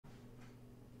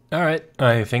Alright,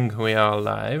 I think we are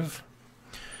live.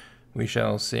 We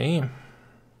shall see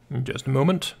in just a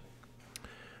moment.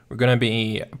 We're going to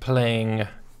be playing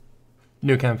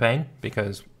new campaign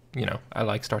because, you know, I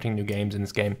like starting new games in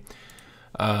this game.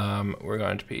 We're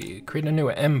going to be creating a new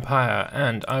empire,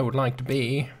 and I would like to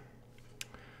be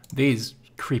these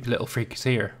creepy little freaks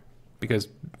here. Because,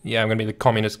 yeah, I'm going to be the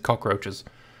communist cockroaches.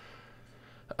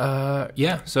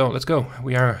 Yeah, so let's go.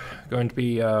 We are going to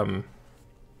be,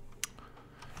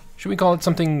 should we call it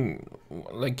something,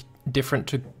 like, different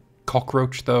to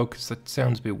cockroach, though? Because that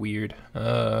sounds a bit weird.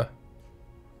 Yeah,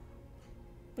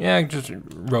 just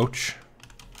roach.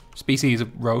 Species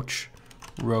of roach.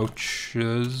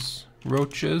 Roaches.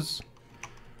 Roaches.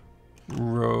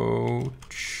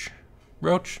 Roach.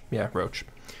 Roach? Yeah, roach.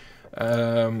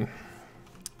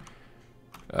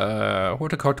 What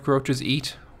do cockroaches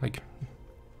eat? Like,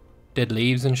 dead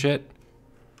leaves and shit?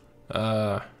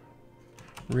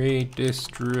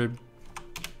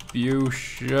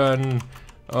 Redistribution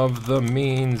of the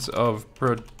means of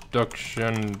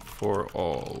production for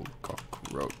all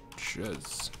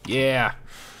cockroaches. Yeah!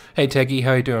 Hey Techie,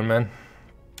 how you doing, man?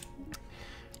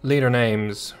 Leader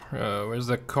names. Where's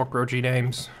the cockroachy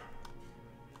names?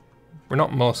 We're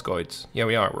not molluscoids. Yeah,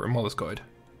 we are. We're a molluscoid.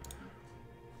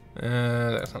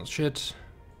 That sounds shit.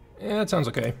 Yeah, that sounds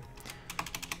okay.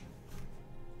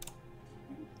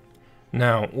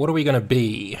 Now, what are we gonna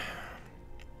be?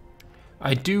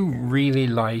 I do really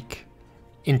like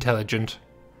intelligent.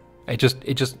 It's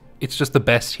just the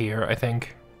best here, I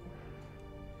think.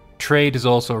 Trade is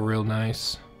also real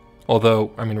nice.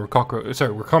 Although, I mean, we're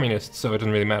communists, so it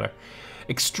doesn't really matter.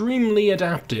 Extremely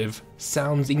adaptive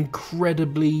sounds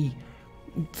incredibly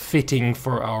fitting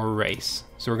for our race.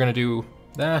 So we're gonna do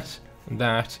that, and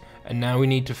now we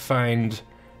need to find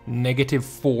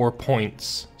 -4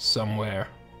 points somewhere.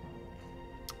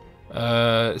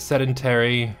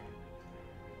 Sedentary.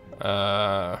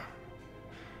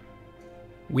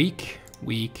 Weak,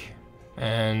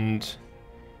 and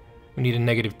we need a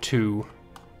 -2.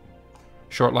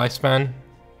 Short lifespan.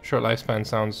 Short lifespan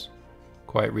sounds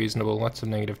quite reasonable. That's a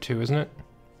 -2, isn't it?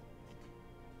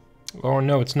 Oh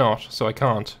no, it's not, so I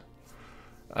can't.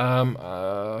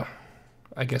 I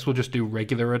guess we'll just do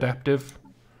regular adaptive.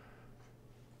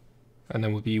 And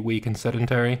then we'll be weak and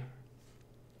sedentary.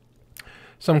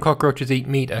 Some cockroaches eat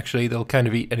meat, actually. They'll kind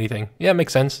of eat anything. Yeah,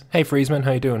 makes sense. Hey, Freezeman,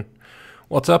 how you doing?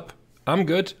 What's up? I'm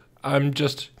good. I'm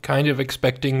just kind of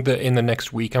expecting that in the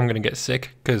next week I'm going to get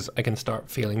sick, because I can start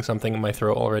feeling something in my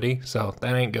throat already, so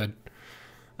that ain't good.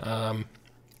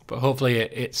 But hopefully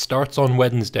it starts on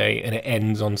Wednesday and it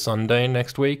ends on Sunday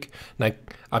next week.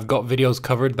 Like, I've got videos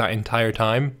covered that entire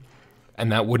time,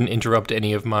 and that wouldn't interrupt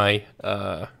any of my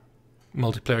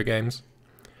multiplayer games.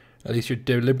 At least you're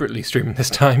deliberately streaming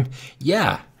this time.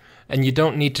 Yeah, and you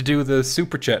don't need to do the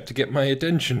super chat to get my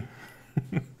attention.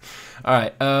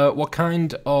 Alright, what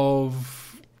kind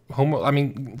of homeworld? I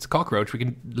mean, it's a cockroach. We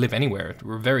can live anywhere.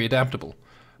 We're very adaptable.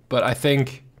 But I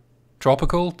think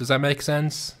tropical, does that make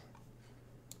sense?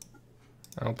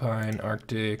 Alpine,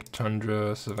 Arctic,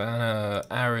 tundra, savanna,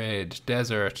 arid,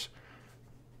 desert.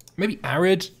 Maybe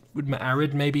arid? Would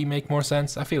arid maybe make more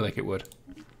sense? I feel like it would.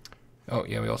 Oh,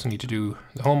 yeah, we also need to do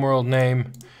the homeworld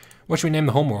name. What should we name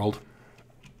the homeworld?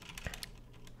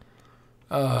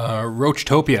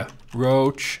 Roachtopia.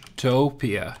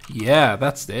 Roachtopia. Yeah,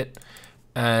 that's it.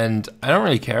 And I don't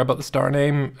really care about the star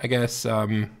name. I guess,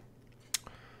 I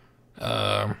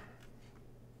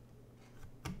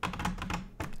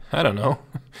don't know.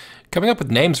 Coming up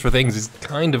with names for things is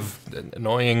kind of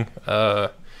annoying.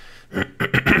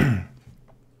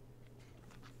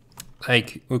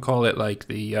 Like, we'll call it like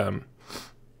the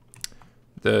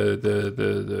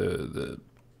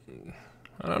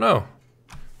I don't know.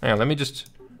 Hang on, let me just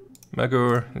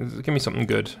Magur, give me something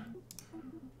good.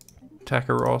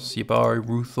 Takaros, Yabari,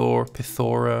 Ruthor,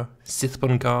 Pithora,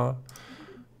 Sithbunkar,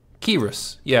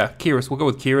 Kyrus. Yeah, Kyrus. We'll go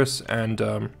with Kyrus and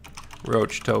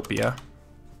Roachtopia.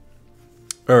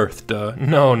 Earth, duh.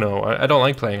 No, I don't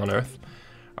like playing on Earth.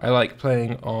 I like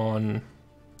playing on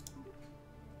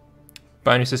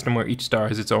binary system where each star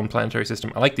has its own planetary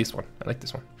system. I like this one.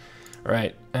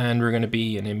 Alright, and we're going to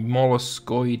be in a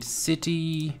molluscoid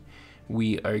city.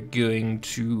 We are going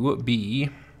to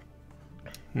be...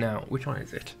 Now, which one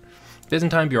is it?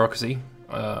 Byzantine bureaucracy.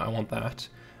 I want that.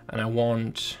 And I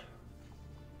want...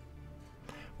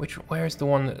 Where's the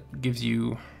one that gives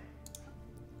you...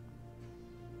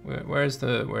 Where's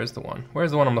the one?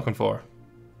 Where's the one I'm looking for?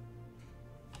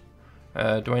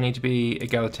 Do I need to be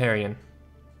egalitarian?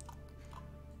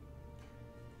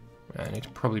 I need to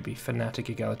probably be fanatic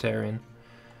egalitarian.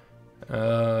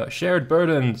 Shared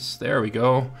burdens. There we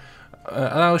go.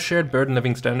 Allows shared burden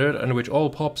living standard under which all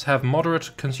pops have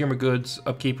moderate consumer goods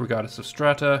upkeep regardless of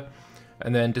strata.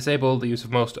 And then disable the use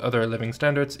of most other living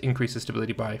standards, increases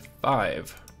stability by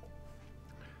 5.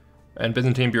 And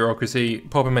Byzantine bureaucracy,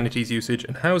 pop amenities usage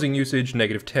and housing usage,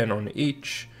 -10 on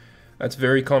each. That's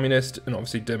very communist and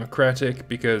obviously democratic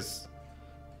because,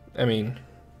 I mean,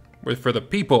 we're for the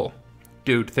people.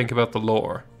 Dude, think about the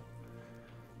lore.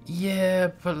 Yeah,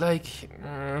 but like,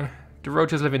 do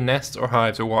roaches live in nests or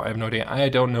hives or what? I have no idea. I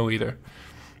don't know either.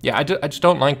 Yeah, I just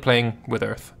don't like playing with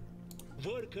Earth.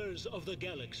 Workers of the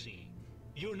galaxy,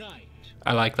 unite.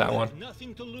 I like that one.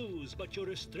 Nothing to lose but your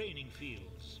restraining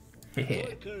fields. Yeah.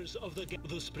 Workers of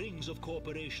the springs of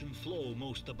cooperation flow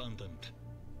most abundant.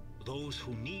 Those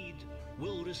who need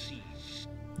will receive.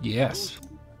 Yes.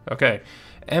 Okay.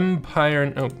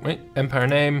 Empire. Oh wait. Empire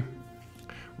name.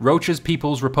 Roaches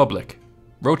People's Republic.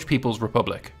 Roach People's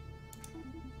Republic.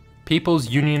 People's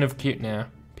Union of Nah.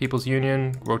 People's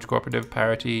Union. Roach Cooperative.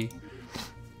 Parity.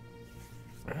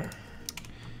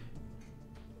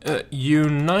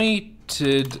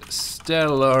 United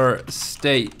Stellar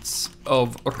States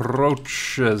of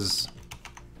Roaches.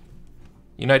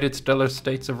 United Stellar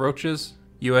States of Roaches?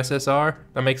 USSR?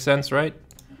 That makes sense, right?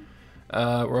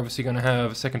 We're obviously going to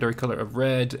have a secondary color of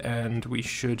red, and we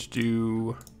should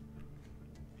do...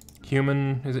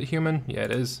 human? Is it human? Yeah,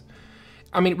 it is.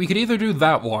 I mean, we could either do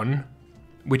that one,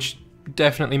 which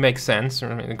definitely makes sense,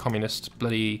 I mean, the communist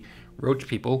bloody roach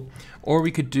people, or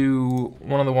we could do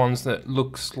one of the ones that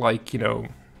looks like, you know,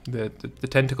 the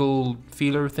tentacle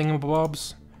feeler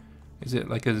thingamabobs. Is it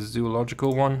like a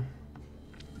zoological one?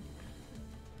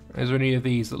 Is there any of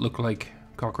these that look like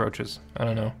cockroaches? I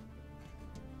don't know.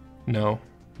 No,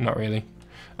 not really.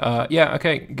 Yeah,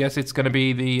 okay, guess it's gonna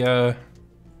be the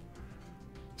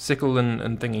sickle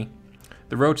and thingy.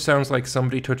 The roach sounds like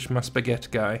somebody touched my spaghetti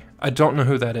guy. I don't know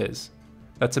who that is.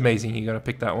 That's amazing, you gotta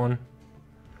pick that one.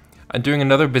 I'm doing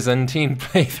another Byzantine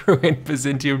playthrough in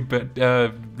Byzantium, but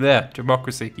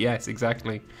democracy. Yes,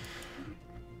 exactly.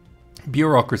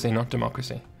 Bureaucracy, not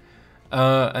democracy.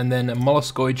 And then a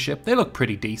molluscoid ship. They look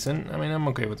pretty decent. I mean, I'm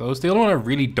okay with those. The only one I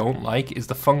really don't like is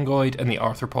the fungoid and the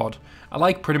arthropod. I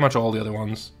like pretty much all the other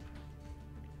ones.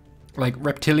 Like,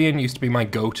 reptilian used to be my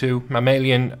go-to.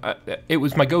 Mammalian, it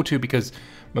was my go-to because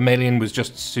mammalian was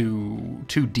just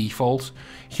too default.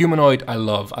 Humanoid, I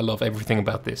love. I love everything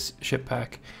about this ship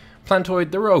pack. Plantoid,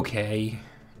 they're okay.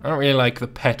 I don't really like the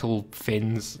petal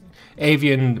fins.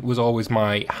 Avian was always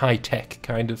my high-tech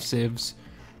kind of civs.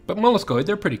 But molluscoid,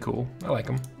 they're pretty cool. I like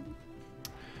them.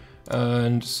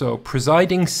 And so,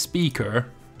 presiding speaker.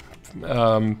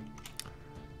 I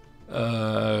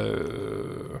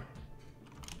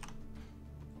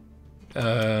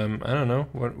don't know.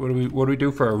 What do we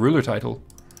do for a ruler title?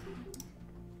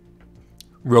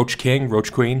 Roach King,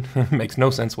 Roach Queen. Makes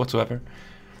no sense whatsoever.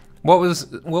 What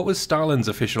was Stalin's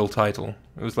official title?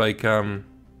 It was like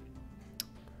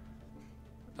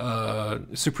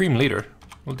Supreme Leader.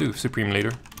 We'll do Supreme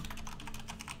Leader.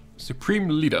 Supreme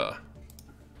Leader.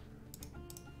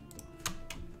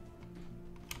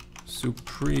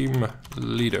 Supreme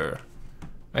Leader.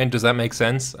 And does that make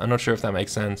sense? I'm not sure if that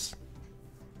makes sense.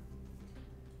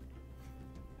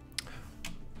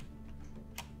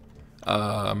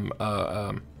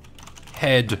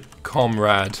 Head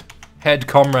Comrade. Head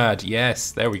Comrade,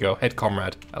 yes, there we go. Head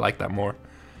Comrade. I like that more.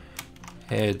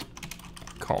 Head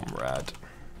Comrade.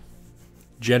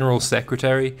 General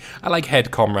Secretary. I like Head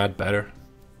Comrade better.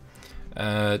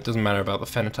 It doesn't matter about the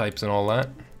phenotypes and all that.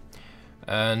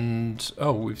 And,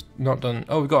 oh, we've not done...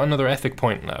 Oh, we've got another ethic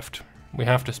point left. We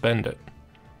have to spend it.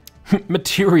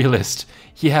 Materialist.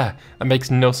 Yeah, that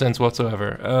makes no sense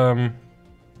whatsoever.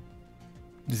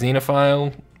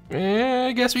 Xenophile.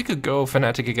 I guess we could go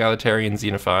Fanatic Egalitarian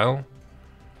Xenophile.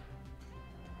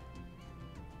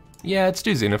 Yeah, let's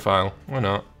do Xenophile. Why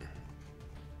not?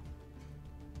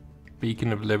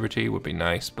 Beacon of Liberty would be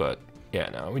nice, but yeah,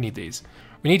 no, we need these.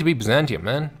 We need to be Byzantium,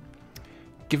 man.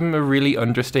 Give him a really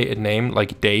understated name,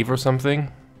 like Dave or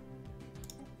something.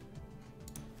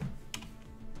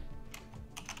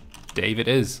 Dave it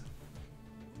is.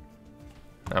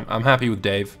 I'm happy with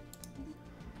Dave.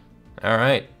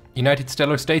 Alright. United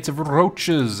Stellar States of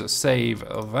Roaches. Save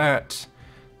that.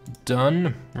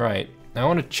 Done. Right. Now I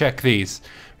want to check these,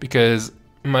 because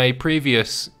my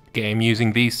previous game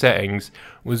using these settings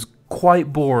was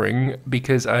quite boring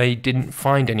because I didn't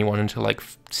find anyone until like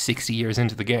 60 years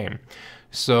into the game.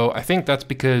 So I think that's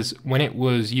because when it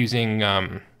was using,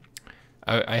 I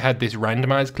had this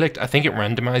randomize clicked. I think it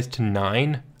randomized to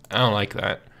 9. I don't like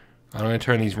that. I'm going to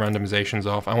turn these randomizations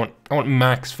off. I want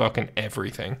max fucking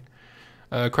everything.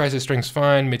 Crisis strength's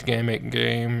fine, mid-game,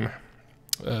 game,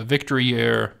 victory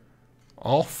year,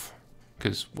 off,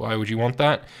 because why would you want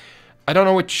that? I don't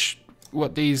know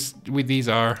what these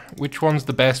are. Which one's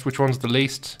the best? Which one's the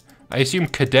least? I assume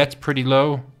Cadet's pretty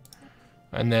low,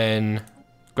 and then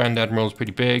Grand Admiral's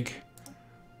pretty big.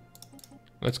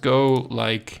 Let's go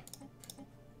like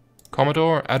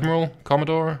Commodore, Admiral,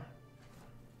 Commodore.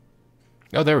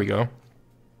 Oh, there we go.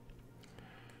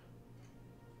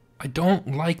 I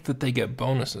don't like that they get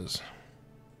bonuses.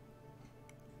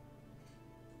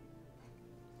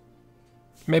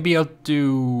 Maybe I'll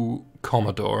do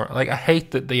Commodore. Like, I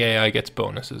hate that the AI gets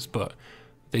bonuses, but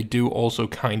they do also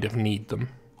kind of need them.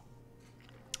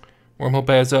 Wormhole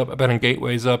Bay is up, Abandoned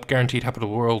Gateway's up, Guaranteed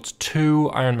Habitable Worlds 2,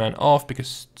 Iron Man off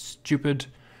because stupid.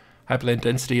 Hyperlane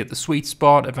Density at the sweet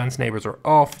spot, Advanced Neighbors are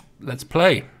off. Let's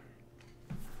play.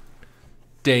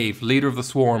 Dave, leader of the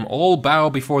swarm, all bow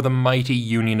before the mighty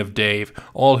union of Dave.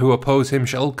 All who oppose him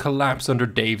shall collapse under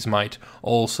Dave's might.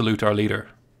 All salute our leader.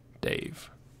 Dave.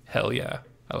 Hell yeah.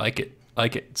 I like it.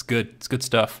 It's good. It's good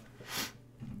stuff.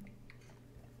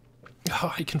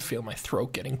 Oh, I can feel my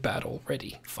throat getting bad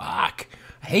already. Fuck.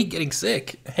 I hate getting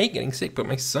sick. But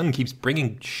my son keeps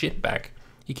bringing shit back.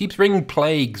 He keeps bringing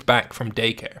plagues back from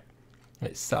daycare.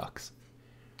 It sucks.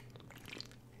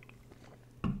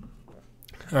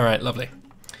 Alright, lovely.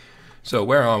 So,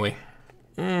 where are we?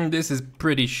 This is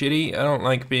pretty shitty. I don't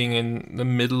like being in the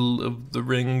middle of the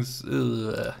rings.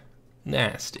 Ugh.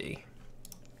 Nasty.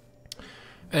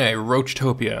 Hey,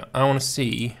 Roachtopia. I want to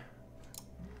see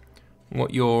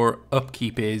what your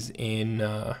upkeep is in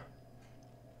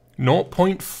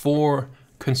 0.4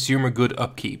 consumer good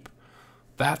upkeep.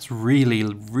 That's really,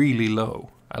 really low.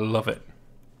 I love it.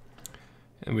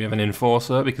 And we have an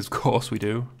enforcer, because of course we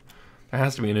do. There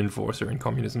has to be an enforcer in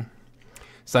communism.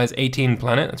 Size 18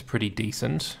 planet, that's pretty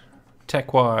decent.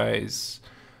 Tech-wise,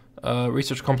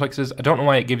 research complexes. I don't know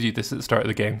why it gives you this at the start of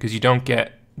the game, because you don't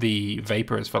get the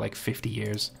vapors for like 50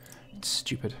 years. It's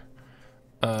stupid.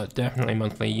 Definitely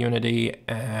monthly unity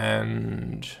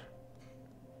and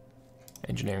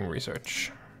engineering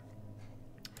research.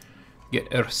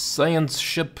 Get our science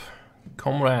ship,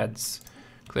 comrades.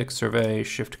 Click, survey,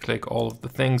 shift click, all of the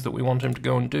things that we want him to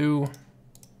go and do.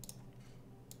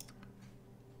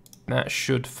 That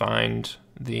should find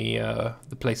the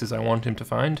places I want him to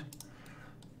find.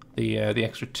 The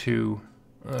extra two,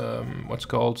 what's it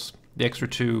called? The extra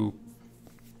two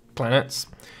planets.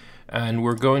 And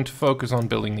we're going to focus on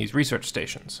building these research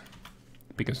stations.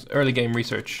 Because early game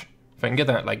research, if I can get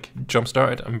that like jump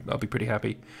started, I'll be pretty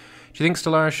happy. Do you think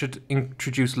Stellaris should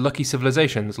introduce lucky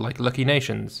civilizations like lucky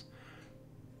nations?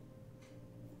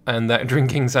 And that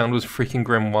drinking sound was freaking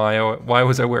grim. Why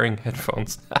was I wearing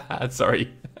headphones?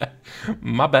 Sorry.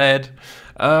 My bad.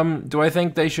 Do I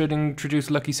think they should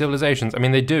introduce lucky civilizations? I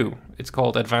mean, they do. It's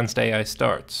called Advanced AI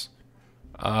Starts.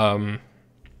 And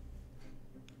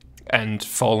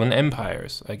Fallen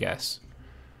Empires, I guess.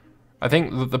 I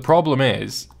think the problem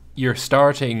is, you're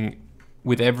starting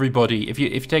with everybody. If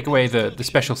you take away the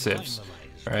special civs,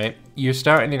 right? You're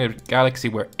starting in a galaxy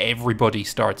where everybody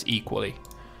starts equally.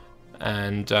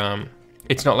 And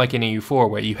it's not like in EU4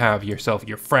 where you have yourself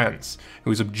your France,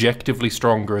 who's objectively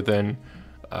stronger than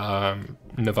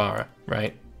Navarra,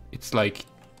 right? It's like,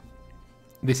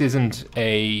 this isn't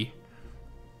a...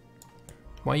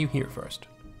 Why are you here first?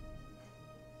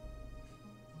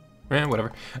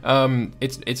 Whatever.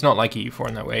 It's not like EU4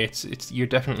 in that way. You're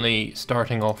definitely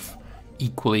starting off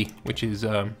equally, which is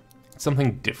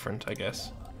something different, I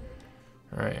guess.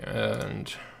 All right,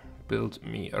 and build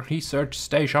me a research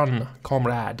station,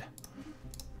 comrade.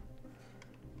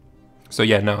 So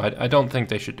yeah, no, I don't think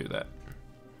they should do that.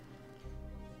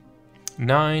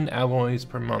 9 alloys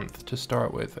per month to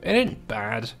start with. It ain't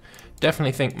bad.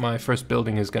 Definitely think my first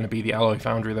building is going to be the alloy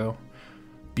foundry, though.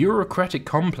 Bureaucratic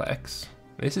complex.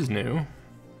 This is new.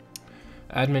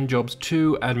 Admin jobs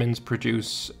 2. Admins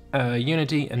produce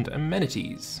unity and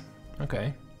amenities.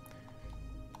 Okay.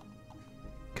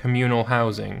 Communal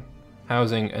housing.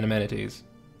 Housing and amenities.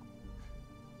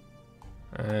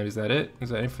 Is that it? Is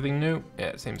that everything new? Yeah,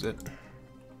 it seems it.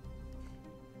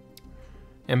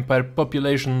 Empire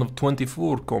population of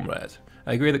 24, comrade.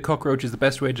 I agree that cockroach is the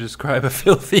best way to describe a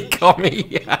filthy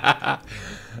commie.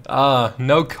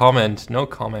 No comment, no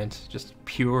comment. Just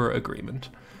pure agreement.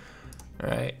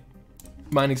 Alright.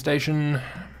 Mining station.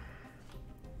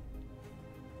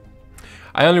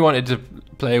 I only wanted to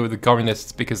play with the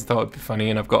communists because I thought it'd be funny,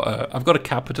 and I've got a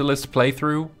capitalist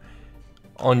playthrough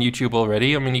on YouTube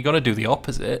already. I mean, you got to do the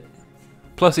opposite.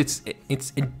 Plus, it's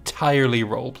entirely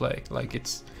roleplay. Like,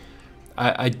 it's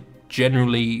I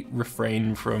generally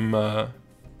refrain from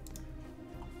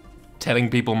telling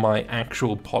people my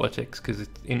actual politics because it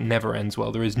never ends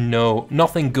well. There is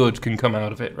nothing good can come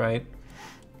out of it, right?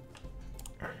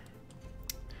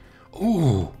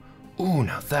 Ooh, ooh,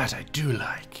 now that I do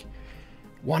like.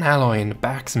 One alloy in the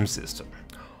Ballsun system.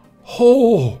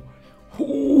 Oh,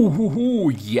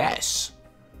 ooh, yes.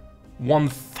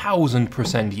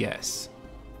 1000% yes.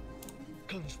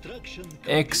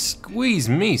 Excuse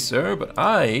me, sir, but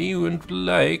I would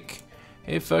like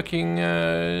a fucking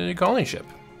colony ship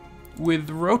with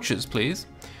roaches, please.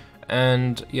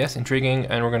 And yes, intriguing.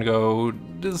 And we're gonna go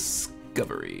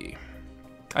discovery.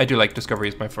 I do like discovery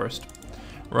as my first.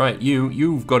 Right,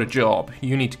 you've got a job.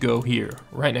 You need to go here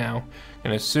right now.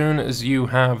 And as soon as you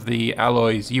have the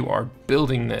alloys, you are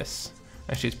building this.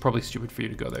 Actually, it's probably stupid for you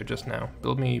to go there just now.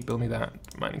 Build me that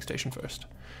mining station first.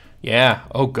 Yeah.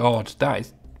 Oh god, that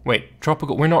is. Wait,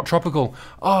 tropical. We're not tropical.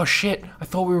 Oh shit! I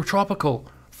thought we were tropical.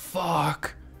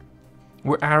 Fuck.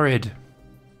 We're arid.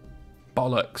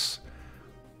 Bollocks.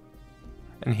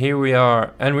 And here we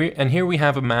are, and here we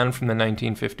have a man from the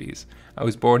 1950s. I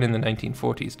was born in the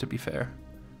 1940s, to be fair.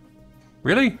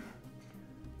 Really?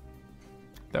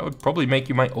 That would probably make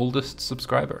you my oldest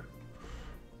subscriber.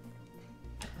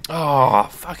 Oh,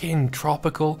 fucking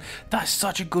tropical. That's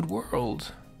such a good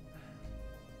world.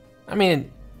 I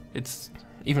mean, it's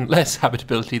even less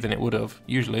habitability than it would have,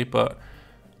 usually, but...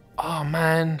 Oh,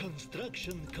 man.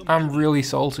 I'm really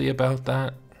salty about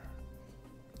that.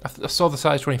 I saw the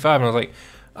size 25 and I was like,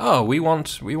 oh, we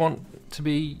want to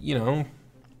be, you know,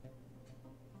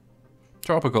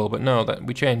 tropical, but no, that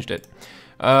we changed it.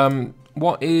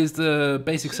 What is the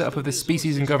basic setup of this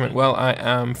species in government? Well, I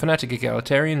am fanatic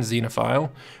egalitarian,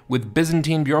 xenophile, with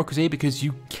Byzantine bureaucracy because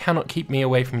you cannot keep me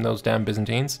away from those damn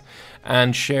Byzantines,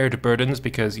 and shared burdens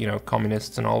because, you know,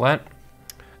 communists and all that.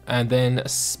 And then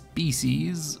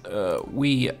species,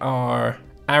 we are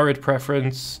arid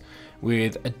preference,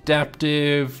 with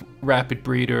adaptive, rapid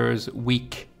breeders,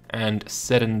 weak, and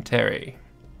sedentary.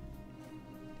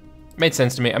 Made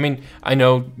sense to me. I mean, I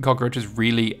know cockroaches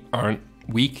really aren't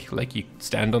weak, like you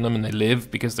stand on them and they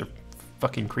live because they're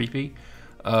fucking creepy.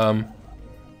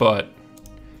 But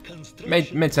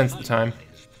made sense at the time.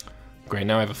 Great,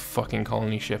 now I have a fucking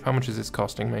colony ship. How much is this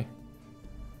costing me?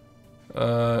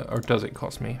 Or does it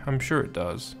cost me? I'm sure it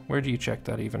does. Where do you check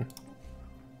that even?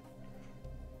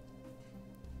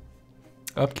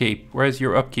 Upkeep. Where's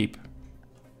your upkeep?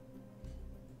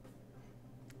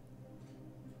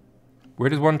 Where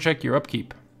does one check your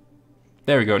upkeep?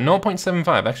 There we go.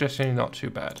 0.75. Actually, not too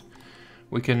bad.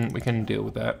 We can deal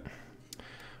with that.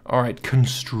 All right,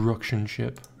 construction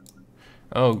ship.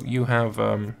 Oh, you have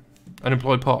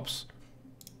unemployed pops.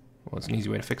 Well, it's an easy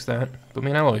way to fix that. Put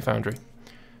me an alloy foundry.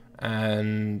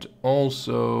 And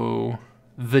also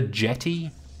the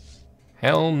jetty.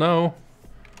 Hell no.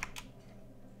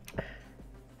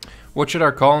 What should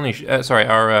our colony,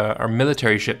 our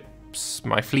military ships,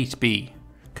 my fleet be?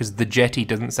 Because the jetty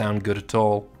doesn't sound good at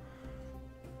all.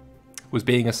 Was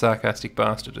being a sarcastic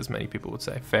bastard, as many people would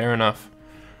say. Fair enough.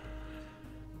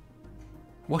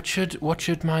 What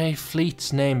should my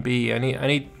fleet's name be? I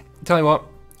need. Tell you what,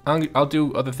 I'll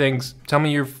do other things. Tell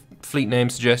me your fleet name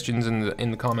suggestions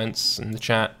in the comments in the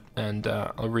chat, and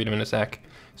I'll read them in a sec.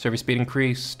 Service speed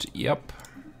increased. Yep.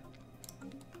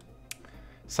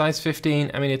 Size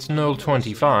 15, I mean, it's no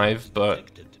 25, but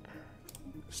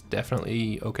it's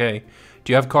definitely okay.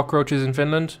 Do you have cockroaches in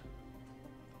Finland?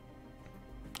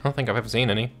 I don't think I've ever seen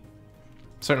any.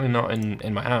 Certainly not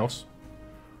in my house.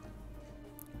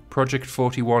 Project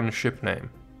 41 ship name.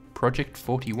 Project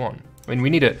 41. I mean, we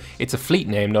need it's a fleet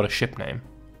name, not a ship name.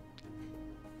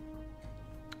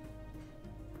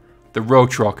 The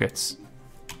Roach rockets.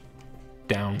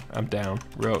 Down, I'm down.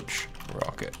 Roach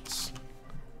rockets.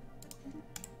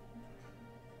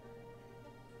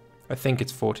 I think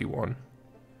it's 41.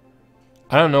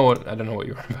 I don't know what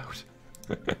you're on about.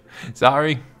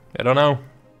 Sorry, I don't know.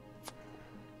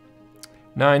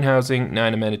 9 housing,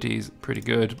 9 amenities, pretty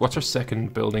good. What's our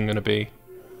second building gonna be?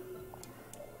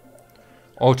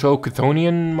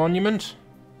 Auto-Chthonian Monument?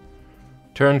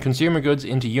 Turn consumer goods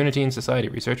into unity in society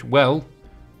research. Well,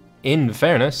 in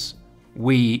fairness,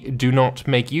 we do not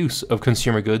make use of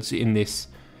consumer goods in this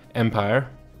empire.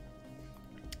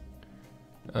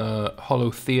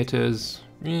 Hollow theaters.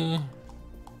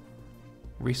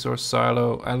 Resource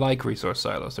silo. I like resource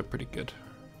silos, they're pretty good.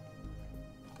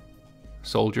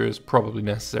 Soldiers, probably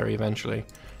necessary eventually.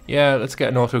 Yeah, let's get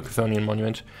an Auto-Chthonian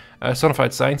Monument.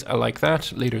 Sonified Science, I like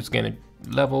that. Leaders gain a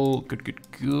level.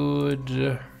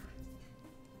 Good.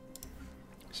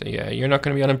 So yeah, you're not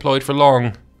going to be unemployed for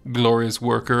long, glorious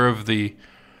worker of the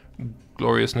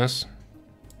gloriousness.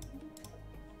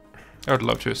 I would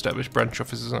love to establish branch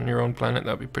offices on your own planet.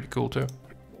 That'd be pretty cool too.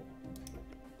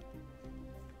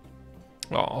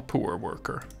 Oh, poor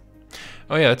worker.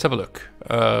 Oh yeah, let's have a look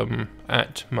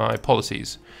at my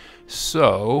policies.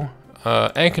 So,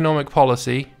 economic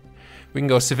policy. We can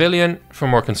go civilian for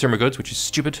more consumer goods, which is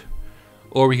stupid.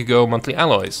 Or we could go monthly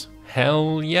alloys.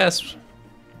 Hell yes.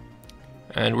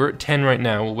 And we're at 10 right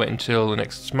now. We'll wait until the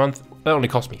next month. That only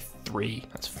cost me 3.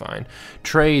 That's fine.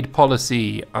 Trade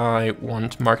policy. I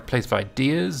want marketplace of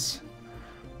ideas,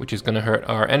 which is going to hurt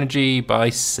our energy by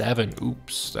 7.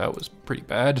 Oops, that was pretty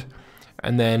bad.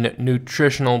 And then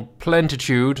nutritional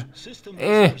plentitude.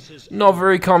 Not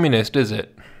very communist, is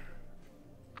it?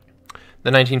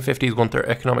 The 1950s want their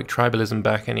economic tribalism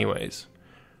back anyways.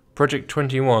 Project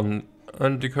 21.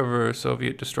 Undercover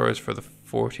Soviet destroyers for the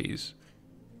 40s.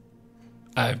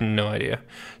 I have no idea.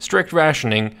 Strict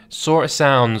rationing sort of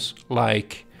sounds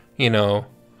like, you know,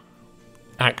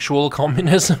 actual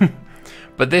communism.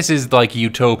 But this is like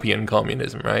utopian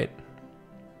communism, right?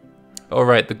 Oh,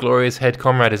 right, the glorious head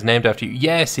comrade is named after you.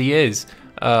 Yes, he is.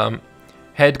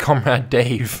 Head comrade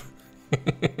Dave.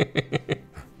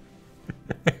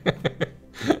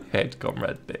 Head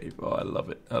comrade Dave. Oh, I love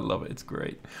it. I love it. It's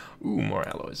great. Ooh, more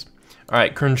alloys. All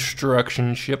right,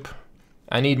 construction ship.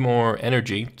 I need more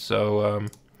energy, so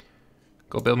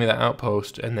go build me that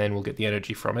outpost, and then we'll get the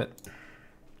energy from it.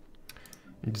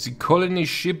 The colony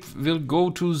ship will go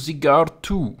to Zigar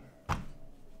 2.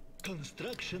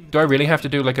 Do I really have to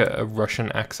do like a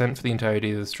Russian accent for the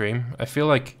entirety of the stream? I feel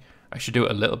like I should do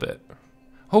it a little bit.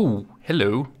 Oh,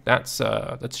 hello. That's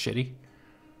shitty.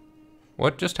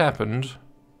 What just happened?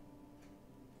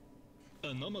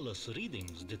 Anomalous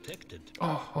readings detected.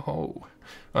 Oh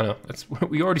no,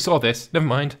 we already saw this. Never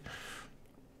mind.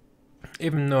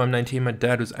 Even though I'm 19, my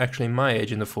dad was actually my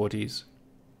age in the 40s.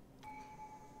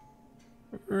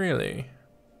 Really?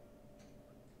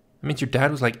 That means your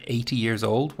dad was like 80 years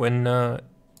old when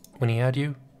he had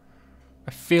you?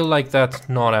 I feel like that's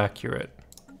not accurate.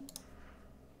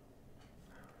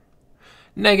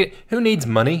 Negative. Who needs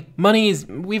money? Money is...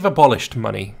 We've abolished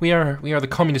money. We are the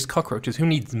communist cockroaches. Who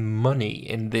needs money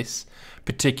in this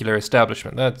particular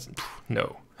establishment? That's...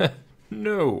 No.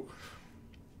 No.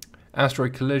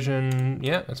 Asteroid collision.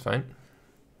 Yeah, that's fine.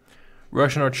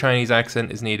 Russian or Chinese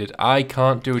accent is needed. I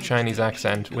can't do a Chinese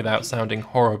accent without sounding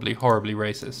horribly, horribly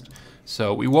racist.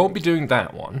 So we won't be doing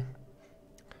that one.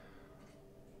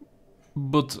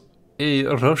 But a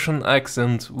Russian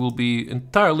accent will be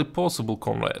entirely possible,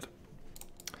 comrade.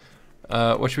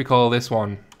 What should we call this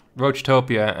one?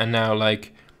 Roachtopia, and now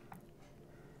like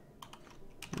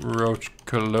Roach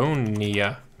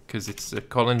Colonia, because it's a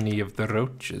colony of the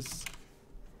roaches.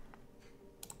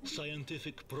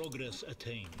 Scientific progress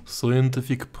attained.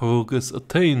 Scientific progress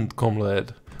attained,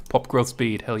 comrade. Pop growth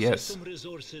speed, hell yes. System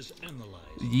resources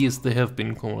analyzed. Yes, they have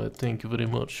been, comrade. Thank you very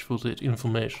much for that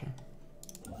information.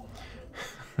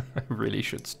 I really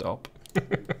should stop.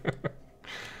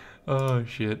 Oh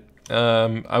shit.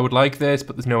 I would like this,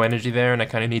 but there's no energy there, and I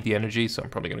kind of need the energy, so I'm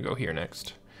probably going to go here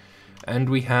next. And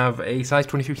we have a size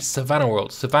 23 Savannah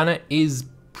world. Savannah is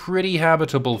pretty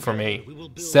habitable for me.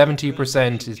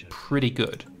 70% is pretty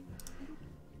good.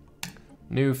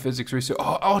 New physics research.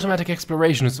 Oh, automatic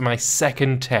exploration is my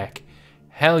second tech.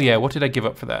 Hell yeah, what did I give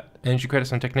up for that? Energy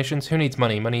credits on technicians? Who needs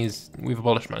money? Money is... We've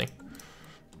abolished money.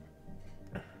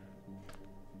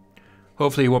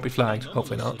 Hopefully it won't be flagged.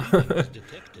 Hopefully not.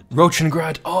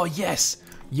 Rochengrad. Oh, yes.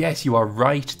 Yes, you are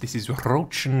right. This is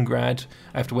Rochengrad.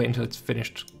 I have to wait until it's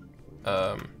finished.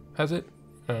 Has it?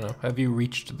 I don't know. Have you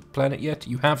reached the planet yet?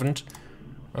 You haven't.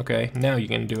 Okay, now you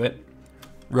can do it.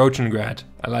 Rochengrad.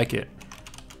 I like it.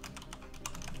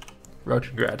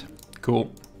 Rochengrad.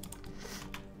 Cool.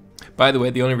 By the way,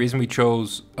 the only reason we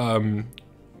chose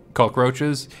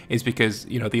cockroaches is because,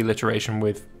 you know, the alliteration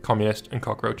with communist and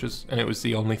cockroaches, and it was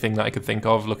the only thing that I could think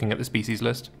of looking at the species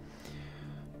list.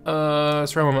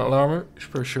 Ceramic metal armor,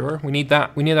 for sure. We need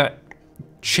that. We need that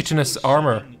chitinous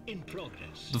armor.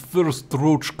 The first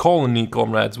roach colony,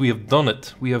 comrades. We have done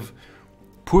it. We have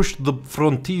pushed the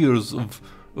frontiers of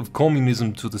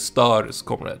communism to the stars,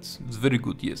 comrades. It's very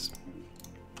good, yes.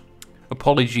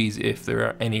 Apologies if there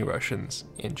are any Russians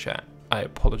in chat. I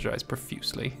apologize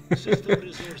profusely.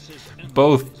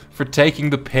 Both for taking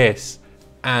the piss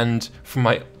and for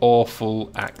my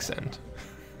awful accent.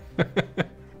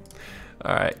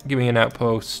 Alright, give me an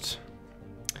outpost.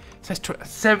 It says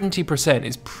 70%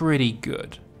 is pretty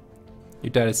good.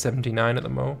 Your dad is 79 at the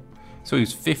mo. So he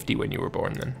was 50 when you were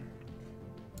born then.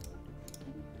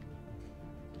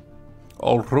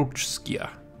 Olrochskia.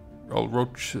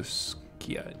 Olrochskia.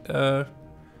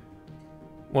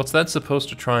 What's that supposed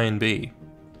to try and be?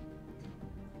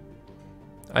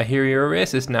 I hear you're a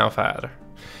racist now, father.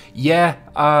 Yeah,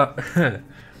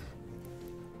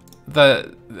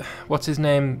 what's his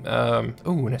name? Oh,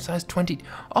 and it says 20.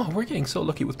 Oh, we're getting so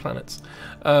lucky with planets.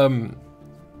 The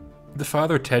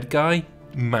Father Ted guy,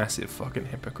 massive fucking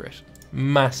hypocrite.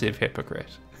 Massive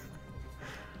hypocrite.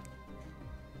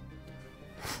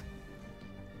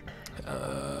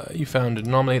 You found an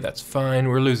anomaly, that's fine.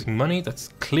 We're losing money, that's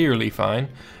clearly fine.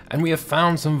 And we have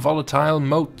found some volatile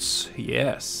motes,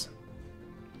 yes.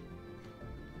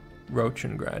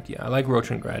 Rochengrad, yeah, I like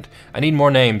Rochengrad. I need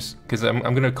more names, because I'm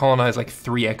going to colonize like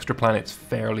 3 extra planets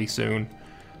fairly soon.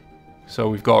 So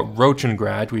we've got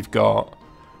Rochengrad, we've got...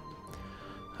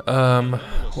 what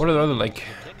are the other, like...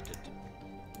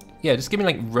 Yeah, just give me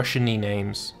like Russian-y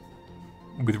names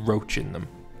with Roach in them,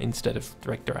 instead of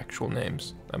like their actual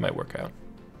names. That might work out.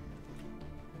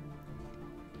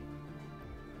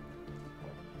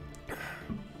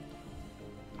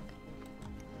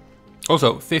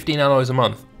 Also, 15 alloys a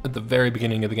month at the very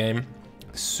beginning of the game.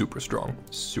 Super strong.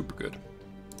 Super good.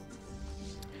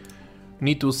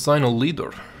 Need to assign a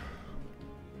leader.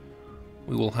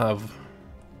 We will have...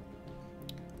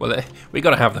 Well, we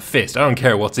gotta have the fist. I don't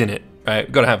care what's in it, right?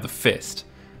 We gotta have the fist.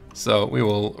 So we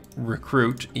will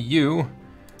recruit you.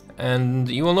 And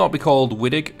you will not be called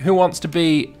Widdig. Who wants to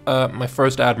be my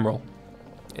first admiral?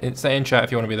 Say in chat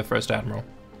if you want to be the first admiral.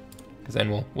 Because then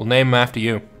we'll name him after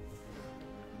you.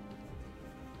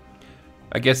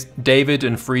 I guess David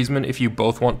and Freezeman, if you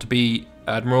both want to be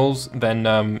admirals,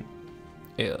 then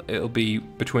it'll be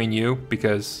between you,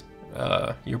 because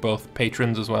you're both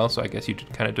patrons as well, so I guess you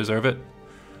kind of deserve it.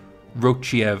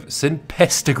 Rochiev, St.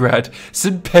 Pestrograd,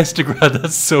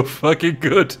 that's so fucking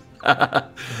good.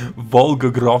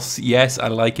 Volgograd, yes, I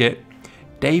like it.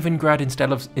 Davingrad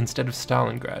instead of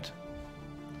Stalingrad.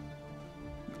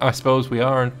 I suppose we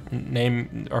are.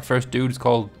 Our first dude is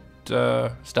called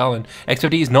Stalin.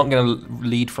 Except he's not going to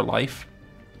lead for life.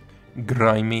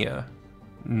 Crimea.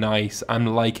 Nice. I'm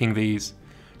liking these.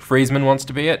 Freezeman wants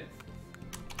to be it.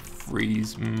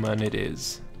 Freezeman it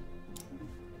is.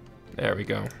 There we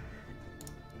go.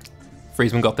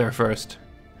 Freezeman got there first.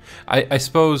 I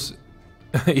suppose...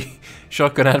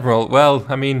 Shotgun Admiral, well,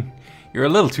 I mean, you're a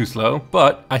little too slow,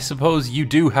 but I suppose you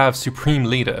do have Supreme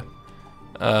Leader.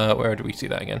 Where do we see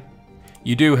that again?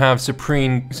 You do have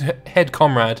Supreme... Head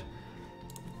Comrade.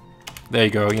 There you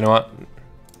go, you know what?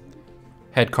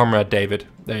 Head Comrade David.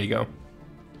 There you go.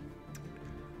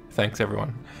 Thanks,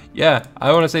 everyone. Yeah,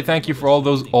 I want to say thank you for all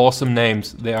those awesome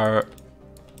names. They are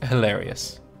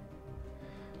hilarious.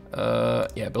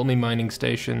 Yeah, build me mining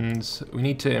stations. We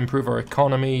need to improve our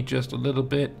economy just a little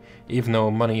bit. Even though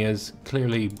money is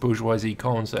clearly bourgeoisie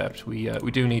concept, we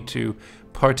do need to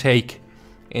partake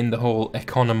in the whole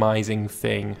economizing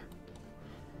thing.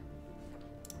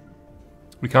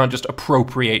 We can't just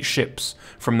appropriate ships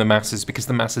from the masses, because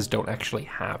the masses don't actually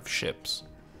have ships.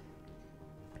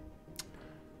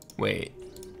 Wait,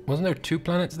 wasn't there 2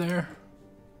 planets there?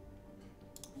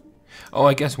 Oh,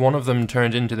 I guess one of them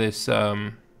turned into this,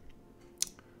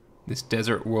 this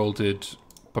desert-worlded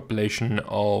population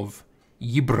of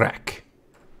Yibrak.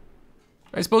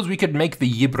 I suppose we could make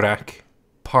the Yibrak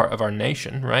part of our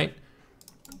nation, right?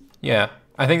 Yeah,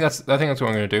 I think that's what I'm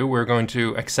going to do. We're going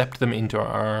to accept them into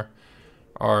our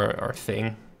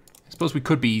thing. I suppose we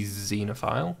could be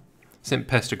xenophile. St.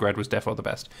 Pestrograd was definitely the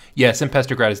best. Yeah, St.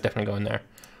 Pestrograd is definitely going there.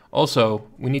 Also,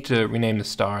 we need to rename the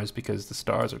stars, because the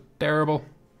stars are terrible.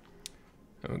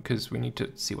 Because we need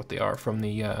to see what they are from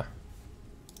the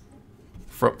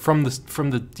from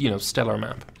the you know, stellar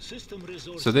map.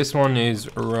 So this one is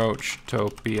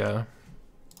Rochtopia.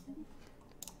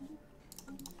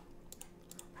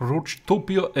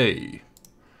 Rochtopia A.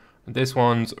 And this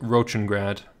one's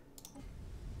Rochengrad.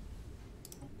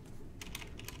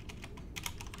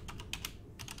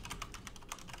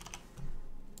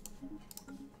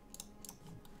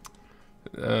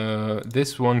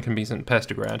 This one can be St.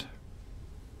 Pestrograd.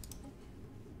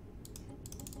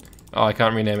 Oh, I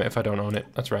can't rename it if I don't own it.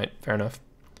 That's right. Fair enough.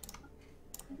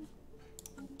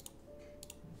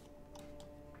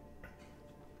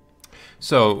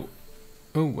 So,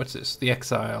 oh, what's this? The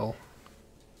Exile.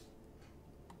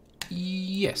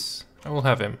 Yes, I will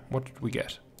have him. What did we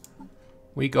get?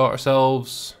 We got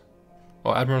ourselves...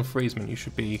 Oh, Admiral Freezeman, you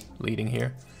should be leading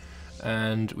here.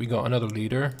 And we got another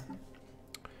leader.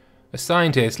 A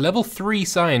scientist. Level 3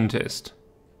 scientist.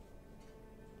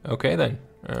 Okay, then.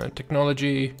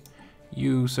 Technology...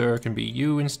 You, sir, can be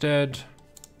you instead.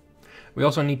 We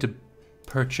also need to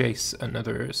purchase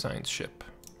another science ship.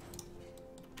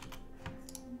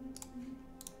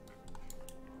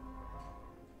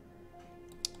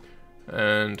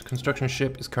 And construction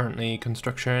ship is currently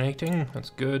constructionating.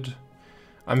 That's good.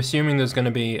 I'm assuming there's going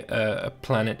to be a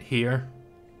planet here.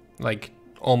 Like,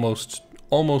 almost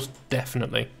almost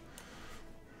definitely.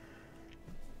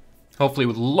 Hopefully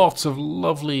with lots of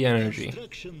lovely energy.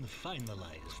 Construction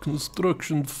finalized.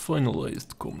 Construction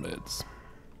finalized, comrades.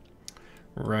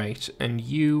 Right, and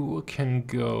you can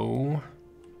go...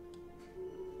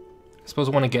 I suppose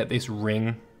I want to get this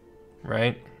ring,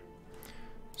 right?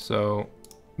 So,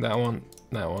 that one,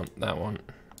 that one, that one,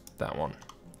 that one.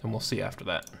 And we'll see after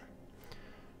that.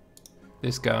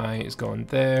 This guy is going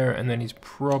there, and then he's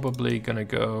probably going to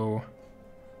go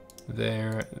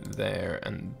there, there,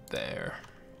 and there.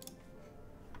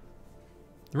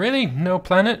 Really? No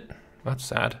planet? That's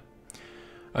sad.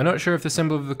 I'm not sure if the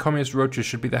symbol of the communist roaches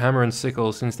should be the hammer and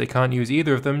sickle, since they can't use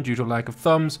either of them due to lack of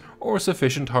thumbs or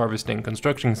sufficient harvesting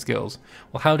construction skills.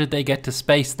 Well, how did they get to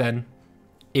space then,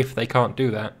 if they can't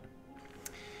do that?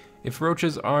 If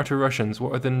roaches are to Russians,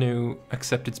 what are the new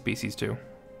accepted species to?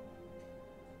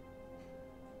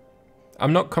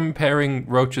 I'm not comparing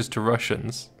roaches to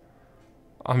Russians.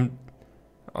 I'm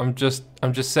just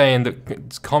saying that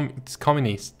it's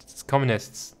communists.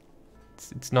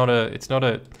 It's not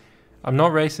a. I'm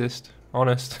not racist,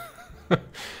 honest.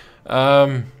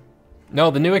 No,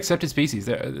 the new accepted species.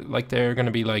 They're going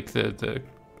to be like the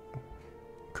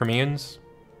Crimeans,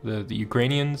 the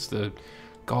Ukrainians,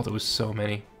 God, there was so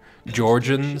many.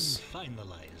 Georgians.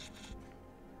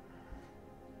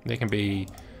 They can be,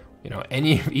 you know,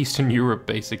 any of Eastern Europe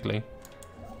basically.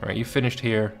 All right, you finished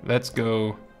here. Let's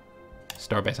go.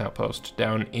 Starbase outpost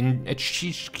down in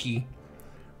Etchishki.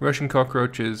 Russian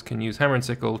cockroaches can use hammer and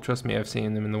sickle. Trust me, I've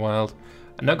seen them in the wild.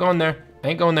 I'm not going there. I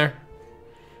ain't going there.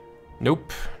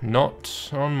 Nope, not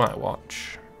on my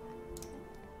watch.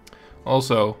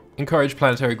 Also, encourage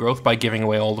planetary growth by giving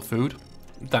away all the food.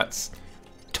 That's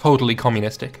totally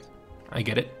communistic. I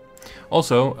get it.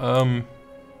 Also,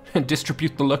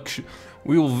 distribute the luxury.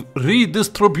 We will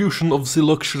redistribution of the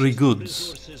luxury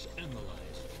goods.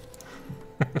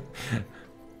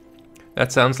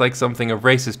 That sounds like something a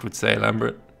racist would say,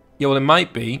 Lambert. Yeah, well, it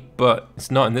might be, but it's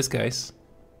not in this case.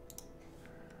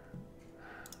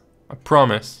 I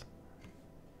promise.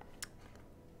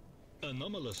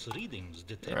 Anomalous readings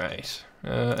detected. Right.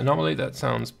 Anomaly, that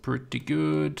sounds pretty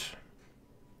good. So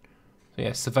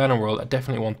yeah, Savannah world, I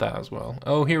definitely want that as well.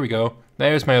 Oh, here we go.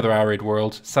 There's my other arid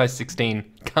world, size 16.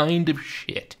 Kind of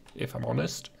shit, if I'm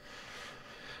honest.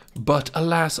 But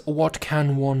alas, what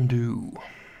can one do?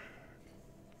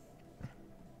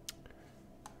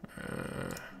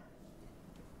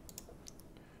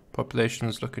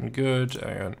 Population's looking good,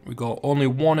 and we got only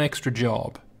one extra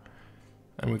job,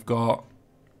 and we've got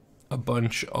a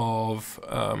bunch of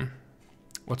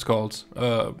what's called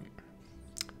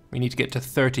we need to get to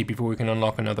 30 before we can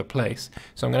unlock another place,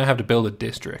 so I'm gonna have to build a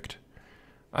district.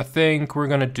 I think we're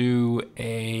gonna do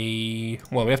we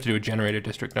have to do a generator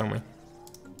district, don't we?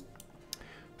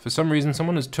 For some reason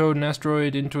someone has towed an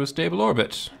asteroid into a stable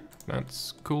orbit.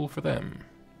 That's cool for them.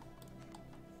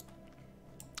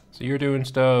 So you're doing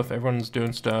stuff, everyone's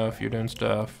doing stuff, you're doing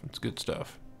stuff, it's good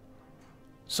stuff.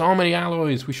 So many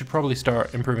alloys, we should probably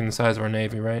start improving the size of our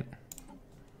navy, right?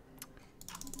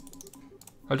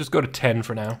 I'll just go to 10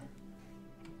 for now.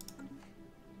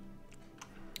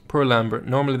 Poor Lambert,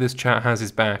 normally this chat has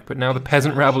his back, but now the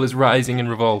peasant rabble is rising in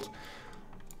revolt.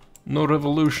 No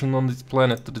revolution on this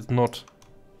planet that is not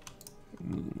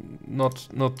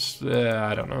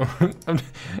I don't know.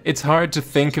 It's hard to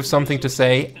think of something to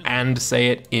say and say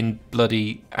it in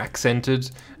bloody accented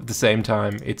at the same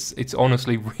time. It's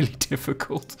honestly really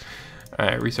difficult.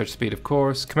 Research speed, of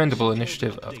course. Commendable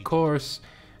initiative, of course.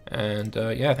 And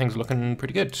yeah, things are looking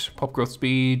pretty good. Pop growth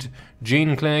speed,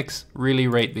 gene clinics. Really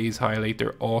rate these highly.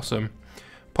 They're awesome.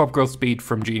 Pop growth speed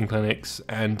from gene clinics,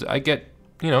 and I get,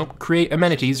 you know, create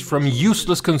amenities from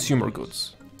useless consumer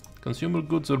goods. Consumer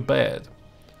goods are bad.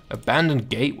 Abandoned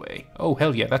gateway. Oh,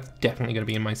 hell yeah, that's definitely going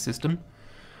to be in my system.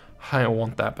 I don't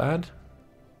want that bad.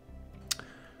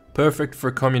 Perfect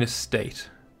for communist state.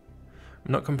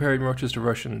 I'm not comparing roaches to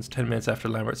Russians 10 minutes after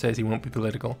Lambert says he won't be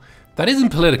political. That isn't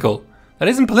political. That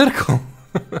isn't political.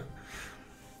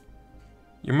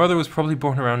 Your mother was probably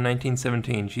born around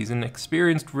 1917. She's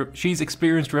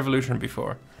experienced revolution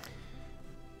before.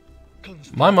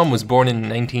 My mum was born in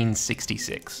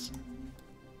 1966.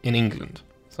 In England.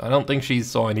 So I don't think she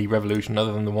saw any revolution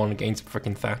other than the one against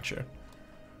frickin' Thatcher.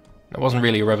 That wasn't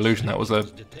really a revolution, that was a...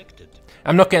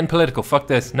 I'm not getting political, fuck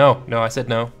this. No, I said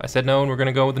no. I said no and we're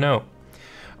gonna go with no.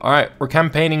 Alright, we're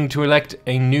campaigning to elect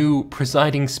a new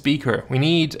presiding speaker. We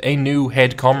need a new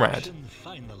head comrade.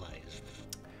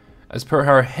 As per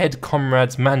our head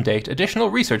comrade's mandate, additional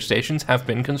research stations have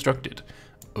been constructed.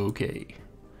 Okay.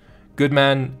 Good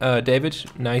man, David.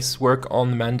 Nice work on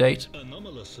the mandate.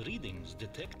 Anomalous readings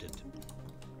detected.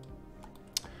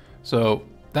 So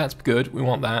that's good. We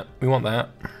want that. We want that.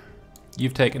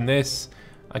 You've taken this.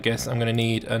 I guess I'm gonna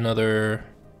need another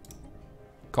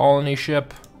colony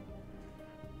ship.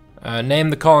 Name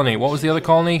the colony. What was the other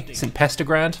colony? St.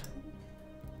 Pestograd?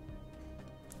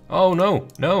 Oh no,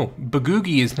 no.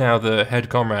 Bagoogie is now the head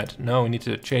comrade. No, we need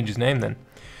to change his name then.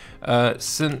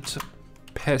 St.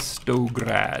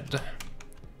 Pestograd.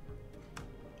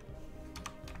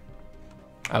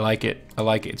 I like it. I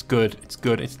like it. It's good. It's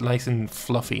good. It's nice and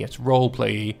fluffy. It's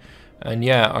roleplay. And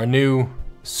yeah, our new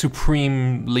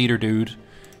supreme leader dude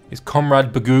is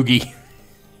Comrade Bagoogie.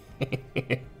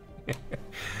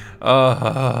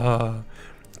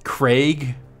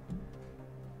 Craig.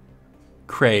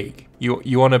 Craig.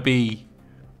 You want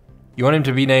him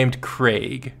to be named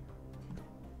Craig.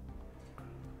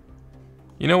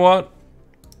 You know what?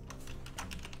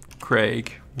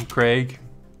 Craig.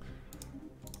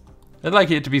 I'd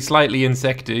like it to be slightly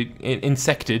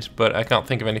insected, but I can't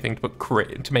think of anything to put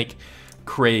to make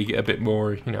Craig a bit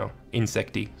more, you know,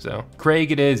 insecty. So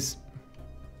Craig it is.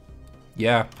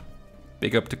 Yeah.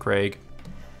 Big up to Craig.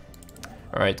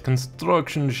 Alright,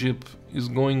 construction ship is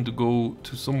going to go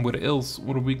to somewhere else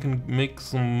where we can make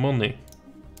some money.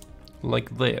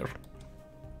 Like there.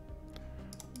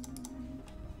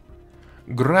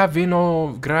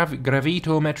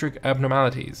 Gravitometric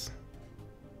abnormalities.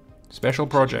 Special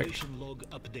project.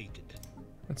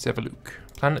 Let's have a look.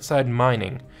 Planetside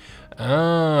mining.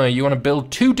 Ah, you want to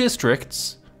build 2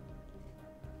 districts?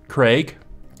 Craig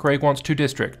wants 2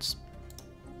 districts.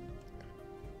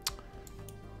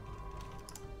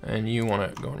 And you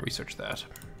want to go and research that.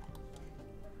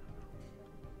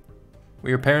 Were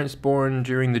your parents born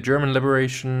during the German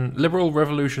liberal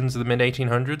revolutions of the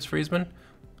mid-1800s, Freezeman?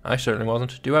 I certainly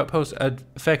wasn't. Do outposts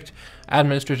affect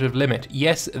administrative limit?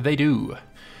 Yes, they do.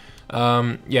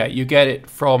 Yeah, you get it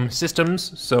from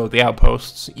systems, so the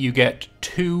outposts. You get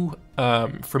 2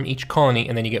 from each colony,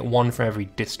 and then you get 1 for every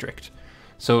district.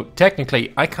 So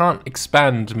technically, I can't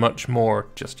expand much more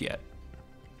just yet.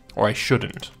 Or I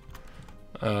shouldn't.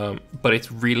 But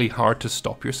it's really hard to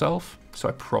stop yourself, so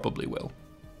I probably will.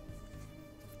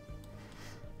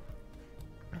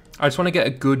 I just want to get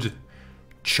a good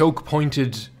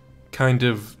choke-pointed kind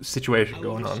of situation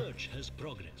going on.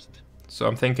 So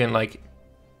I'm thinking like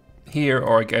here,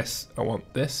 or I guess I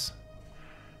want this.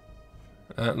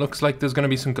 Looks like there's going to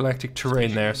be some galactic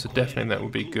terrain there, so definitely that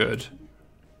would be good.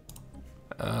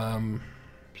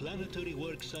 Planetary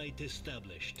worksite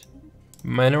established.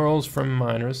 Minerals from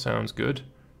miners sounds good.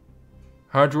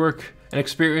 Hard work and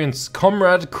experience.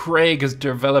 Comrade Craig has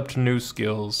developed new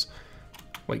skills.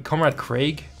 Wait, Comrade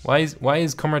Craig? Why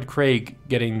is Comrade Craig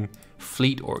getting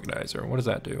fleet organizer? What does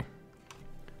that do?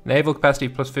 Naval capacity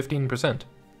plus 15%.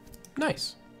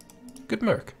 Nice. Good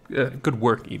work. Good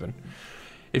work even.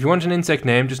 If you want an insect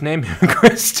name, just name him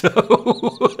Christo.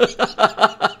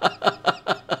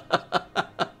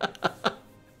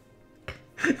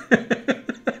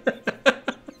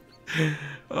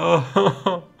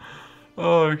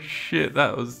 Oh shit,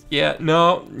 that was, yeah,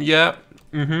 no, yeah,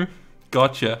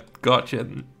 gotcha.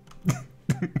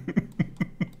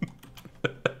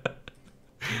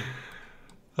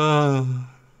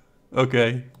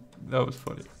 Okay, that was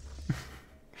funny.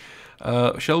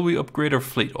 Shall we upgrade our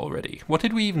fleet already? What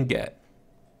did we even get?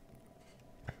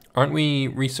 Aren't we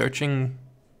researching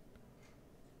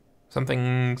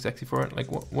something sexy for it? Like,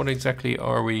 what exactly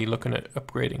are we looking at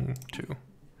upgrading to?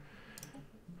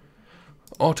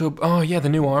 Oh yeah, the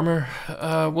new armor.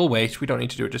 We'll wait. We don't need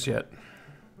to do it just yet.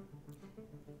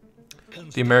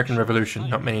 The American Revolution.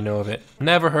 Not many know of it.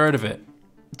 Never heard of it.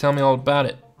 Tell me all about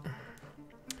it.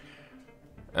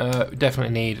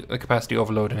 Definitely need a capacity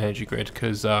overload and energy grid,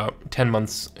 because 10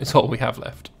 months is all we have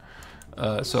left.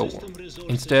 So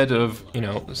instead of, you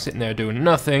know, sitting there doing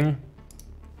nothing,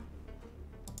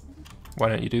 why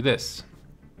don't you do this?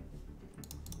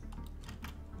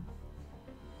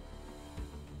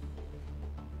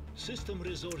 System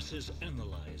resources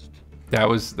analyzed. That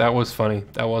was funny.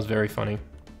 That was very funny.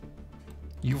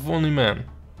 You funny man.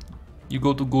 You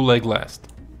go to Gulag last.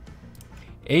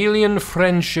 Alien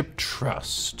Friendship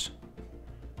Trust.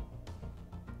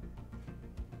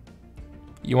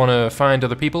 You want to find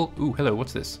other people? Ooh, hello,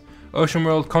 what's this? Ocean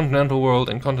World, Continental World,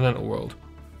 and Continental World.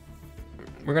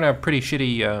 We're gonna have pretty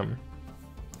shitty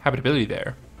habitability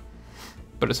there.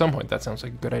 But at some point that sounds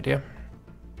like a good idea.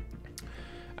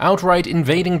 Outright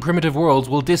invading primitive worlds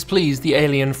will displease the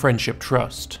Alien Friendship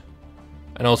Trust.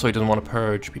 And also he doesn't want to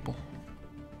purge people.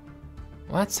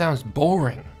 Well, that sounds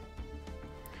boring.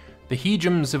 The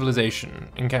Hejum civilization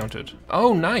encountered.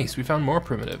 Oh, nice, we found more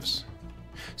primitives.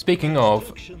 Speaking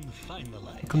of,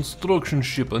 construction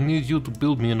ship, I need you to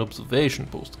build me an observation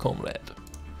post, comrade.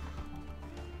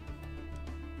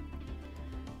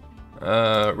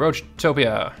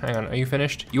 Roachtopia. Hang on, are you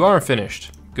finished? You are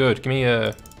finished. Good, give me a...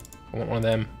 I want one of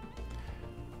them.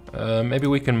 Maybe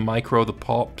we can micro the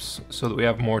pops so that we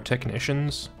have more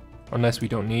technicians. Unless we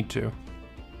don't need to.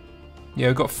 Yeah,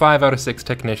 we've got 5 out of 6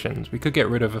 technicians. We could get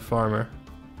rid of a farmer.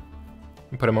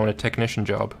 And put him on a technician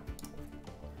job.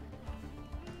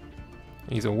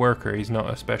 He's a worker, he's not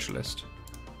a specialist.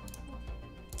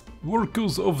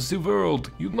 Workers of the world,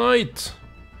 unite!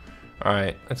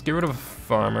 Alright, let's get rid of a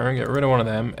farmer, get rid of one of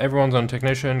them. Everyone's on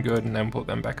technician, good, and then put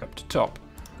them back up to top.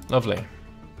 Lovely.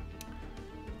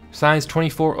 Size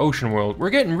 24 ocean world. We're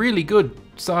getting really good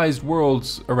sized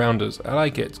worlds around us. I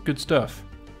like it, it's good stuff.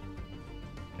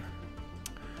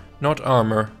 Not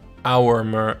armor,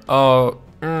 our Oh,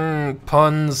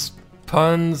 puns.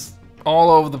 Puns all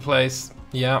over the place.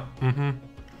 Yeah,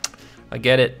 I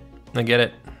get it. I get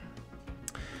it.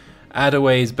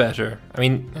 Adaway's better. I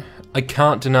mean, I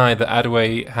can't deny that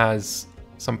Adaway has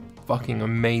some fucking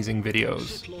amazing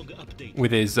videos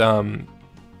with his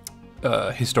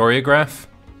historiograph.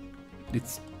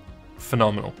 It's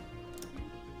phenomenal.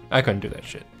 I couldn't do that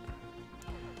shit.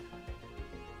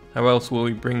 How else will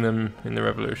we bring them in the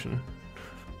revolution?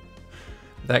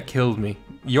 That killed me.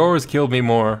 Yours killed me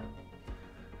more.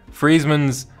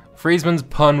 Freezeman's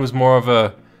pun was more of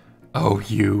a "oh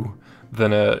you"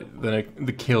 than a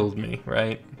killed me,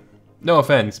 right? No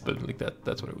offense, but like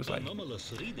that's what it was like.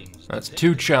 That's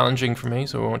too challenging for me,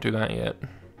 so we won't do that yet.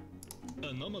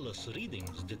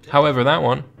 However, that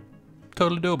one,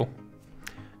 totally doable.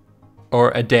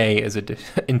 Or a day, as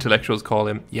intellectuals call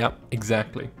him. Yep,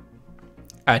 exactly.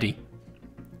 Addy.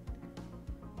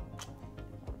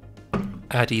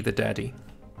 Addy the daddy.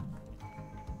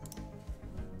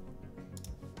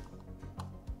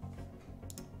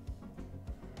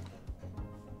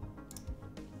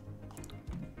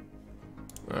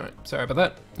 Alright, sorry about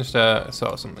that. Just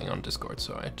saw something on Discord,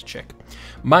 so I had to check.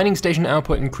 Mining station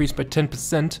output increased by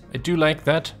 10%. I do like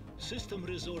that. System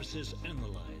resources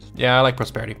analyzed. Yeah, I like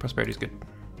prosperity. Prosperity's good.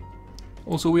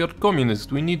 Also, we are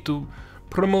communists. We need to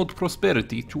promote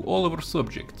prosperity to all of our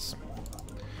subjects.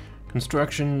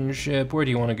 Construction ship, where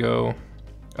do you want to go?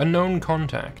 Unknown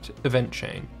contact, event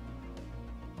chain.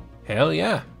 Hell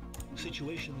yeah.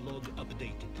 Situation log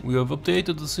updated. We have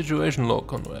updated the situation log,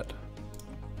 Conrad.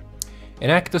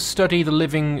 Enact a study the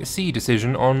living sea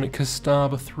decision on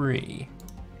Kastaba 3.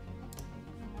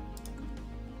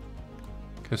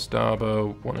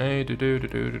 Kastaba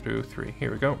 1A, 3.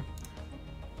 Here we go.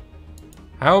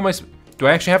 How am I... Do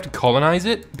I actually have to colonize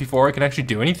it before I can actually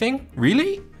do anything?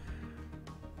 Really?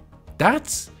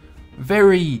 That's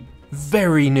very,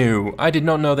 very new. I did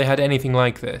not know they had anything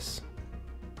like this.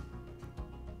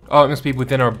 Oh, it must be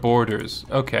within our borders.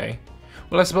 Okay.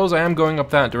 Well, I suppose I am going up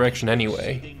that direction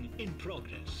anyway.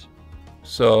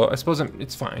 So I suppose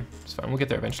it's fine. It's fine. We'll get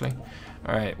there eventually.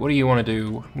 Alright, what do you want to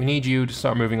do? We need you to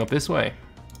start moving up this way.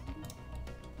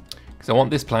 Because I want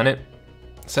this planet.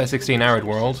 Size 16 arid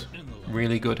world.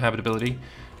 Really good habitability.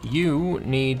 You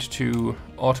need to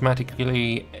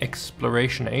automatically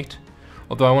explorationate.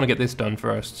 Although I want to get this done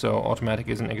first, so automatic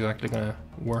isn't exactly going to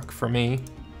work for me.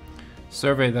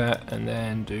 Survey that and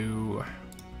then do...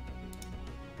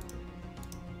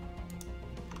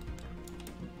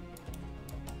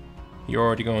 You're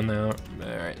already going now.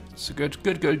 Alright, so good.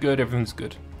 Everything's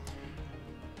good.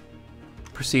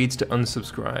 Proceeds to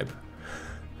unsubscribe.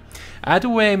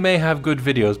 Adaway may have good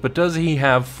videos, but does he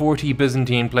have 40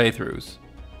 Byzantine playthroughs?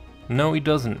 No, he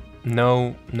doesn't.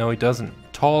 No, he doesn't.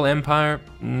 Tall Empire?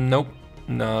 Nope.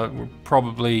 No, we're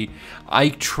probably... I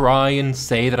try and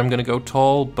say that I'm going to go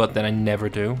tall, but then I never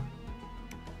do.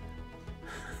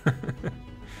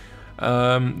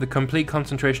 The complete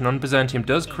concentration on Byzantium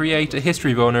does create a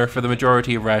history boner for the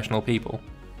majority of rational people.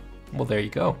 Well, there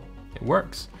you go. It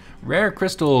works. Rare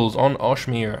crystals on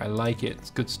Oshmir. I like it.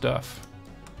 It's good stuff.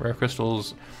 Rare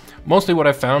crystals. Mostly what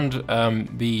I've found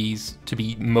these to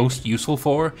be most useful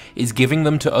for is giving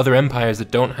them to other empires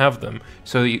that don't have them,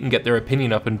 so that you can get their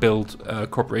opinion up and build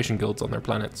corporation guilds on their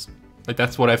planets. Like,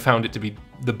 that's what I found it to be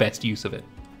the best use of it.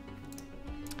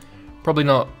 Probably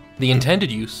not the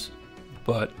intended use,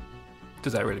 but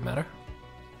does that really matter?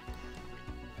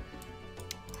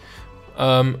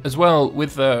 As well,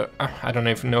 with I don't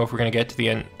even know if we're going to get to the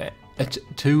end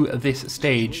to this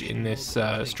stage in this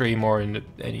stream or in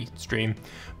any stream,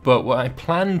 but what I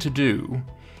plan to do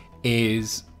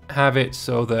is have it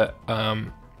so that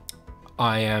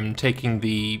I am taking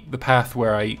the path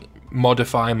where I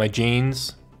modify my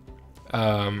genes,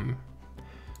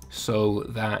 so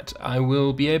that I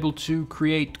will be able to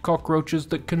create cockroaches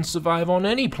that can survive on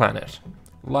any planet.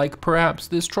 like perhaps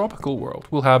this tropical world.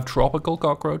 We'll have tropical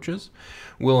cockroaches,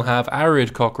 we'll have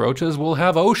arid cockroaches, we'll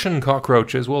have ocean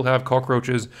cockroaches, we'll have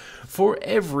cockroaches for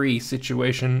every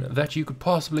situation that you could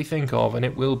possibly think of, and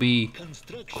it will be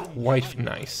quite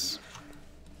nice.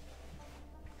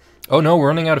 Oh no, we're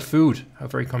running out of food. How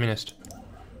very communist.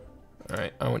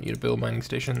 Alright, I want you to build mining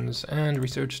stations and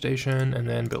research station, and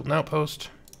then build an outpost.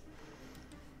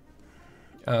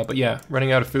 But yeah,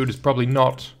 running out of food is probably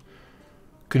not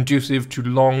conducive to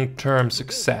long-term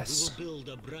success.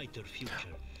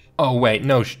 Oh wait,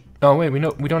 no. Oh wait, we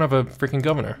don't have a freaking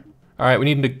governor. All right,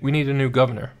 we need a new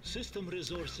governor.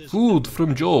 Food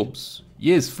from jobs.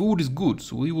 Yes, food is good,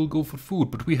 so we will go for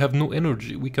food. But we have no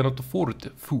energy. We cannot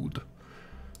afford food.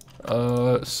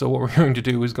 So what we're going to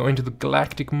do is go into the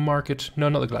galactic market. No,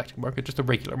 not the galactic market, just the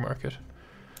regular market.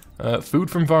 Food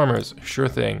from farmers, sure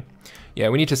thing. Yeah,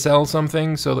 we need to sell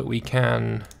something so that we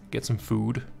can get some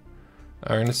food.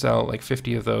 I'm going to sell like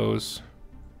 50 of those,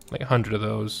 like 100 of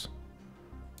those,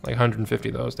 like 150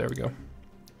 of those. There we go.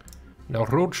 Now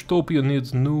Rochtopia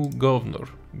needs new governor.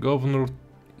 Governor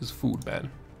is food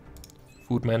man.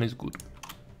 Food man is good.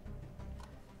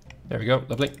 There we go,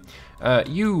 lovely.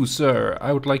 You, sir,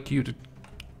 I would like you to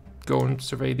go and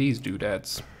survey these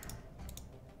doodads.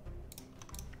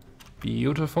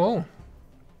 Beautiful.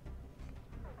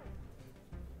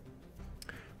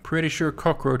 Pretty sure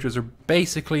cockroaches are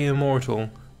basically immortal.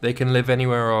 They can live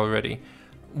anywhere already.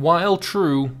 While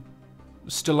true,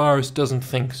 Stellaris doesn't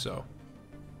think so.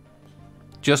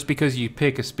 Just because you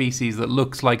pick a species that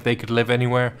looks like they could live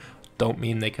anywhere, don't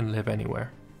mean they can live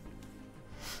anywhere.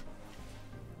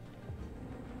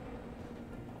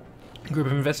 A group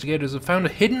of investigators have found a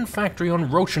hidden factory on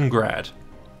Rochengrad.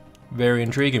 Very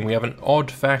intriguing. We have an odd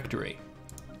factory.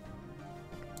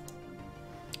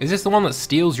 Is this the one that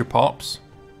steals your pops?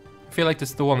 I feel like this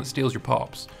is the one that steals your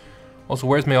pops. Also,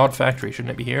 where's my odd factory?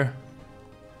 Shouldn't it be here?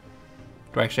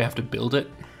 Do I actually have to build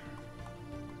it?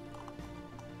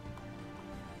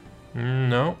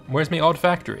 No. Where's my odd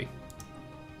factory?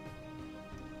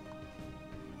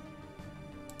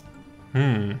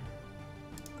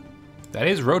 That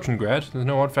is Rochengrad. There's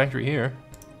no odd factory here.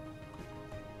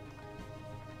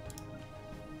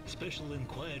 Special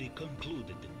inquiry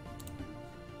concluded.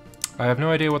 I have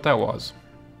no idea what that was.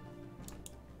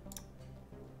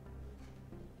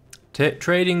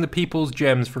 Trading the people's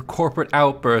gems for corporate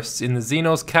outbursts in the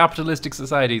Xenos capitalistic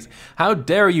societies. How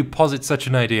dare you posit such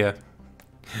an idea?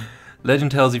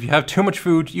 Legend tells if you have too much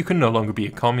food, you can no longer be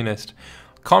a communist.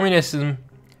 Communism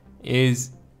is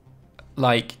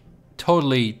like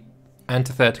totally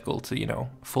antithetical to, you know,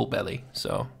 full belly.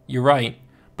 So you're right,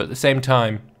 but at the same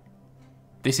time,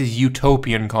 this is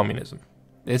utopian communism.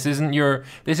 This isn't your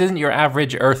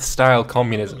average Earth-style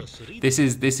communism. This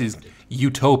is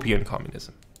utopian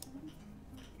communism,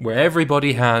 where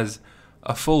everybody has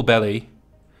a full belly.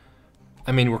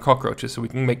 I mean, we're cockroaches, so we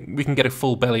can get a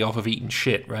full belly off of eating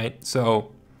shit, right?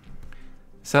 So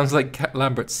sounds like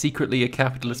Lambert's secretly a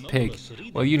capitalist pig.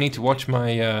 Well, you need to watch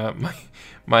my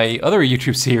my other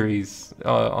YouTube series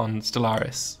on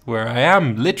Stellaris, where I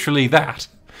am literally that,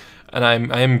 and I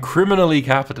am criminally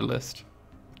capitalist.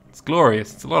 It's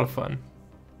glorious. It's a lot of fun.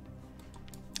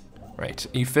 Right,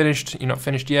 are you finished? You're not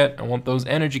finished yet. I want those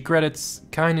energy credits.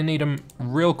 Kinda need them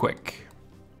real quick,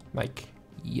 like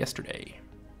yesterday.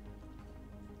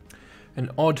 An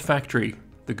odd factory.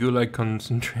 The Gulag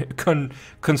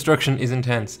construction is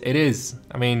intense. It is.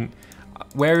 I mean,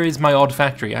 where is my odd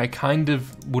factory? I kind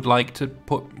of would like to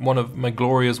put one of my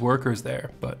glorious workers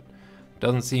there, but it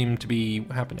doesn't seem to be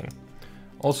happening.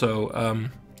 Also,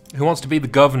 who wants to be the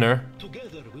governor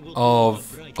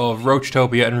of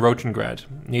Rochtopia and Rochengrad?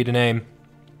 Need a name.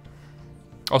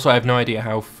 Also, I have no idea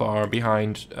how far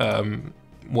behind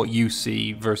what you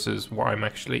see versus what I'm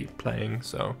actually playing,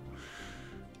 so...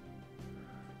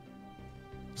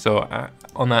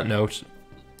 on that note,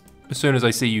 as soon as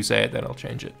I see you say it, then I'll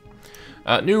change it.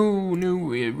 New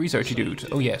researchy dude.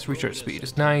 Oh yes, research speed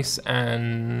is nice,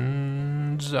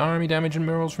 and army damage and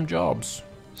minerals from jobs.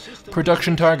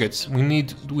 Production targets. We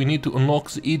need to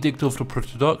unlock the edict of the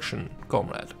production,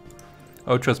 comrade.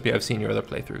 Oh, trust me, I've seen your other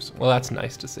playthroughs. Well, that's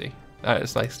nice to see. That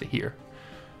is nice to hear.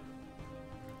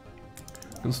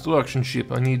 Construction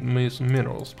ship. I need some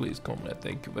minerals, please, comrade.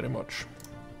 Thank you very much.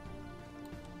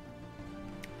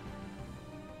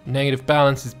 Negative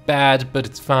balance is bad, but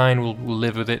it's fine. We'll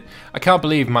live with it. I can't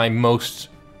believe my most...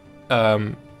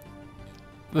 the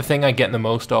thing I get the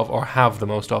most of, or have the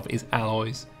most of, is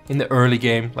alloys. In the early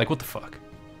game. Like, what the fuck?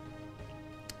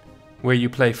 Where you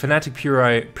play Fanatic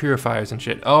Purifiers and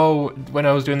shit. Oh, when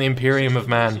I was doing the Imperium of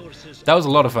Man. That was a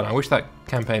lot of fun. I wish that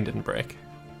campaign didn't break.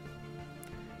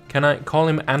 Can I call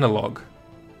him Analog?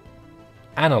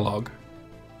 analog.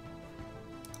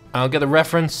 I'll get the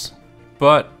reference,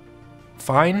 but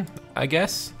fine, I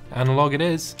guess. Analog it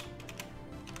is.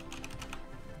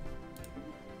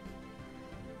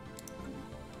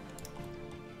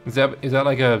 Is that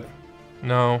like a...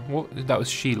 No, what, that was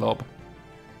Shelob.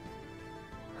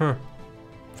 Huh.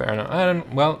 Fair enough. I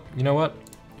don't... Well, you know what?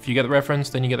 If you get the reference,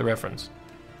 then you get the reference.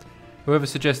 Whoever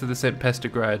suggested the St.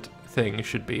 Pestrograd thing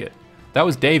should be it. That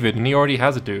was David, and he already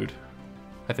has a dude.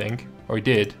 I think. Or he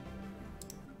did.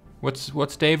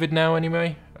 What's David now,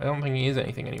 anyway? I don't think he is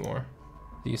anything anymore.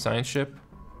 Is he a science ship?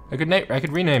 I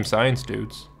could rename science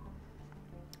dudes.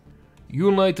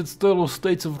 United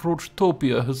States of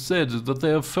Rochtopia has said that they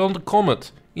have found a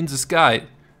comet in the sky,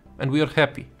 and we are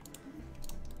happy.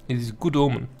 It is a good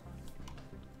omen.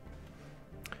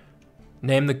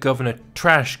 Name the governor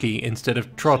Trashki instead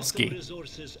of Trotsky.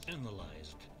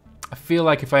 I feel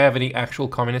like if I have any actual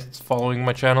communists following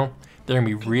my channel, they're gonna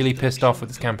be really pissed off with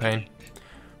this campaign.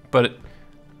 But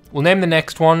we'll name the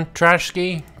next one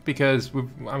Trashki because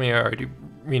I already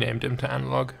renamed him to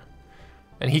Analog,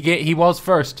 and he was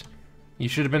first. You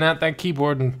should have been at that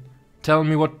keyboard and telling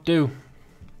me what to do,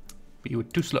 but you were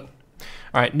too slow.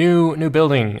 All right, new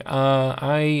building.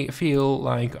 I feel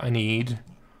like I need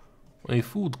a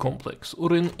food complex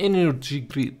or an energy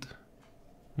grid.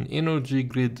 An energy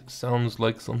grid sounds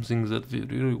like something that we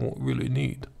really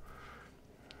need.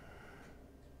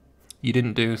 You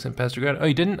didn't do St. Pestrograd? Oh,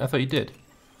 you didn't? I thought you did.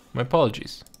 My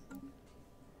apologies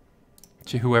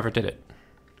to whoever did it.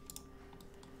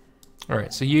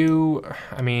 Alright, so you...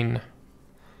 I mean...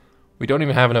 We don't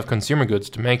even have enough consumer goods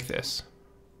to make this.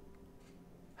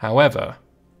 However...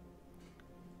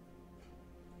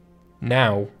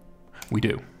 Now, we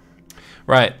do.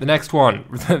 Right, the next one.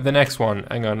 The next one.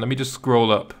 Hang on, let me just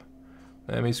scroll up.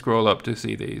 Let me scroll up to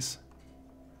see these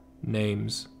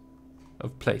names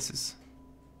of places.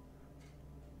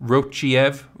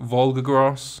 Rochiev,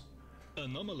 Volgogras,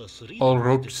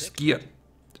 Olrochskia.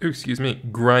 Excuse me,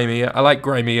 Crimea. I like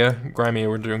Crimea. Crimea,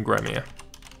 we're doing Crimea.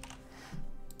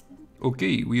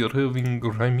 Okay, we are having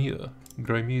Crimea.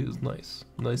 Crimea is nice.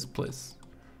 Nice place.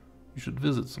 You should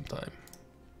visit sometime.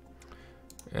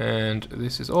 And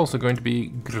this is also going to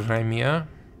be Crimea.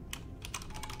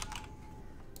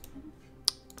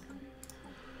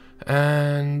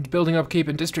 And building upkeep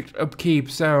and district upkeep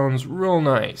sounds real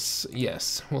nice.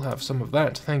 Yes, we'll have some of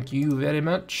that. Thank you very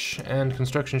much. And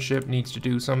construction ship needs to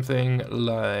do something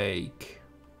like...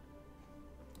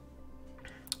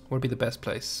 What would be the best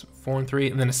place? 4 and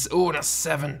 3, and then a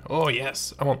 7. Oh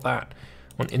yes, I want that.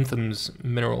 I want Intham's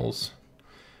minerals.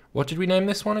 What did we name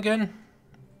this one again?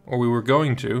 Or we were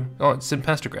going to. Oh, it's St.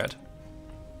 Pestrograd.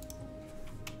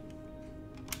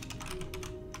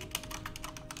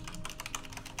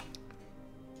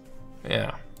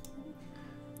 Yeah.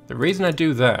 The reason I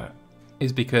do that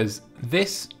is because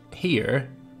this here,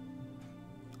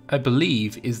 I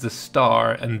believe, is the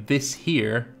star, and this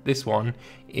here, this one,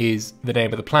 is the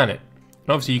name of the planet. And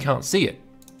obviously you can't see it.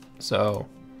 So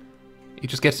it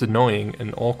just gets annoying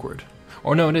and awkward.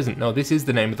 Or no, it isn't. No, this is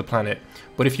the name of the planet.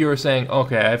 But if you're saying,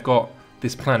 okay, I've got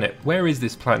this planet, where is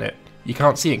this planet? You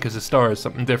can't see it because the star is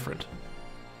something different.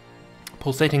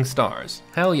 Pulsating stars.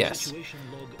 Hell yes.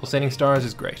 Pulsating stars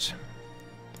is great.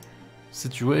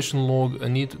 Situation log, I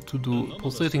need to do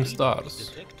pulsating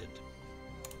stars.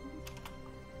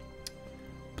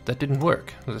 But that didn't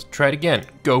work. Let's try it again.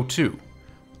 Go to.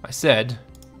 I said,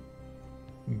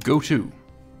 go to.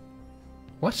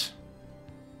 What?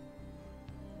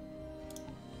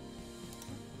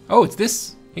 Oh, it's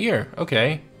this here.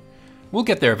 Okay. We'll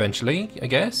get there eventually, I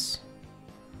guess.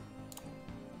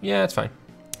 Yeah, it's fine.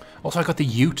 Also, I got the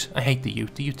Ute. I hate the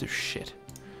Ute. The Utes are shit.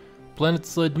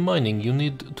 Planet-side mining. You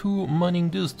need 2 mining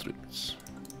districts.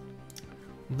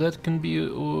 That can be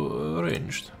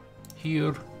arranged.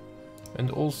 Here.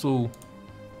 And also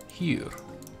here.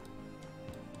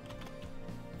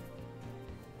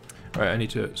 Alright, I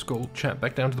need to scroll chat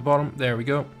back down to the bottom. There we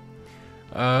go.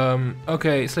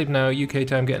 Okay, sleep now, UK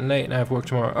time getting late, and I have work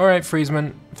tomorrow. Alright,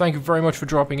 Freezeman, thank you very much for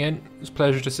dropping in. It's a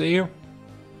pleasure to see you.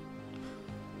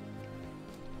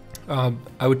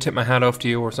 I would tip my hat off to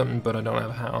you or something, but I don't have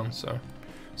a hat on, so...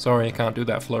 Sorry, I can't do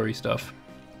that flurry stuff.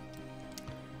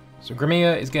 So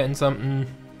Crimea is getting something.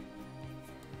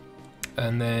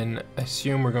 And then I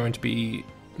assume we're going to be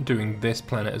doing this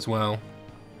planet as well.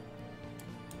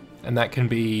 And that can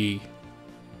be...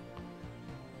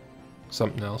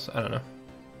 something else, I don't know.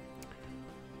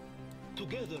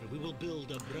 Together we will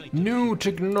build a bright New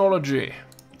technology,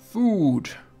 food,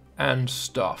 and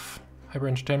stuff. Hyper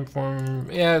entertainment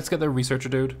form. Yeah, let's get the researcher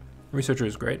dude. Researcher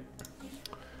is great.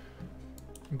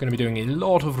 I'm gonna be doing a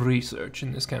lot of research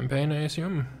in this campaign, I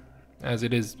assume. as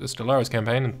it is a Stellaris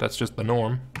campaign, and that's just the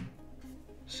norm.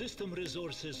 System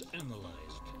resources analyzed.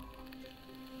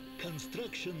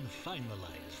 Construction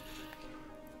finalized.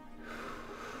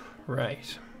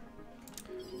 Right.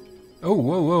 Oh,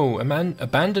 whoa, whoa.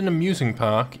 Abandoned amusing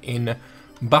park in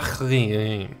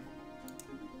Bahrain.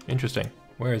 Interesting.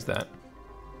 Where is that?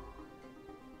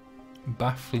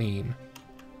 Bafleen.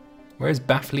 Where's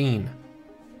Bafleen?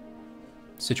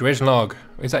 Situation log.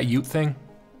 Is that a Ute thing?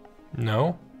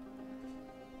 No.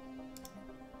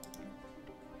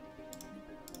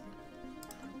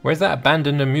 Where's that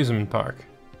abandoned amusement park?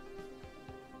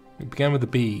 It began with a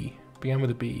B. Began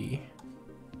with a B.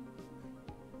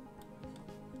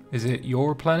 Is it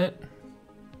your planet?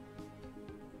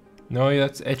 No,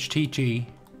 that's HTG.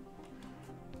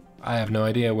 I have no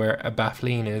idea where a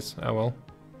Bafleen is. Oh well.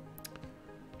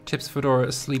 Tips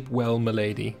Fedora, sleep well,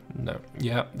 milady. No.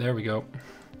 Yeah, there we go.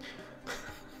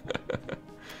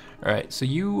 Alright, so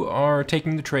you are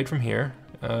taking the trade from here.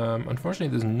 Unfortunately,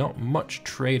 there's not much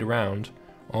trade around.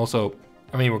 Also,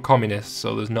 I mean, we're communists,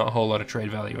 so there's not a whole lot of trade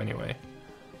value anyway.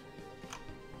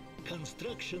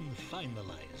 Construction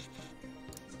finalized.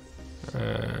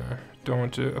 Don't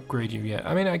want to upgrade you yet.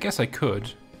 I mean, I guess I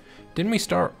could. Didn't we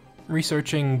start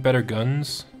researching better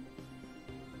guns?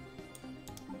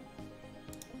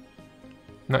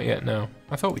 Not yet, no.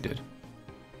 I thought we did.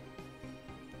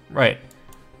 Right.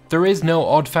 There is no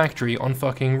odd factory on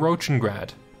fucking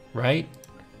Rochengrad, right?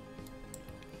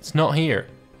 It's not here.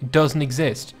 It doesn't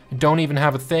exist. I don't even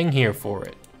have a thing here for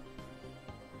it.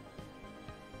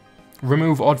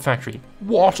 Remove odd factory.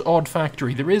 What odd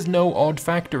factory? There is no odd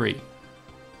factory.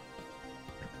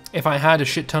 If I had a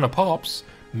shit ton of pops,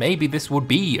 maybe this would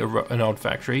be an odd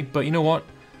factory, but you know what?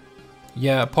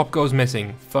 Yeah, pop goes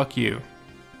missing. Fuck you.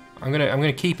 I'm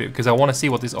gonna keep it because I want to see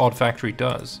what this odd factory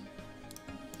does.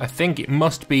 I think it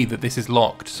must be that this is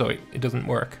locked, so it doesn't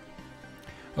work.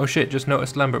 Oh shit, just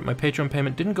noticed, Lambert, my Patreon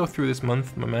payment didn't go through this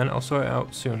month, my man. I'll sort it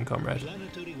out soon, comrade.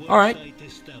 Alright.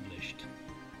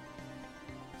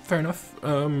 Fair enough.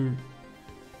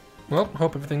 Well,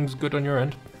 hope everything's good on your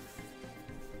end.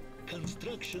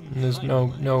 And there's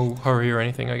no hurry or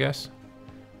anything, I guess.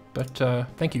 But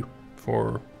thank you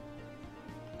for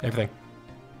everything.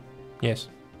 Yes.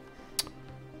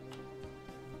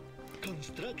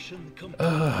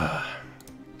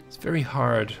 It's very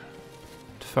hard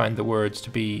to find the words to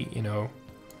be, you know,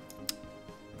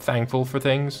 thankful for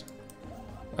things.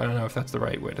 I don't know if that's the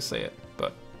right way to say it,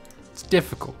 but it's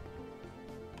difficult.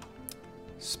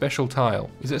 Special tile.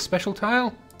 Is it a special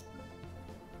tile?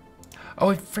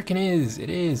 Oh, it freaking is. It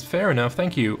is. Fair enough.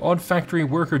 Thank you. Odd factory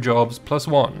worker jobs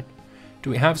 +1. Do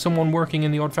we have someone working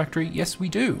in the odd factory? Yes, we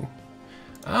do.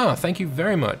 Ah, thank you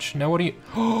very much. Now what do you...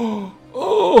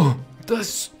 Oh,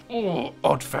 this... Oh,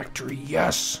 odd factory,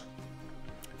 yes.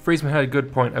 Freezeman had a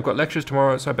good point. I've got lectures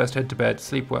tomorrow, so I best head to bed.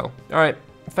 Sleep well. Alright,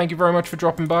 thank you very much for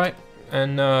dropping by,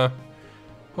 and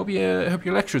hope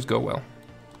your lectures go well.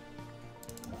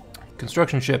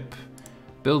 Construction ship.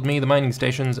 Build me the mining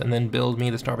stations, and then build me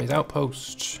the Starbase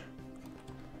outpost.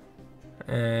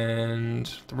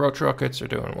 And the roach rockets are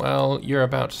doing well. You're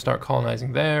about to start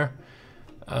colonizing there.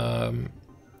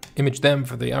 Image them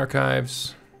for the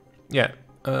archives. Yeah.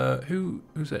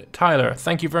 Who's it? Tyler,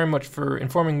 thank you very much for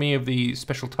informing me of the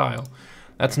special tile.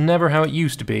 That's never how it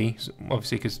used to be,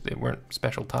 obviously because they weren't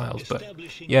special tiles, but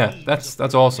yeah, that's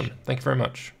awesome. Thank you very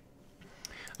much.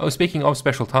 Oh, speaking of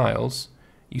special tiles,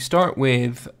 you start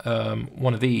with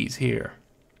one of these here.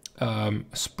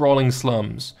 Sprawling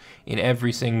slums in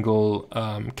every single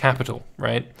capital,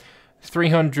 right?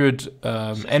 300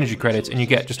 energy credits and you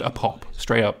get just a pop,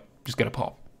 straight up, just get a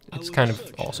pop. It's kind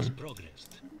of awesome.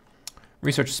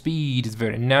 Research speed is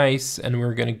very nice, and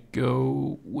we're gonna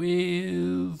go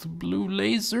with blue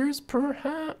lasers,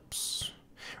 perhaps?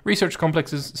 Research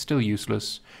complex is still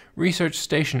useless. Research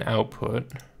station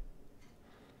output.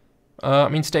 I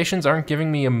mean, stations aren't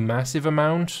giving me a massive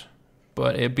amount,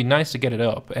 but it'd be nice to get it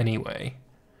up anyway.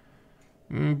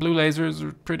 Blue lasers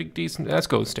are pretty decent. Let's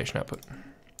go with station output.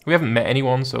 We haven't met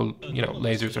anyone, so, you know,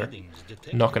 lasers are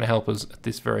not gonna help us at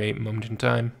this very moment in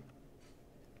time.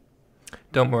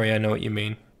 Don't worry, I know what you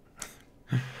mean.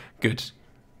 Good.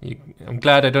 I'm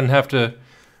glad I don't have to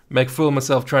make a fool of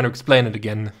myself trying to explain it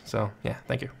again. So, yeah,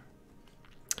 thank you.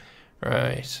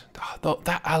 Right. Oh,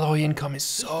 that alloy income is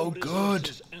so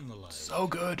good. So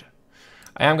good.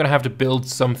 I am going to have to build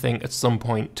something at some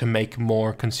point to make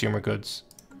more consumer goods.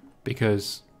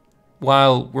 Because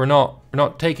while we're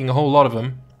not taking a whole lot of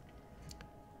them,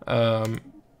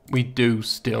 we do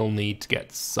still need to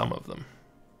get some of them.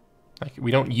 Like,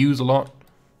 we don't use a lot,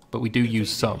 but we do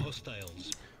use some.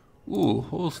 Ooh,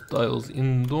 hostiles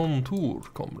in Don Tour,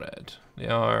 comrade. They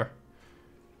are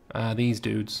These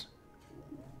dudes.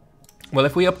 Well,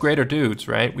 if we upgrade our dudes,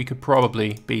 right, we could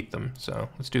probably beat them. So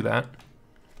let's do that.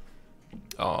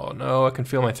 Oh no, I can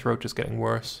feel my throat just getting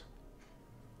worse.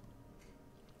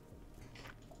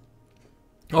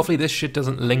 Hopefully this shit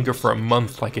doesn't linger for a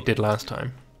month like it did last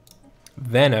time.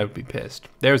 Then I would be pissed.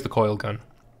 There's the coil gun.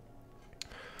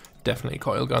 Definitely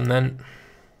coil gun then.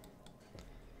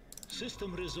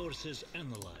 System resources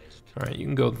analyzed. Alright, you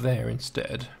can go there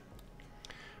instead.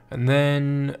 And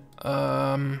then, do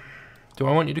I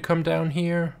want you to come down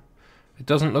here? It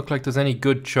doesn't look like there's any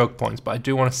good choke points, but I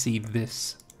do want to see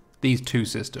these two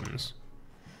systems.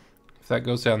 If that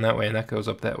goes down that way and that goes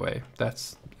up that way,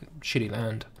 that's shitty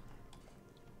land.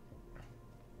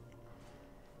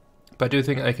 But I do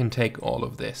think I can take all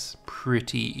of this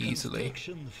pretty easily.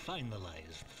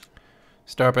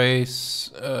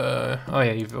 Starbase, oh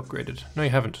yeah, you've upgraded. No,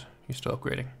 you haven't. You're still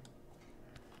upgrading.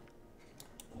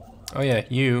 Oh yeah,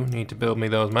 you need to build me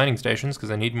those mining stations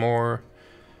because I need more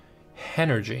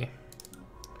energy.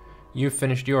 You've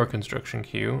finished your construction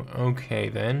queue. Okay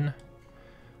then.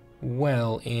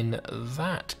 Well, in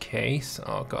that case,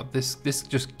 oh god, this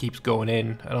just keeps going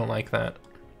in. I don't like that.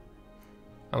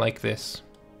 I like this.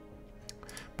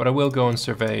 But I will go and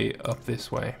survey up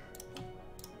this way.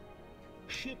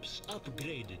 Ships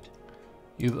upgraded.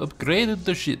 You've upgraded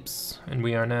the ships, and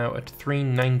we are now at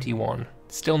 391.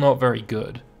 Still not very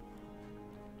good.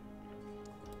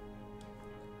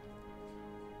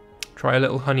 Try a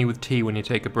little honey with tea when you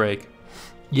take a break.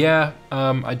 Yeah,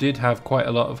 I did have quite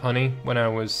a lot of honey when I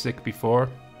was sick before.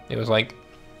 It was like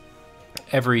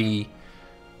every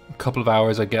couple of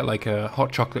hours I'd get like a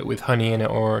hot chocolate with honey in it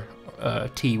or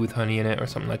tea with honey in it or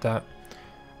something like that.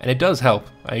 And it does help.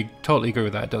 I totally agree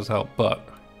with that. It does help, but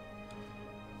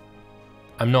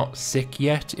I'm not sick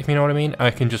yet, if you know what I mean.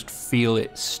 I can just feel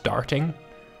it starting,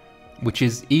 which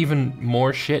is even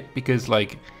more shit because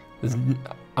like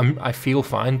I feel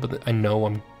fine, but I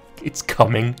know it's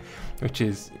coming, which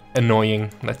is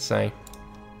annoying, let's say.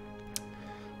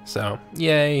 So,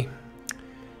 yay.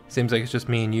 Seems like it's just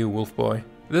me and you, Wolf Boy.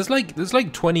 There's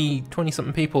like 20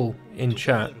 something people in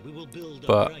chat,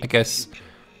 but I guess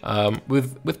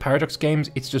with Paradox games,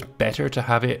 it's just better to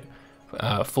have it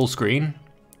full screen,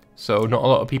 so not a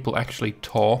lot of people actually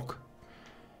talk.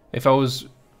 If I was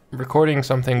recording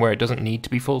something where it doesn't need to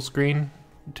be full screen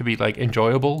to be like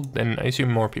enjoyable, then I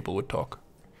assume more people would talk.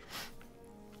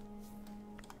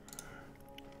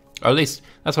 Or at least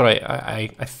that's what I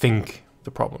think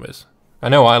the problem is. I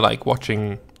know I like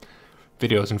watching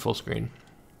videos in full screen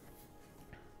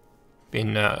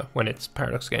in when it's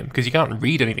Paradox game because you can't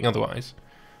read anything otherwise.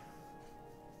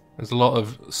 There's a lot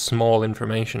of small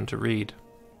information to read.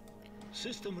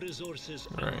 System resources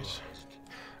right.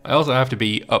 I also have to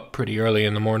be up pretty early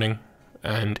in the morning,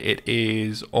 and it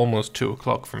is almost 2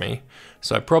 o'clock for me,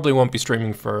 so I probably won't be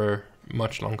streaming for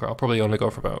much longer. I'll probably only go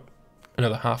for about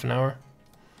another half an hour.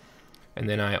 And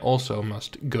then I also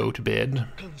must go to bed.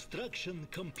 Construction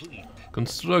complete.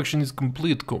 Construction is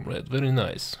complete, comrade. Very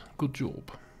nice. Good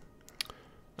job.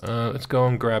 Let's go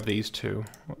and grab these two,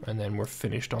 and then we're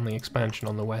finished on the expansion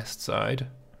on the west side.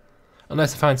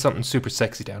 Unless I find something super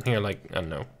sexy down here, like, I don't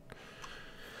know,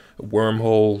 a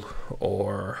wormhole,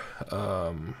 or,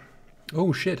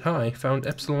 oh shit, hi, found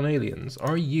Epsilon aliens.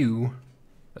 Are you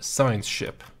a science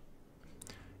ship?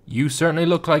 You certainly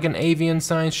look like an avian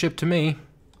science ship to me.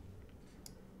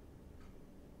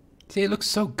 See, it looks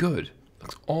so good. It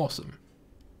looks awesome.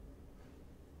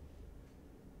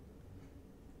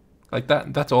 Like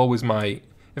that's always my,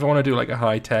 if I want to do like a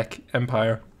high-tech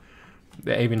empire,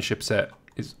 the avian ship set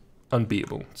is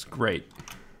unbeatable. It's great.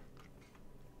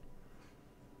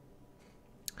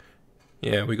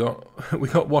 Yeah, we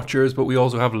got watchers, but we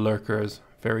also have lurkers.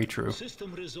 Very true.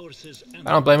 System resources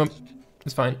I don't blame them.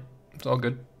 It's fine. It's all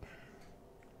good.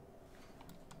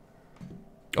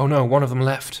 Oh no, one of them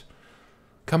left.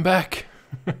 Come back.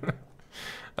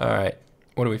 Alright,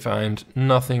 what do we find?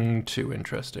 Nothing too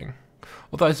interesting.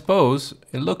 Although I suppose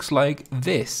it looks like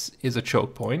this is a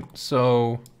choke point,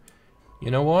 so you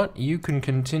know what? You can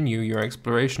continue your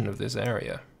exploration of this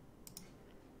area.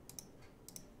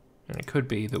 And it could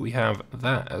be that we have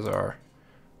that as our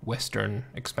western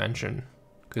expansion,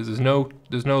 because there's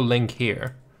no link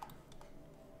here.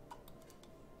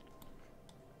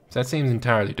 So that seems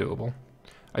entirely doable.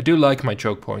 I do like my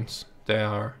choke points. They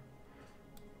are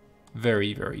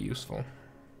very, very useful.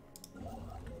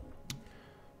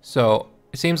 So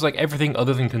it seems like everything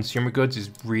other than consumer goods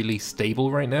is really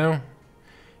stable right now.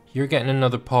 You're getting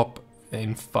another pop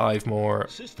in 5 more.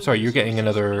 Sorry, you're getting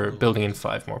another building in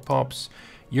 5 more pops.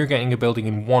 You're getting a building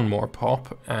in 1 more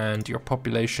pop, and your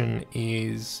population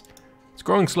is, it's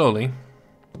growing slowly.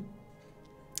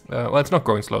 Well, it's not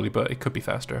growing slowly, but it could be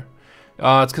faster.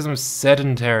 It's because I'm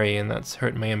sedentary, and that's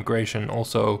hurting my immigration.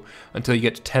 Also, until you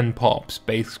get to 10 pops,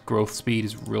 base growth speed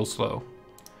is real slow.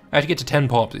 After you get to 10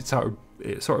 pops, it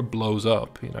sort of blows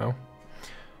up, you know?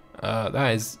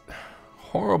 That is a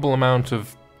horrible amount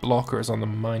of blockers on the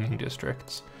mining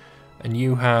districts. And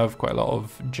you have quite a lot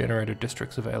of generator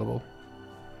districts available.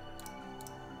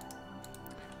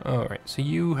 Alright, so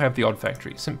you have the odd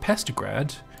factory. St.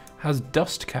 Pestograd has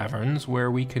dust caverns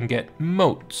where we can get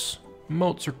moats.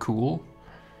 Moats are cool.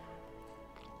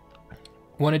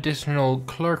 One additional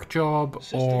clerk job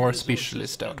or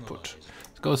specialist output.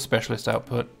 Let's go with specialist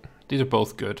output. These are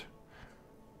both good.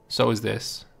 So is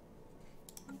this.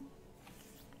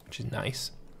 Which is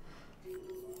nice.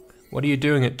 What are you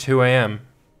doing at 2 AM?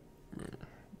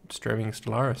 Streaming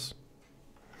Stellaris.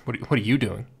 What are you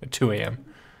doing at 2 AM?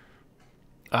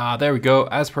 Ah, there we go.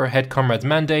 As per our head comrade's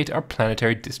mandate, our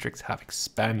planetary districts have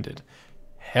expanded.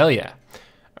 Hell yeah.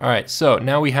 Alright, so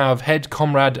now we have head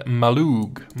comrade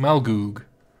Malgug.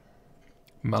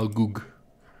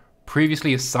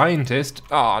 Previously a scientist.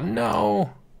 Oh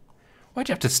no. Why'd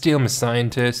you have to steal my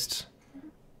scientist?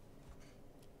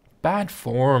 Bad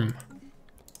form.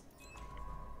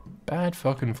 Bad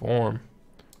fucking form.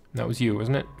 That was you,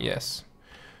 wasn't it? Yes.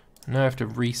 Now I have to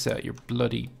reset your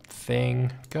bloody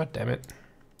thing. God damn it.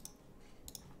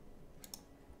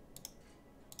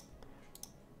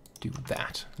 Do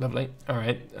that. Lovely.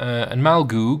 Alright. And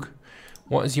Malgug,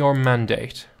 what is your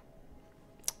mandate?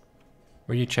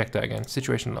 Where do you check that again?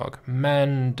 Situation log.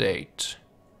 Mandate.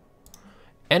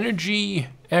 Energy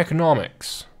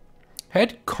economics.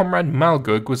 Head Comrade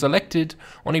Malgug was elected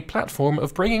on a platform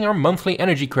of bringing our monthly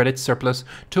energy credit surplus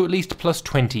to at least plus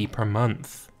 20 per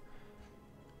month.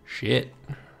 Shit.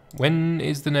 When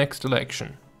is the next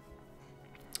election?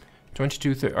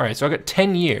 22, alright, so I got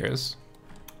 10 years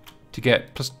to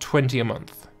get plus 20 a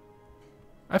month.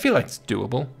 I feel like it's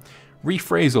doable.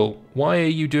 Rephrasal, why are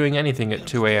you doing anything at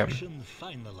 2 AM?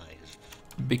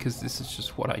 Because this is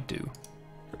just what I do.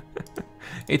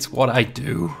 It's what I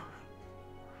do.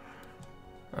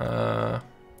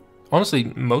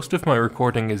 Honestly, most of my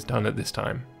recording is done at this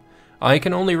time. I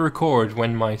can only record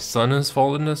when my son has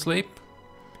fallen asleep,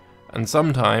 and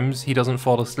sometimes he doesn't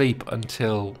fall asleep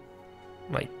until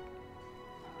like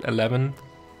 11,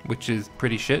 which is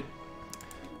pretty shit.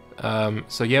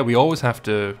 So yeah, we always have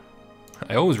to.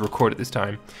 I always record at this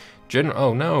time.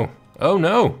 Oh no! Oh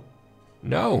no!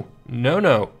 No! No!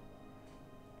 No!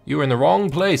 You are in the wrong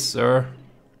place, sir.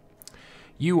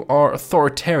 You are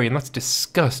authoritarian. That's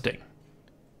disgusting.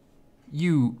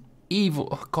 You evil.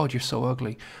 Oh God, you're so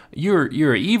ugly.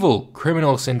 You're evil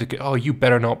criminal syndicate. Oh, you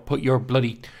better not put your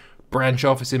bloody branch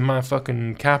office in my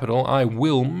fucking capital. I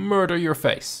will murder your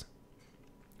face.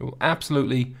 I will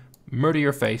absolutely murder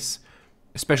your face,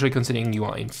 especially considering you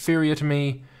are inferior to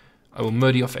me. I will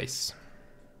murder your face.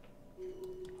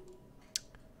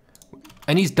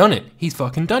 And he's done it. He's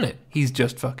fucking done it. He's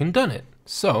just fucking done it.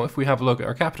 So, if we have a look at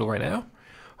our capital right now,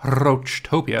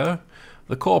 Rochtopia,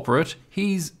 the corporate,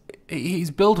 he's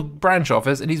built a branch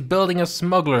office and he's building a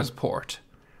smuggler's port.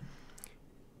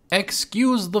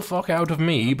 Excuse the fuck out of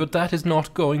me, but that is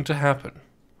not going to happen.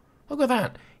 Look at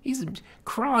that. He's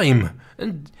crime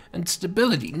and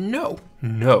stability. No.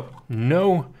 No.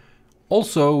 No.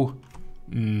 Also,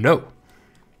 no.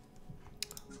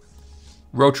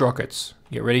 Roach rockets.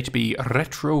 Get ready to be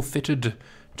retrofitted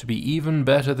to be even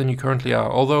better than you currently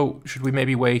are. Although, should we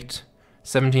maybe wait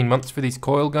 17 months for these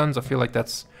coil guns? I feel like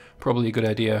that's probably a good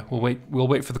idea. We'll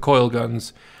wait for the coil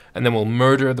guns, and then we'll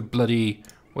murder the bloody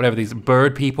whatever these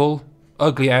bird people,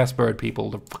 ugly ass bird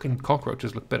people. The fucking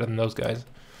cockroaches look better than those guys.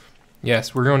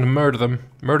 Yes, we're going to murder them.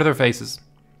 Murder their faces.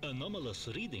 Anomalous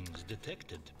readings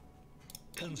detected.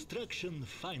 Construction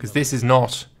final. Because this is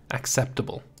not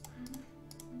acceptable.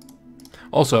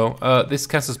 Also, this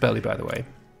casus belli, by the way.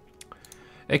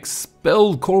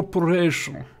 Expel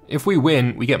corporation. If we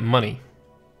win, we get money.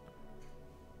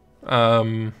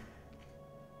 Oh,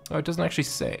 it doesn't actually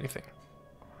say anything.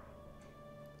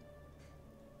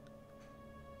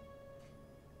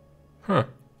 Huh.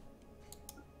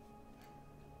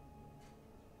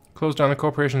 Close down the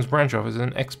corporation's branch office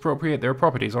and expropriate their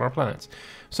properties on our planets.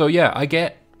 So yeah,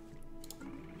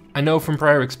 I know from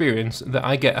prior experience that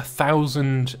I get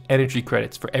 1,000 energy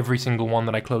credits for every single one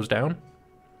that I close down.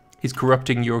 He's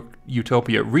corrupting your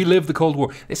utopia. Relive the Cold War.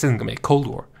 This isn't going to be a Cold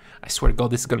War. I swear to God,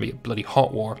 this is going to be a bloody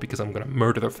hot war because I'm going to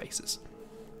murder their faces.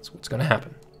 That's what's going to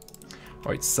happen.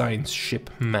 Alright, science ship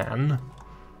man.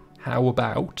 How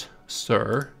about,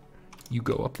 sir, you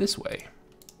go up this way.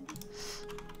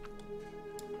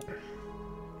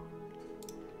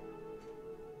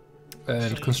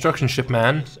 And construction ship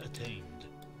man.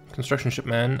 construction ship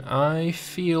man, I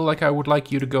feel like I would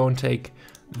like you to go and take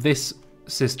this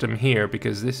system here,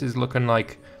 because this is looking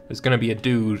like there's going to be a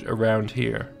dude around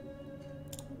here.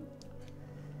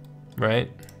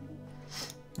 Right?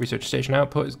 Research station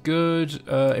output is good.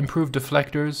 Improved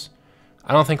deflectors.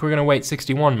 I don't think we're going to wait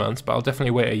 61 months, but I'll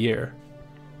definitely wait a year.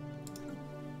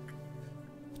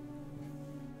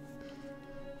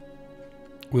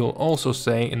 We'll also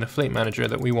say in the fleet manager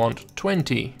that we want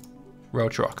 20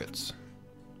 roach rockets.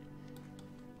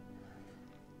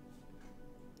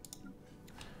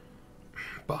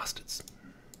 Bastards.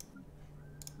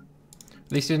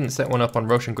 At least he didn't set one up on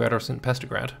Roshengrad or St.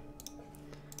 Pestrograd.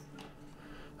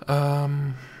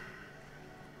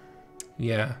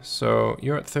 Yeah, so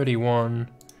you're at 31.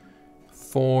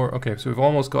 4. Okay, so we've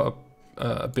almost got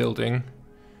a building.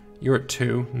 You're at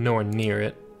 2, nowhere near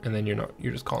it, and then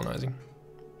you're just colonizing.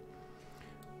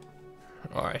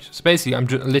 Alright, so basically I'm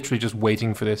literally just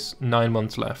waiting for this. 9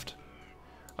 months left.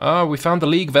 Oh, we found the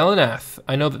League Velinath.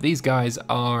 I know that these guys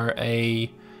are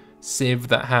a civ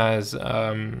that has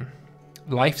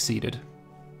life seeded.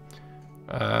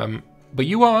 But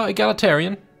you are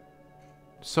egalitarian.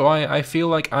 So I feel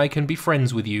like I can be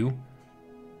friends with you.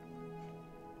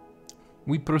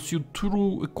 We pursue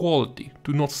true equality.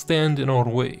 Do not stand in our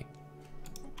way.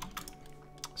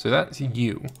 So that's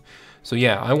you. So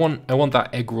yeah, I want that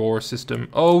egg roar system.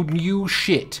 Oh, you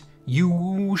shit.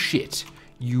 You shit.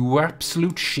 You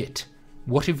absolute shit.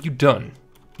 What have you done?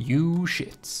 You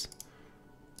shits.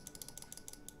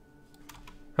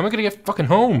 How am I gonna get fucking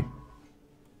home?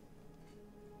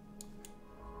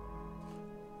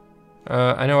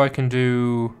 I know I can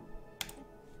do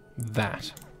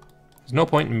that. There's no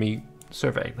point in me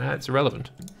surveying that, it's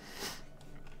irrelevant.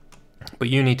 But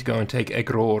you need to go and take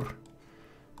Egror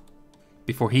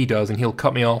before he does, and he'll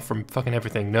cut me off from fucking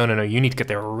everything. No, no, no, you need to get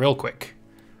there real quick.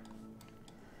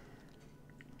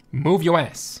 Move your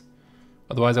ass.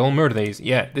 Otherwise I will murder these.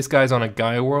 Yeah, this guy's on a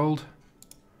Gaia world.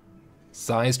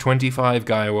 Size 25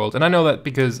 Gaia world. And I know that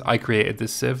because I created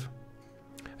this civ.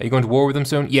 Are you going to war with them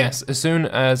soon? Yes, as soon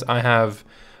as I have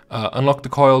unlocked the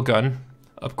coil gun,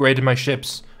 upgraded my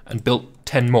ships, and built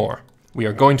 10 more. We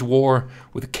are going to war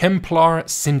with the Kemplar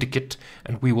Syndicate,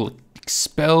 and we will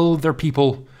expel their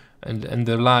people and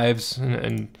their lives,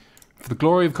 and for the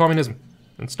glory of communism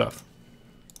and stuff.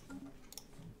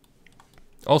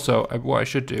 Also, what I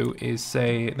should do is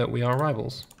say that we are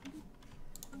rivals.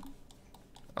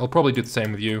 I'll probably do the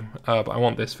same with you, but I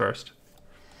want this first.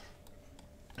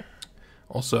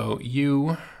 Also,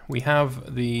 we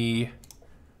have the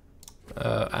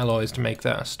alloys to make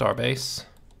that a starbase.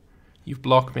 You've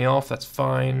blocked me off, that's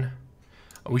fine.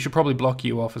 We should probably block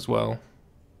you off as well.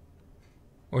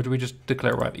 Or do we just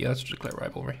declare rivalry? Yeah, let's declare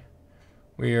rivalry.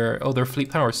 Oh, their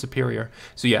fleet power is superior.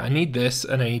 So yeah, I need this,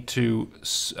 and I need to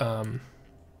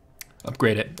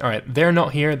upgrade it. Alright, they're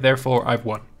not here, therefore I've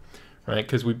won. Right,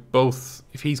 because we both,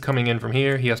 if he's coming in from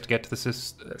here, he has to get to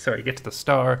the get to the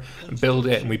star and build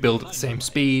it, and we build at the same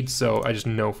speed, so I just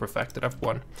know for a fact that I've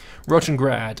won.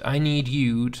 Rochengrad, I need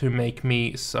you to make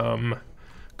me some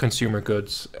consumer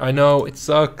goods. I know it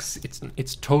sucks.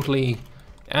 It's totally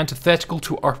antithetical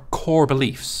to our core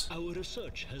beliefs. Our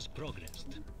research has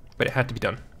progressed. But it had to be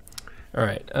done. All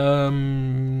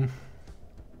right.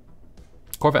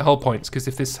 Corvette hull points, because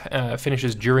if this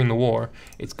finishes during the war,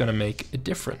 it's going to make a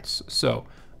difference. So,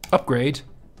 upgrade,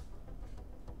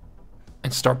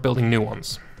 and start building new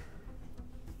ones.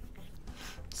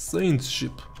 Saint's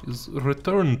ship is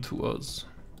returned to us.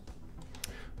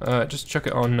 Just chuck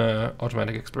it on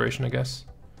automatic exploration, I guess.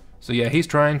 So yeah, he's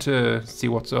trying to see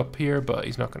what's up here, but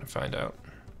he's not going to find out.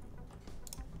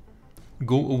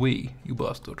 Go away, you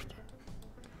bastard.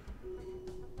 I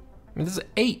mean, there's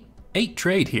 8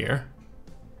 trade here.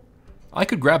 I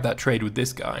could grab that trade with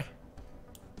this guy.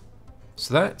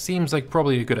 So that seems like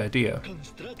probably a good idea.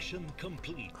 Construction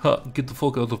complete. Ha, get the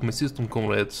fuck out of my system,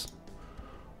 comrades.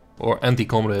 Or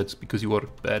anti-comrades, because you are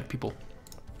bad people.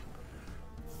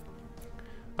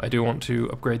 I do want to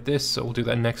upgrade this, so we'll do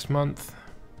that next month.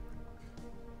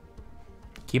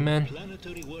 Okay, man.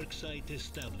 Planetary worksite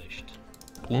established.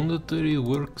 Planetary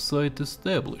worksite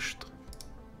established.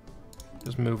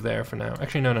 Just move there for now.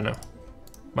 Actually, no.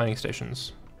 Mining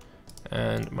stations.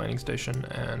 And mining station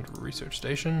and research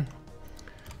station.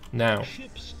 Now,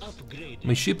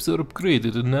 my ships are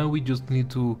upgraded, and now we just need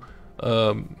to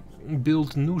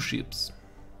build new ships.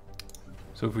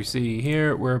 So if we see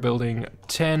here, we're building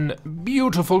 10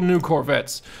 beautiful new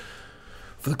corvettes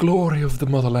for the glory of the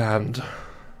motherland.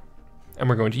 And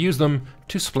we're going to use them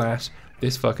to splat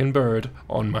this fucking bird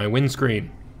on my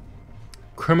windscreen.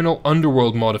 Criminal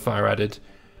underworld modifier added.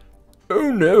 Oh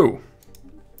no.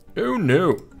 Oh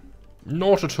no.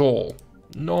 Not at all.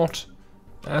 Not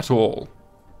at all.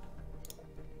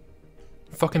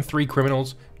 Fucking 3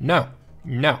 criminals. No.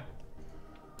 No.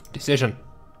 Decision.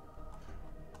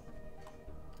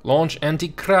 Launch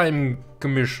anti-crime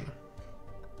commission.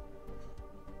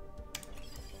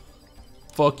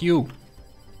 Fuck you.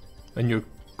 And your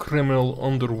criminal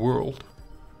underworld.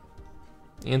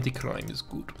 Anti-crime is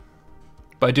good.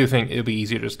 But I do think it'll be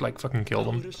easier to just like fucking kill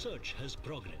them.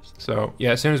 So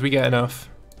yeah, as soon as we get enough,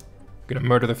 I'm gonna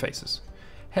murder their faces.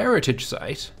 Heritage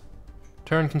site.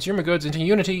 Turn consumer goods into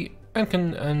Unity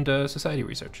and society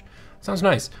research. Sounds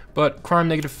nice, but crime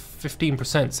negative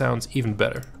 15% sounds even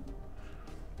better.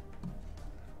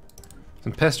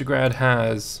 And Pestrograd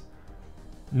has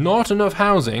not enough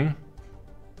housing.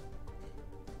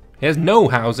 He has no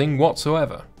housing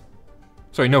whatsoever.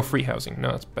 Sorry, no free housing.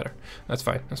 No, that's better. That's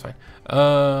fine. That's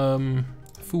fine.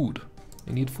 Food.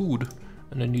 I need food,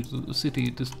 and I need the city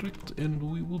district, and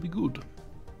we will be good.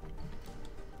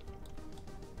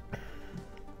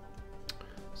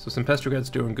 So St. Pestrograd's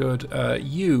doing good.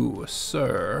 You,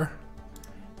 sir,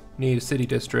 need a city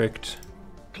district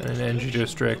and an energy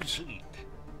district.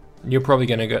 And you're probably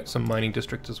gonna get some mining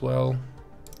districts as well.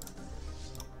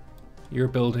 You're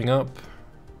building up.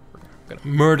 I'm gonna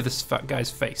murder this fat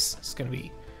guy's face. It's gonna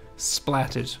be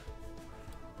splattered.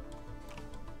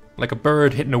 Like a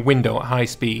bird hitting a window at high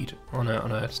speed on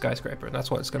a skyscraper.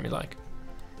 That's what it's gonna be like.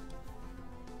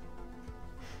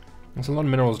 There's a lot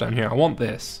of minerals down here. I want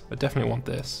this. I definitely want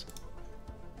this.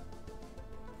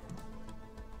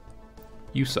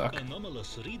 You suck.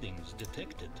 Anomalous readings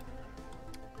detected.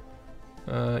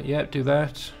 Yeah, do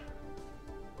that.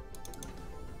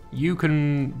 You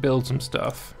can build some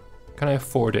stuff. Can I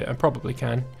afford it? I probably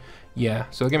can. Yeah,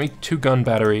 so give me 2 gun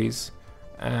batteries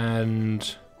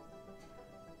and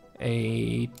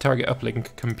a target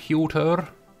uplink computer.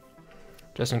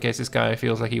 Just in case this guy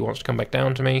feels like he wants to come back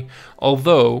down to me.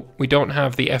 Although, we don't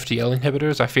have the FTL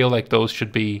inhibitors, I feel like those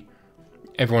should be...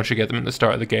 Everyone should get them at the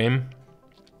start of the game.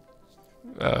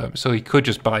 So he could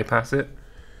just bypass it.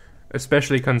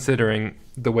 Especially considering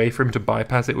the way for him to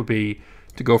bypass it would be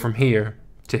to go from here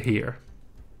to here.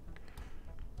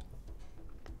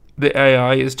 The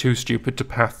AI is too stupid to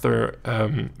path their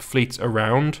fleets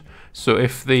around. So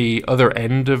if the other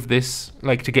end of this,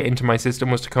 like to get into my system,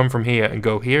 was to come from here and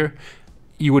go here,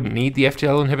 you wouldn't need the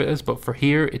FTL inhibitors, but for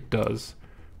here it does,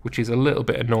 which is a little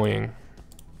bit annoying.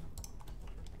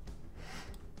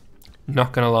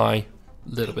 Not gonna lie,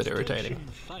 a little bit irritating.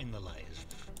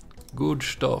 Good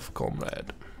stuff,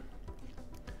 comrade.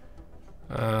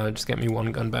 Just get me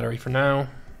 1 gun battery for now.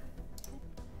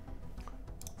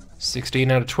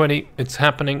 16 out of 20. It's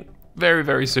happening very,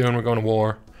 very soon. We're going to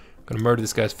war. I'm gonna murder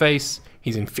this guy's face.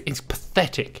 He's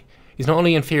pathetic. He's not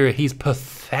only inferior, he's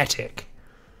pathetic.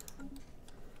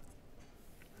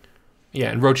 Yeah,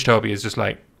 and Roachtobi is just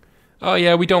like, oh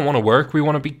yeah, we don't want to work. We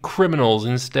want to be criminals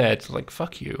instead. Like,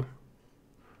 fuck you.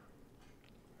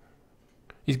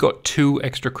 He's got 2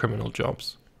 extra criminal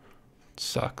jobs. It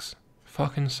sucks.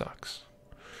 Fucking sucks.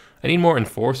 I need more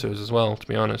enforcers as well, to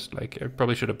be honest. Like, I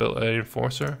probably should have built an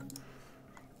enforcer.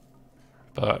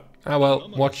 But, oh well,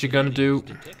 what you gonna do?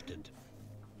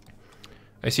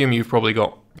 I assume you've probably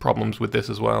got problems with this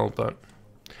as well, but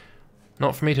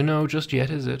not for me to know just yet,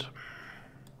 is it?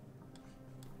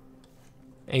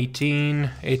 18,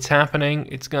 it's happening.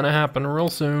 It's gonna happen real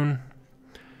soon.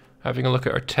 Having a look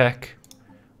at our tech,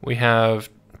 we have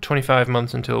 25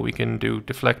 months until we can do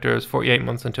deflectors, 48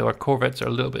 months until our corvettes are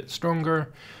a little bit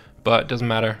stronger, but it doesn't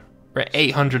matter. We're at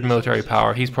 800 military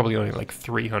power. He's probably only like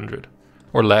 300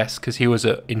 or less, because he was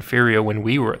inferior when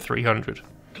we were at 300.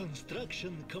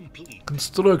 Construction complete.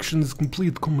 Construction is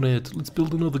complete, comrade. Let's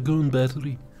build another gun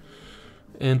battery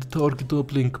and target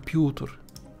uplink computer.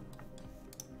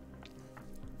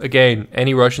 Again,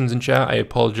 any Russians in chat, I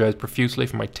apologize profusely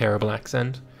for my terrible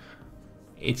accent.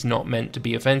 It's not meant to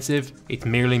be offensive, it's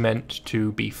merely meant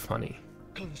to be funny.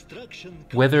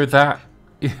 Whether that's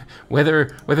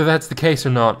the case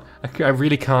or not, I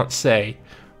really can't say,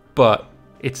 but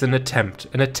it's an attempt.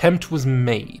 An attempt was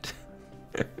made.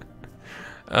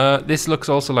 This looks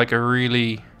also like a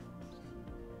really...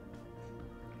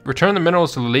 Return the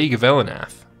minerals to the League of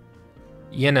Elinath.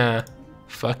 Yeah,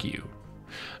 fuck you.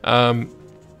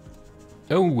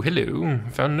 Oh, hello.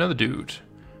 Found another dude.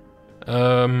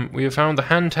 We have found the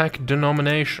Hantak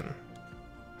denomination.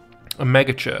 A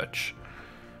megachurch.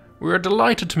 We are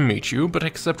delighted to meet you, but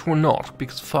except we're not,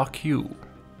 because fuck you.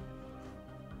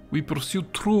 We pursue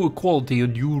true equality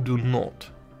and you do not.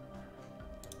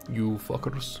 You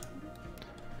fuckers.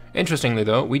 Interestingly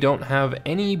though, we don't have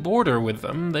any border with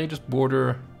them. They just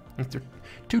border... They're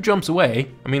 2 jumps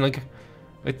away. I mean, like...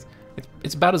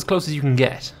 It's about as close as you can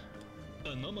get.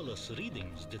 Anomalous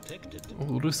readings detected.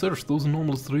 Oh, research those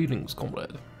anomalous readings,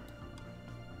 comrade.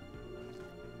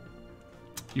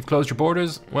 You've closed your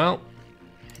borders? Well,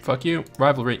 fuck you.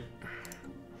 Rivalry.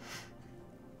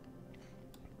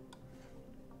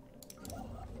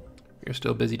 You're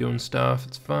still busy doing stuff.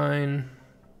 It's fine.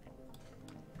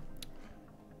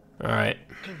 Alright.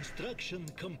 Construction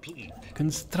complete.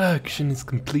 Construction is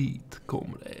complete,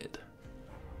 comrade.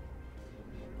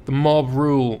 The mob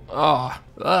rule.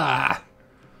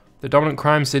 The dominant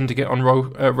crime syndicate on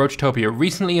Roachtopia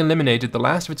recently eliminated the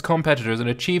last of its competitors and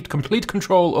achieved complete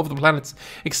control over the planet's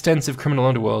extensive criminal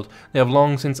underworld. They have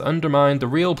long since undermined the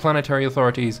real planetary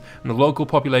authorities, and the local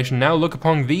population now look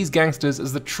upon these gangsters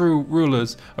as the true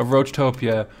rulers of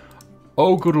Roachtopia.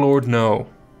 Oh, good lord, no.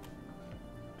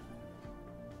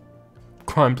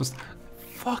 Crime plus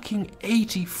fucking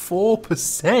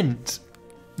 84%.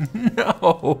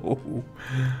 No.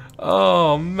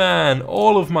 Oh man,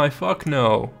 all of my fuck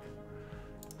no.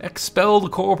 Expel the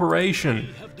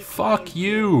corporation. Fuck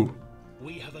you.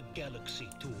 We have a galaxy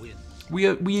to win.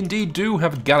 We indeed do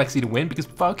have a galaxy to win, because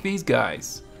fuck these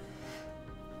guys.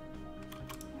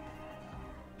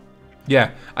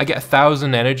 Yeah, I get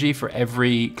 1,000 energy for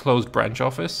every closed branch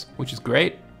office, which is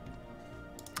great.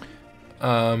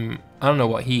 I don't know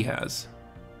what he has.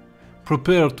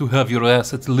 Prepare to have your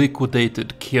assets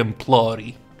liquidated,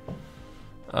 Kemplari.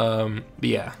 But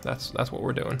yeah, that's what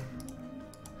we're doing.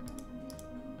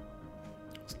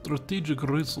 Strategic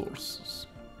resources.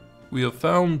 We have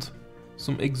found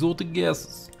some exotic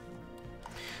gases.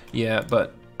 Yeah,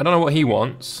 but I don't know what he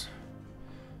wants.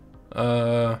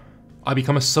 I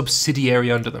become a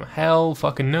subsidiary under them. Hell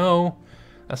fucking no.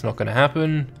 That's not gonna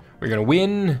happen. We're gonna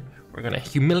win. We're gonna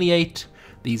humiliate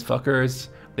these fuckers.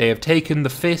 They have taken the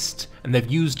fist and they've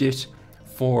used it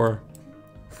for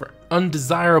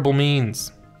undesirable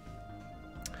means.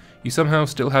 You somehow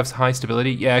still have high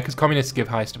stability. Yeah, because communists give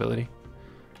high stability.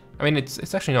 I mean,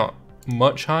 it's actually not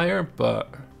much higher, but...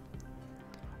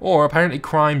 Or apparently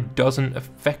crime doesn't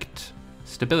affect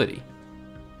stability.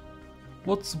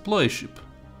 What supply ship?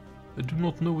 I do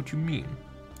not know what you mean.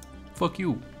 Fuck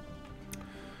you.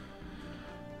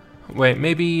 Wait,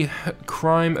 maybe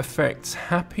crime affects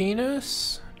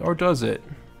happiness? Or does it?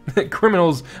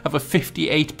 Criminals have a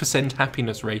 58%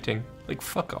 happiness rating. Like,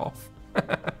 fuck off.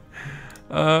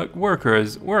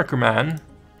 Worker man.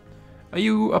 Are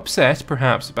you upset,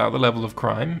 perhaps, about the level of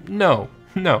crime? No,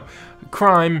 no.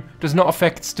 Crime does not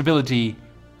affect stability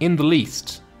in the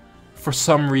least. For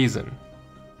some reason.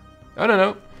 I don't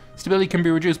know. Stability can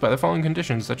be reduced by the following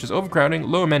conditions, such as overcrowding,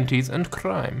 low amenities, and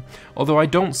crime. Although I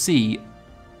don't see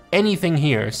anything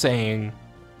here saying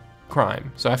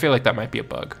crime, so I feel like that might be a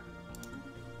bug.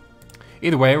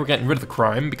 Either way, we're getting rid of the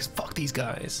crime, because fuck these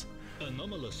guys.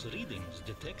 Anomalous readings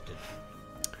detected.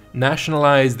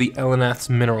 Nationalize the Elenath's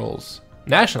minerals.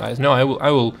 Nationalize? No, I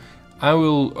will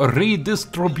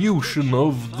Redistribution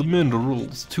of the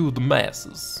minerals to the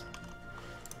masses.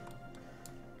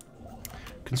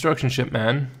 Construction ship,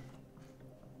 man.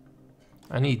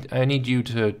 I need you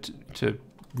to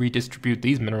redistribute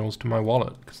these minerals to my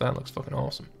wallet, because that looks fucking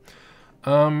awesome.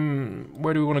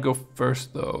 Where do we want to go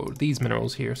first, though? These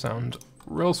minerals here sound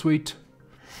real sweet.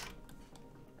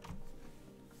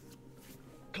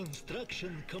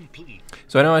 Construction complete.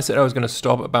 So I know I said I was going to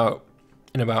stop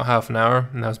in about half an hour,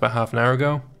 and that was about half an hour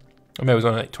ago. Or maybe it was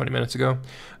only like 20 minutes ago.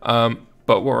 But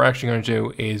what we're actually going to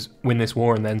do is win this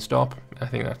war and then stop. I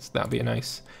think that'd be a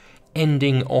nice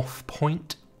ending off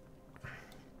point.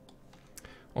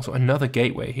 Also, another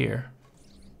gateway here.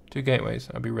 2 gateways,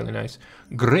 that'd be really nice.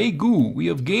 Grey goo, we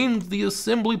have gained the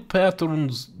assembly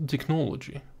patterns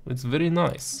technology. It's very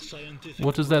nice. Scientific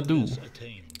What does that do? progress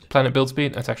attained. Planet build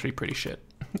speed? That's actually pretty shit.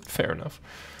 Fair enough.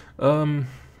 I mean,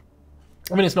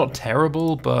 it's not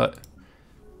terrible, but...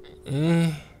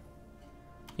 You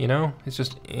know? It's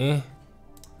just...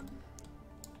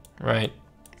 Right.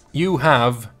 You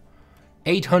have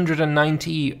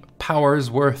 890 powers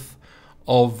worth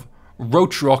of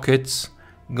roach rockets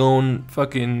going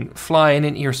fucking flying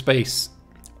into your space.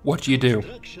 What do you do?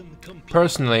 Construction complete.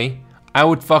 Personally, I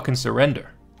would fucking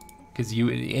surrender. Because you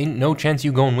ain't no chance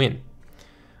you go and win.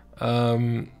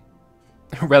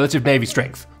 Relative Navy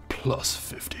strength. Plus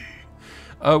 50.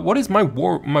 What is my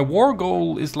war... My war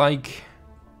goal is like...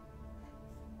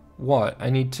 What? I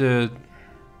need to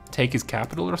take his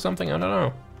capital or something? I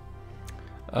don't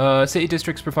know. City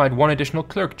districts provide 1 additional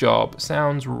clerk job.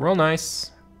 Sounds real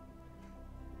nice.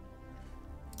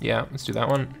 Yeah, let's do that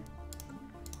one.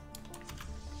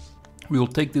 We will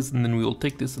take this, and then we will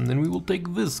take this, and then we will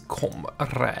take this,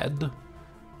 comrade.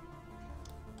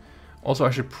 Also, I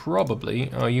should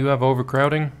probably... Oh, you have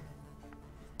overcrowding?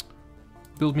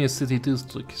 Build me a city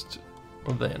district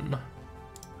then.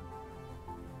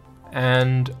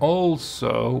 And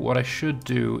also, what I should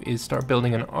do is start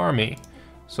building an army.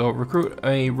 So recruit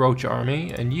a roach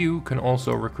army, and you can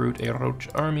also recruit a roach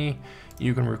army.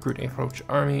 You can recruit a roach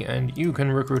army, and you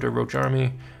can recruit a roach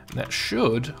army. That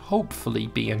should hopefully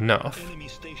be enough. Enemy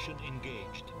station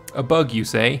engaged. A bug, you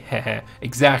say? Haha,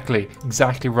 exactly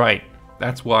right.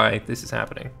 That's why this is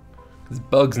happening. There's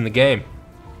bugs in the game.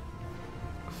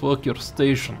 Fuck your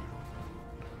station.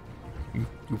 You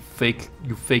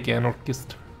fake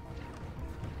anarchist.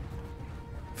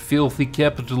 Filthy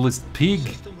capitalist pig.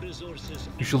 System resources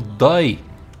You shall die. You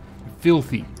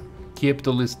filthy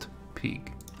capitalist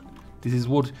pig. This is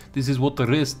what the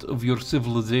rest of your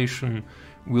civilization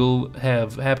will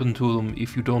have happen to them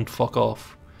if you don't fuck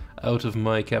off out of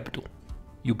my capital.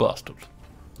 You bastard.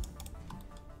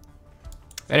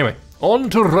 Anyway,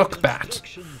 on to Ruckbat.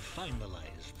 construction finalized.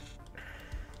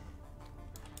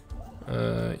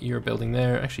 You're building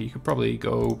there. Actually, you could probably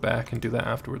go back and do that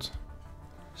afterwards.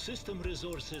 System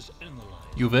resources analyzed.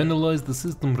 You've analyzed the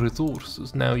system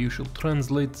resources. Now you shall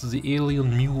translate the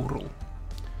alien mural.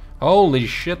 Holy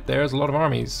shit, there's a lot of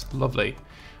armies. Lovely.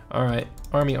 Alright,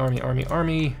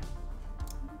 army.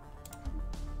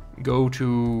 Go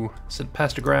to St.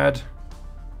 Pastrograd.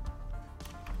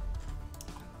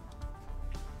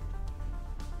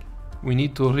 We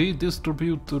need to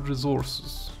redistribute the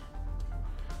resources.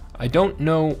 I don't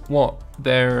know what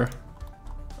their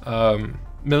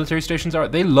military stations are.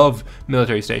 They love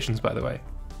military stations, by the way.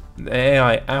 The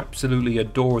AI absolutely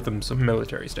adore them, some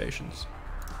military stations.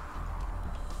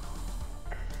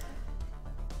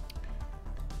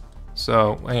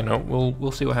 So, you know,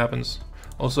 we'll see what happens.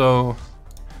 Also,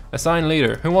 assign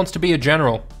leader. Who wants to be a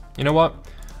general? You know what?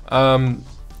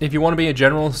 If you want to be a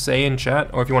general, say in chat,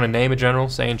 or if you want to name a general,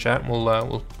 say in chat.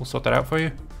 We'll sort that out for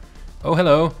you. Oh,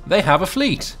 hello. They have a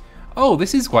fleet. Oh,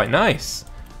 this is quite nice.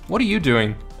 What are you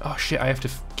doing? Oh shit, I have to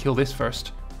kill this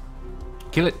first.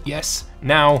 Kill it. Yes.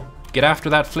 Now, get after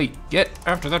that fleet. Get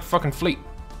after that fucking fleet.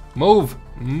 Move.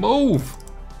 Move.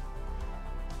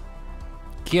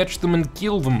 Catch them and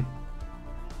kill them.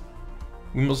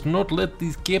 We must not let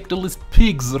these capitalist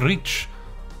pigs reach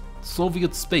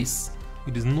Soviet space.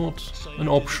 It is not an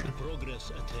option.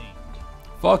 Progress attained.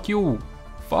 Fuck you.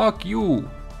 Fuck you.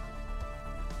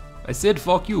 I said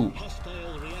fuck you.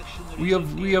 Hostile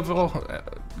reactionaries We have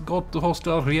got the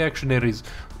hostile reactionaries.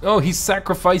 Oh, he's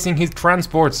sacrificing his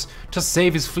transports to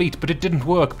save his fleet, but it didn't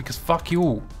work because fuck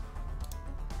you.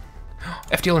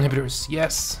 FTL inhibitors,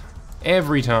 yes.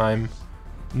 Every time.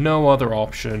 No other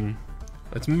option.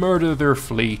 Let's murder their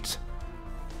fleet.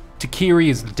 Takiri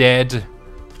is dead.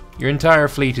 Your entire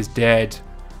fleet is dead.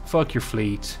 Fuck your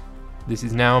fleet. This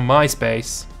is now my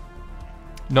space.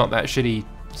 Not that shitty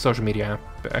social media app,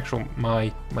 but actual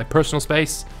my personal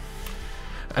space.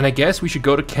 And I guess we should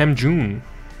go to Kemjun.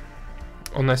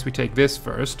 Unless we take this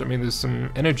first. I mean, there's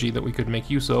some energy that we could make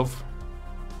use of.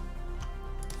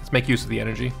 Let's make use of the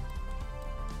energy.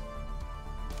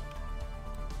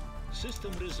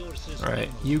 system resources. Alright,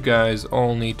 you guys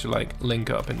all need to, like, link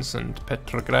up in St.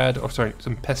 Petrograd. Or, sorry,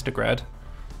 St. Pestrograd.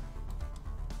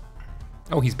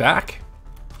 Oh, he's back?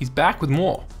 He's back with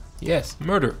more. Yes,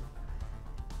 murder.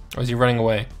 Or is he running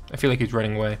away? I feel like he's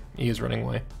running away. He is running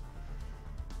away.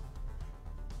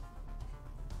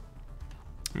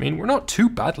 I mean, we're not too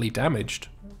badly damaged.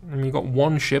 I mean, we've got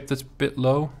one ship that's a bit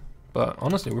low, but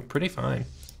honestly, we're pretty fine.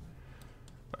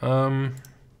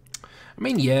 I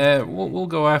mean, yeah, we'll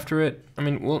go after it. I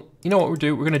mean, you know what we'll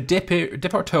do? We're gonna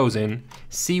dip our toes in,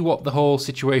 see what the whole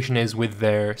situation is with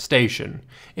their station.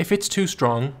 If it's too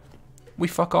strong, we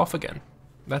fuck off again.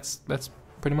 That's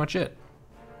pretty much it.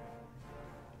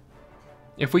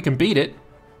 If we can beat it,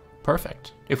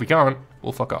 perfect. If we can't,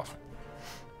 we'll fuck off.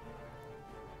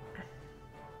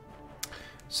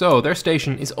 So, their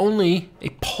station is only a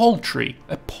paltry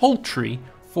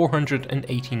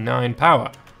 489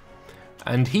 power.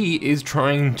 And he is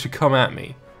trying to come at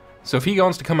me. So if he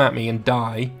wants to come at me and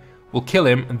die, we'll kill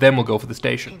him and then we'll go for the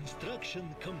station.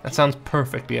 That sounds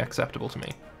perfectly acceptable to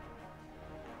me.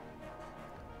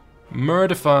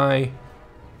 Murdify.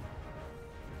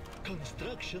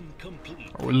 Construction complete.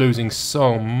 Oh, we're losing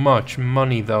so much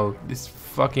money though. This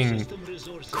fucking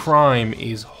crime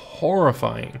is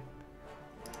horrifying.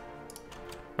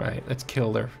 Right, let's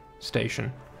kill their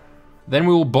station. Then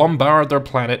we will bombard their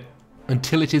planet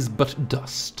until it is but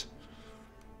dust.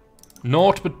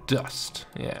 Naught but dust,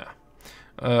 yeah.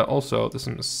 Also, there's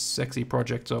some sexy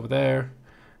projects over there.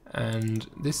 And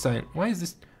this side, why is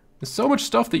this? There's so much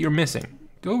stuff that you're missing.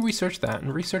 Go research that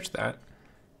and research that.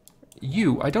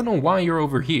 You, I don't know why you're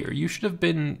over here. You should have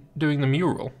been doing the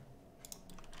mural.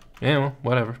 Yeah, well,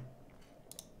 whatever.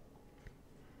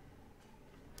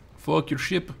 Fuck your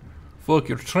ship, fuck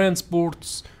your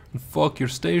transports, and fuck your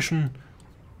station.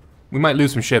 We might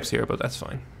lose some ships here, but that's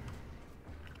fine.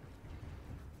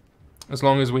 As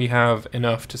long as we have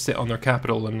enough to sit on their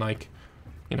capital and, like,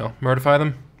 you know, murderify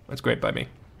them, that's great by me.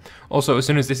 Also, as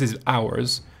soon as this is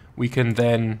ours, we can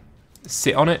then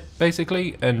sit on it,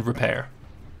 basically, and repair.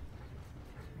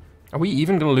 Are we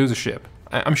even going to lose a ship?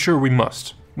 I'm sure we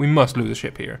must. We must lose a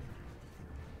ship here.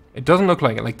 It doesn't look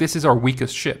like it. Like, this is our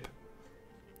weakest ship.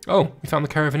 Oh, we found the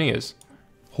Caravaneers.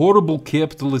 Horrible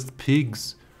capitalist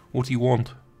pigs. What do you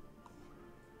want?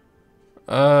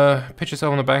 Pitch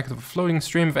yourself on the back of a floating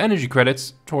stream of energy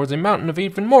credits towards a mountain of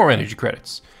even more energy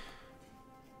credits.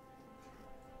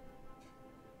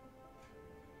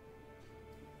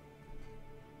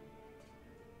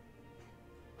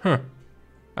 Huh.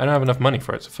 I don't have enough money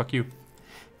for it, so fuck you.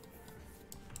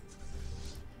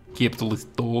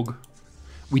 Capitalist dog.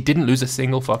 We didn't lose a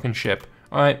single fucking ship.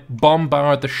 Alright,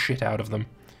 bombard the shit out of them.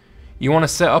 You want to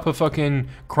set up a fucking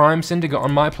crime syndicate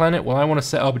on my planet? Well, I want to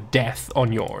set up death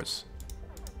on yours.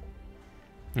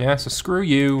 Yeah, so screw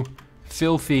you,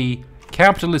 filthy,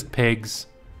 capitalist pigs.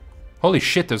 Holy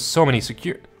shit, there's so many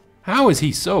secure... How is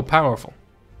he so powerful?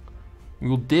 We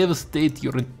will devastate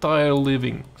your entire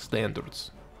living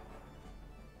standards.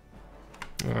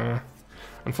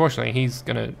 Unfortunately, he's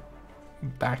gonna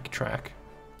backtrack.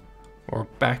 Or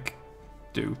back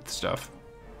do stuff.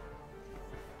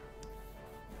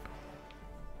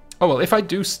 Oh well, if I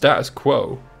do status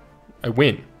quo, I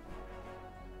win.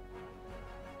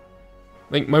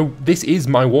 Like, this is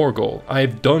my war goal. I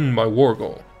have done my war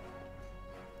goal.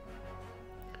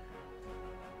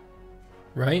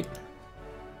 Right?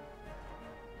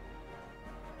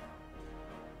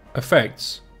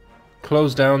 Effects.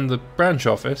 Close down the branch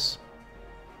office.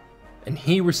 And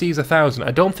he receives 1,000.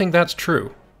 I don't think that's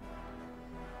true.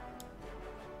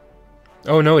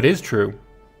 Oh no, it is true.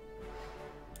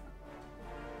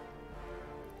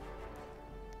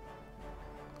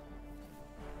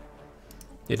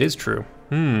 It is true.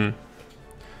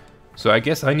 So I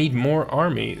guess I need more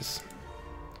armies.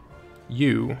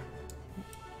 You.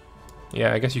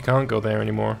 Yeah, I guess you can't go there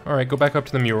anymore. Alright, go back up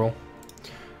to the mural.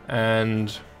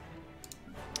 And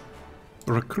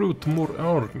recruit more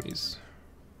armies.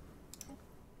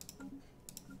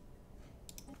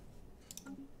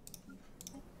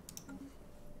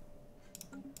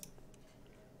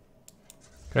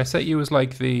 Can I set you as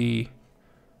like the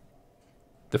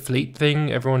fleet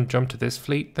thing? Everyone jump to this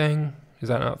fleet thing? Is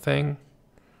that not a thing?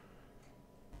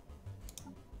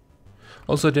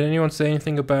 Also, did anyone say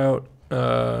anything about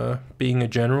being a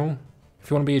general? If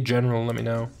you want to be a general, let me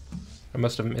know. I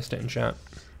must have missed it in chat.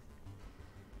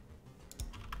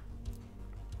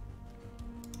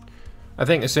 I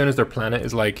think as soon as their planet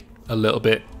is like a little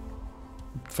bit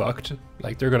fucked,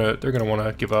 like they're gonna want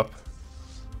to give up.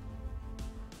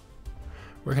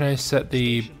 Where can I set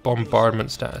the bombardment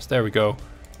status? There we go.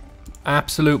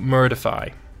 Absolute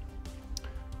murderify.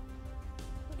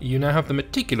 You now have the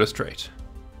meticulous trait.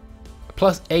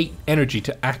 Plus 8 energy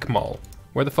to Akmal.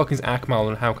 Where the fuck is Akmal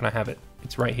and how can I have it?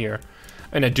 It's right here.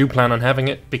 And I do plan on having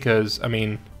it because, I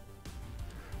mean,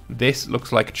 this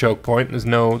looks like a choke point. There's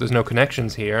no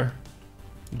connections here.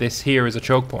 This here is a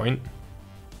choke point.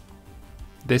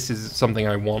 This is something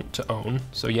I want to own.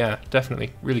 So yeah,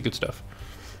 definitely. Really good stuff.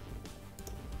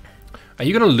 Are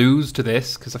you going to lose to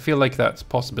this? Because I feel like that's a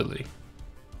possibility.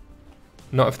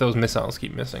 Not if those missiles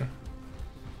keep missing.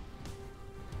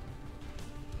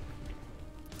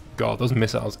 God, those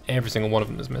missiles, every single one of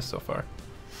them has missed so far.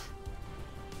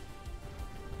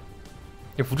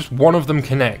 If just one of them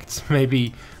connects,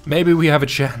 maybe we have a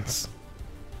chance.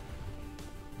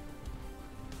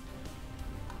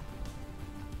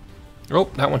 Oh,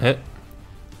 that one hit.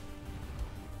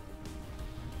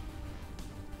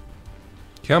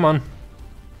 Come on.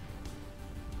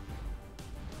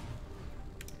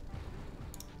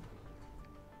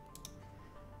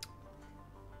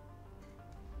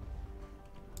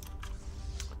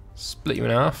 Split you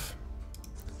in half.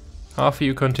 Half of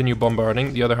you continue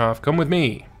bombarding, the other half come with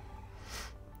me.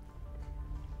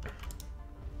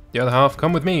 The other half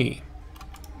come with me.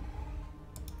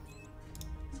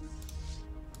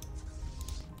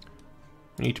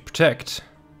 We need to protect.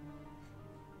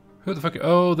 Who the fuck?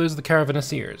 Oh, those are the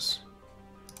Caravaneers.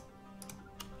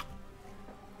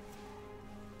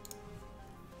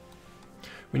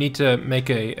 We need to make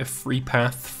a free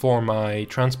path for my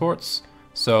transports,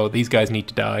 so these guys need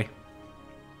to die.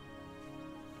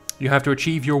 You have to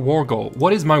achieve your war goal.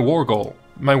 What is my war goal?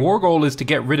 My war goal is to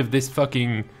get rid of this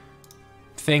fucking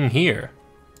thing here.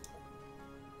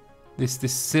 This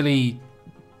silly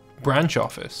branch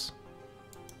office.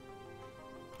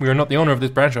 We are not the owner of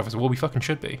this branch office. Well, we fucking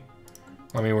should be.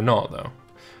 I mean, we're not, though.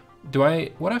 Do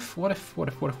I... What if... What if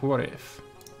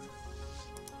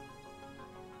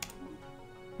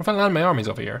I land my armies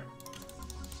over here?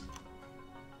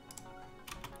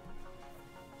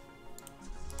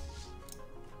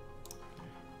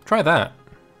 Try that.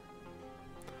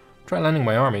 Try landing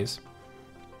my armies.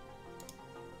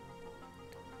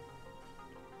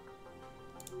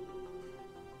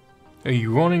 Are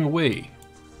you running away?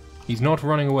 He's not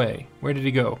running away. Where did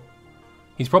he go?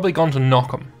 He's probably gone to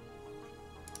knock him.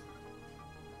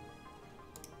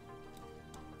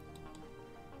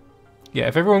 Yeah,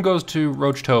 if everyone goes to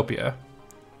Rochtopia,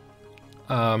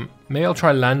 maybe I'll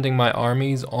try landing my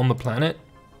armies on the planet.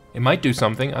 It might do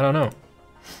something, I don't know.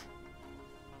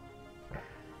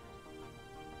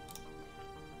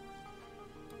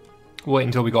 Wait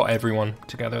until we got everyone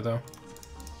together, though.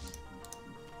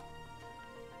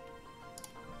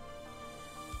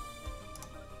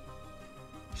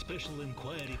 Special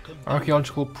inquiry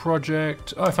Archaeological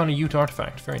project. Oh, I found a Ute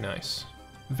artifact. Very nice.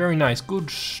 Very nice. Good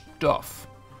stuff.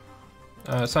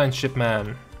 Science ship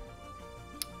man.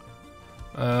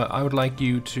 I would like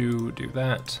you to do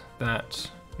that.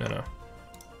 No.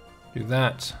 Do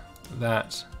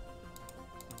that.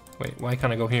 Wait, why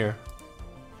can't I go here?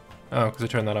 Oh, because I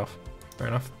turned that off. Fair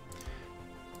enough.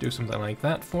 Do something like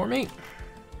that for me.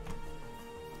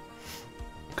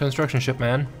 Construction ship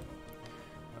man.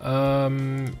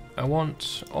 I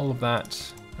want all of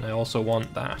that, and I also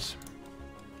want that.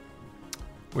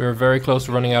 We're very close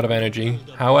to running out of energy.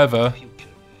 However,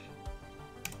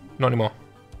 not anymore.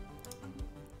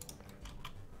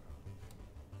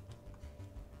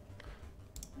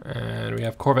 And we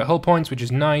have Corvette hull points, which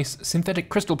is nice. Synthetic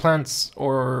crystal plants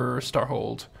or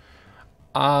Starhold.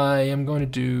 I am going to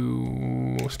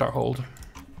do Starhold.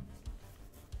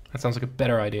 That sounds like a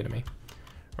better idea to me.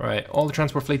 Right, all the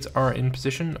transport fleets are in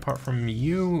position, apart from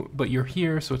you, but you're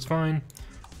here, so it's fine.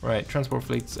 Right, transport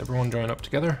fleets, everyone join up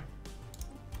together.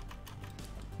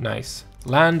 Nice.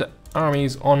 Land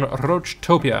armies on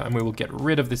Rochtopia, and we will get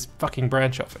rid of this fucking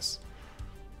branch office.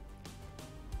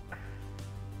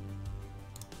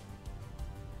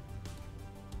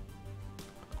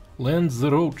 Land the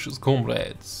roaches,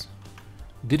 comrades.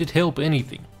 Did it help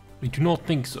anything? I do not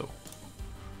think so.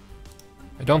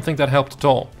 I don't think that helped at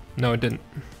all. No, it didn't.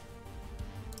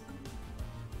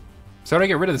 So how do I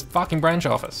get rid of this fucking branch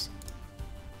office?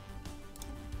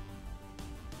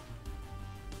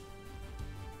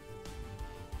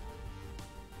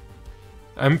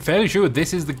 I'm fairly sure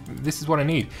this is what I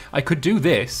need. I could do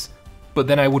this, but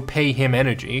then I would pay him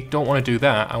energy. Don't want to do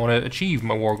that. I want to achieve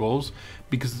my war goals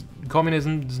because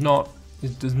communism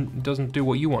doesn't do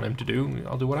what you want him to do.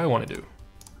 I'll do what I want to do.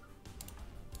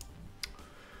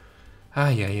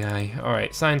 Ay.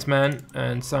 Alright, Science Man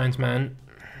and Science Man.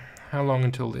 How long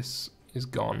until this is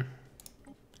gone?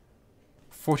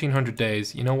 1400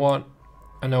 days. You know what?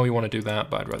 I know you want to do that,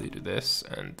 but I'd rather you do this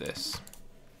and this.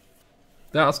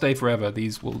 That'll stay forever.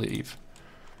 These will leave.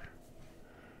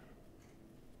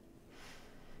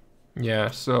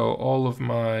 Yeah, so all of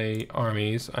my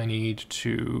armies, I need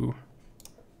to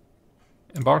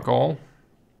embark all.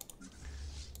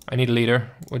 I need a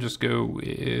leader. We'll just go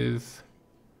with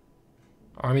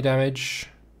army damage.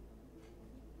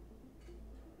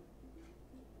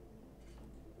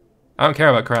 I don't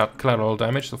care about collateral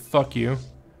damage, so fuck you.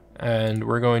 And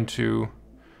we're going to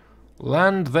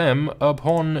land them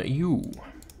upon you.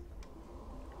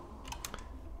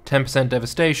 10%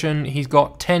 devastation. He's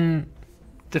got 10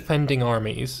 defending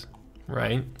armies,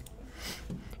 right?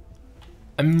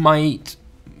 I might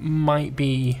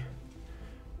be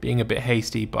being a bit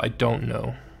hasty, but I don't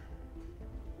know.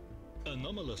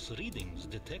 Anomalous readings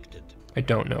detected. I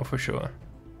don't know for sure.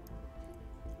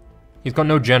 He's got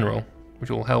no general, which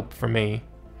will help for me.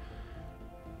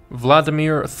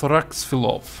 Vladimir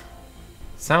Thraxfilov.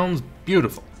 Sounds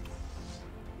beautiful.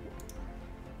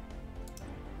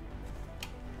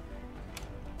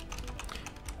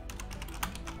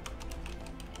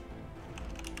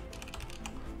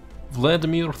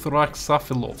 Vladimir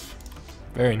Thraxfilov.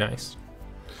 Very nice.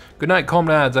 Good night,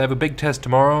 comrades. I have a big test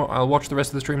tomorrow. I'll watch the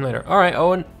rest of the stream later. Alright,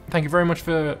 Owen. Thank you very much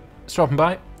for stopping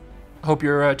by. Hope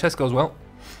your test goes well.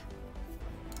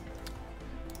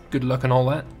 Good luck and all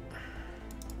that.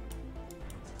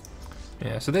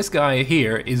 Yeah, so this guy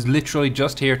here is literally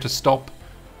just here to stop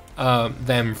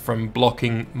them from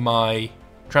blocking my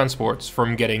transports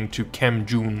from getting to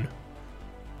Kemjun.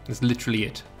 That's literally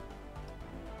it.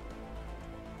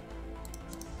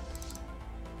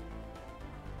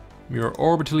 You're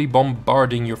orbitally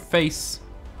bombarding your face.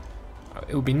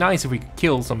 It would be nice if we could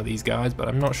kill some of these guys, but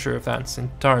I'm not sure if that's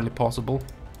entirely possible.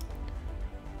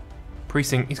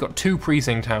 Precinct, he's got 2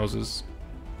 precinct houses.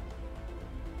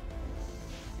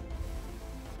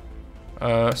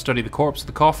 Study the corpse of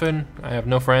the coffin. I have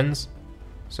no friends,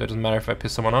 so it doesn't matter if I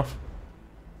piss someone off.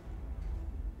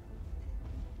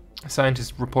 A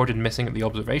scientist reported missing at the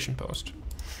observation post.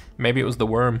 Maybe it was the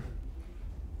worm.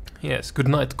 Yes, good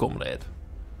night, comrade.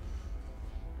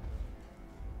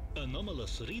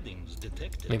 Anomalous readings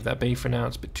detected. Leave that be for now,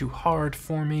 it's a bit too hard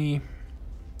for me.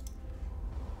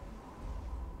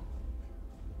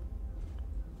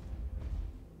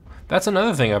 That's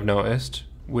another thing I've noticed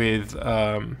with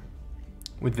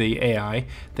the AI.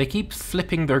 They keep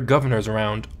flipping their governors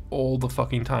around all the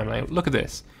fucking time. Like, look at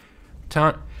this.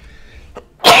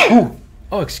 Oh,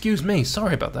 excuse me,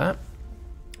 sorry about that.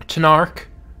 Tanark,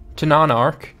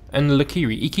 and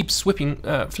Lakiri. He keeps flipping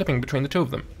between the 2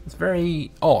 of them. It's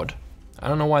very odd. I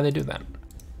don't know why they do that.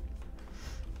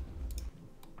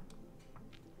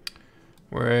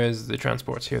 Where's the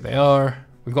transports? Here they are.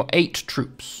 We've got 8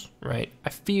 troops, right? I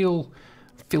feel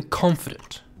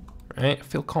confident, right? I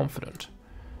feel confident.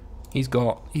 He's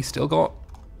still got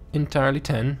entirely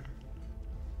 10.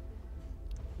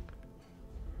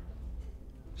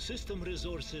 System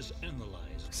resources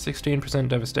analyzed. 16%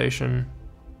 devastation.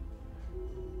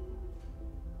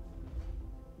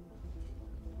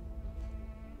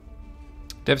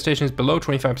 Devastation is below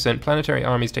 25%. Planetary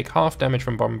armies take half damage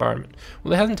from bombardment.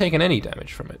 Well, it hasn't taken any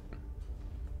damage from it.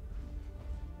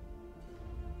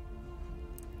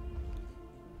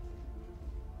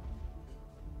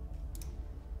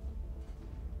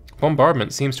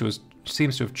 Bombardment seems to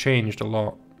have changed a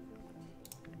lot.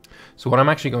 So what I'm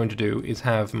actually going to do is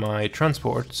have my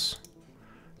transports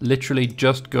literally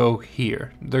just go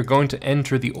here. They're going to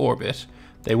enter the orbit.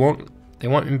 They won't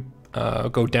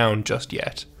go down just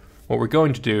yet. What we're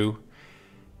going to do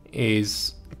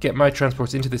is get my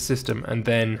transports into the system, and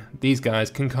then these guys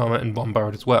can come and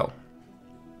bombard as well.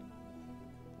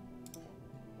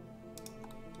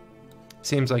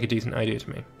 Seems like a decent idea to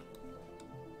me.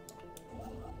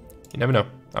 You never know.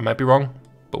 I might be wrong,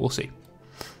 but we'll see.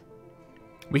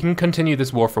 We can continue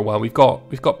this war for a while. We've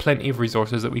got plenty of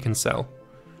resources that we can sell.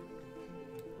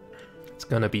 It's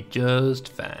gonna be just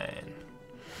fine.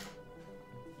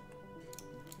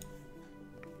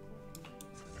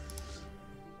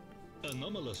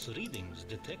 Anomalous readings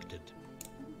detected.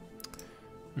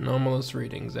 Anomalous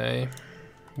readings, eh?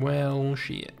 Well,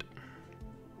 shit.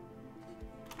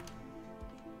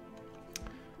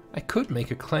 I could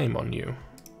make a claim on you.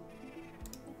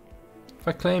 If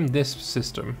I claim this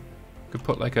system, I could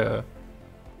put like a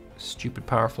stupid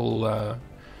powerful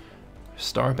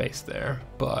star base there,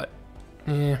 but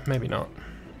maybe not.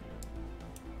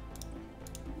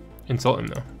 Insult him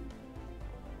though,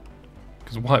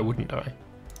 because why wouldn't I?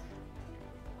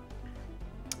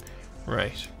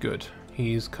 Right, good.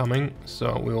 He's coming,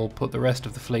 so we'll put the rest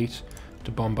of the fleet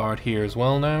to bombard here as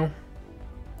well now.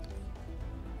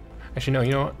 Actually, no,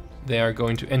 you know what? They are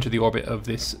going to enter the orbit of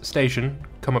this station,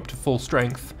 come up to full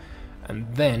strength, and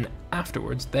then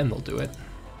afterwards, then they'll do it.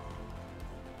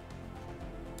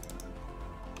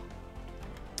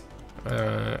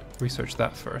 Research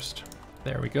that first.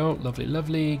 There we go. Lovely,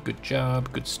 lovely. Good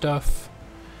job. Good stuff.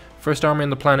 First army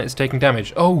on the planet is taking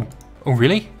damage. Oh! Oh,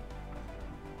 really?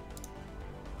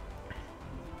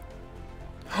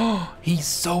 Oh, he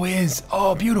so is.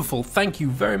 Oh, beautiful. Thank you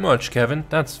very much, Kevin.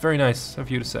 That's very nice of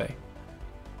you to say.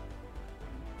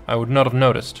 I would not have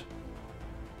noticed.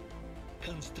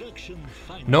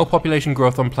 No population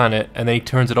growth on planet, and then he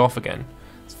turns it off again.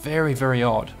 It's very, very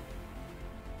odd.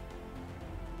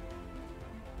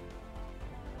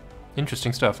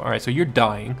 Interesting stuff. Alright, so you're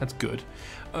dying. That's good.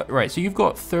 Right, so you've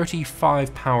got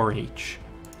 35 power each.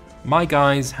 My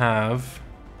guys have...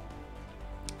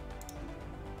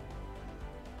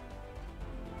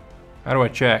 How do I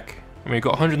check? I mean, we've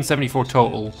got 174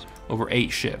 total over 8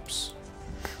 ships.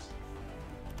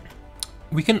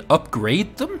 We can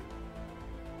upgrade them?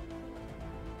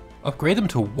 Upgrade them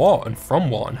to what? And from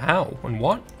what? And how? And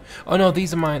what? Oh no,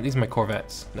 these are my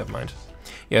corvettes. Never mind.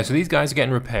 Yeah, so these guys are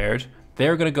getting repaired.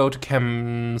 They're gonna go to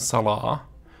Kemsala.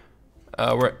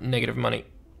 We're at negative money.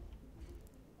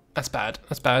 That's bad.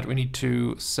 That's bad. We need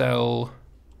to sell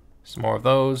some more of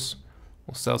those.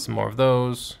 We'll sell some more of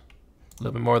those. A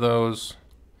little bit more of those.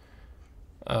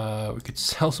 We could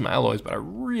sell some alloys, but I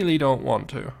really don't want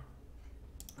to.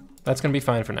 That's going to be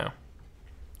fine for now.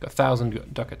 Got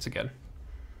 1,000 ducats again.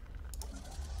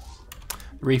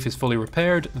 The reef is fully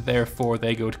repaired, therefore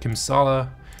they go to Kemsala,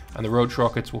 and the road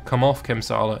rockets will come off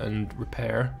Kemsala and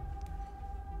repair.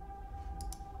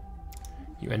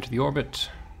 You enter the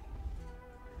orbit.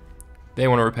 They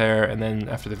want to repair, and then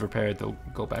after they've repaired, they'll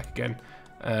go back again.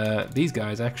 These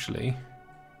guys actually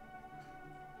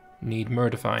need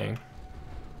murdifying.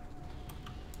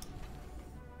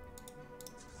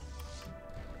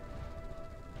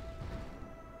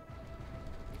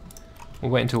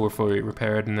 We'll wait until we're fully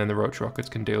repaired, and then the roach rockets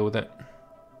can deal with it.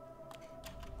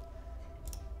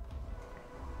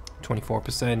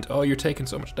 24%. Oh, you're taking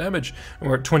so much damage. And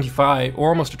we're at 25, or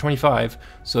almost at 25.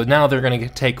 So now they're going to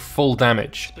take full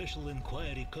damage.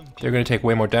 They're going to take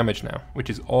way more damage now, which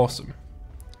is awesome.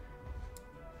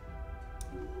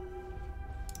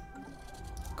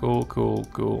 Cool, cool,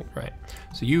 cool. Right.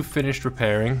 So you've finished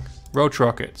repairing. Roach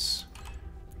rockets.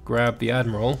 Grab the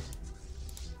Admiral.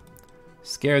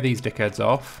 Scare these dickheads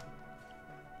off.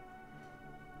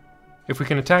 If we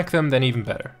can attack them, then even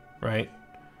better, right?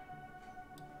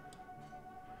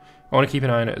 I want to keep an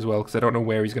eye on it as well, because I don't know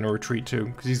where he's going to retreat to,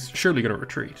 because he's surely going to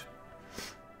retreat.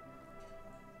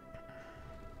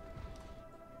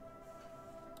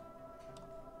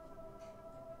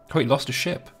 Oh, he lost a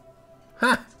ship.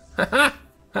 Ha! Ha ha!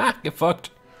 Ha! Get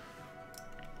fucked.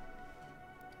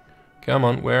 Come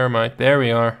on, where am I? There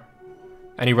we are.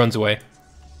 And he runs away.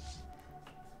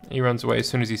 He runs away as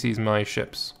soon as he sees my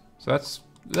ships. So that's...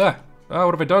 Ah! Oh,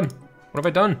 what have I done? What have I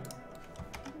done?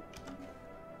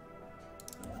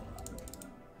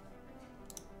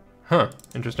 Huh,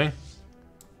 interesting.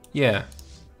 Yeah.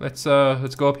 Let's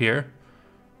go up here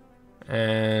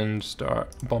and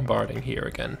start bombarding here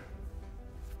again.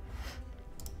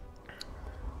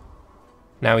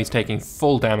 Now he's taking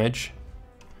full damage.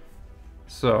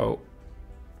 So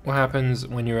what happens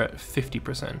when you're at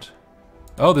 50%?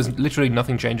 Oh, there's literally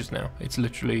nothing changes now. It's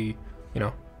literally, you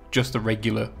know, just the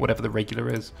regular, whatever the regular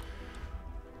is.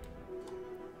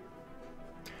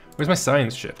 Where's my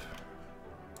science ship?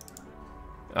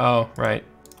 Oh, right.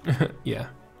 Yeah.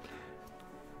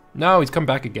 No, he's come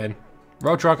back again.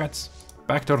 Roach rockets.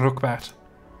 Back to Rookbat.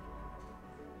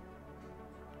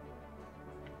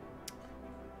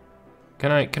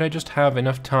 Can I just have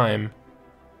enough time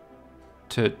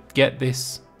to get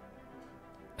this,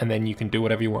 and then you can do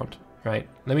whatever you want, right?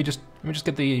 Let me just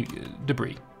get the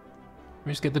debris. Let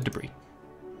me just get the debris.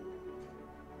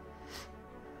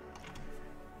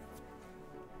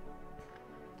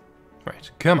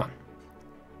 Right, come on.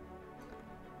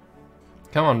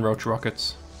 Come on, roach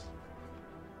rockets.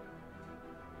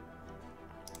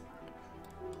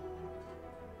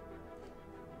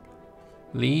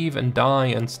 Leave and die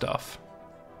and stuff.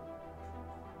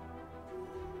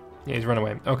 Yeah, he's run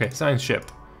away. Okay, science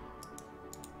ship.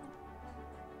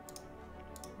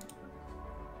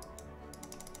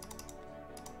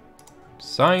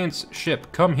 Science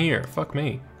ship, come here. Fuck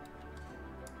me.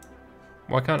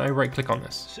 Why can't I right click on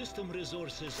this? System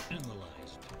resources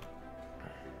analyzed.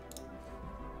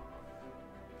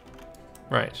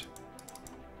 Right.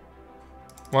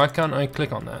 Why can't I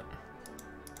click on that?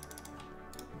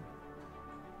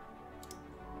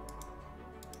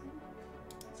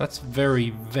 That's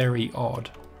very, very odd.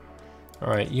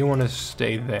 Alright, you want to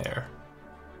stay there.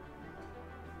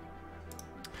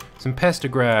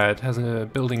 Simpestigrad has a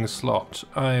building slot.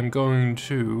 I'm going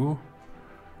to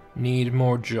need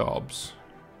more jobs.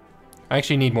 I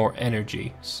actually need more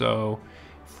energy, so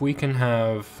if we can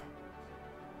have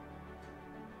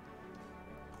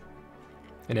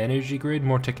an energy grid,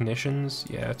 more technicians,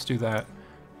 yeah, let's do that.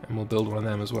 And we'll build one of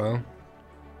them as well.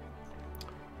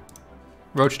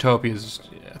 Roachtopia is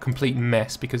a complete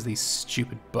mess because of these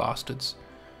stupid bastards.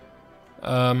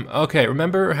 Okay,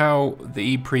 remember how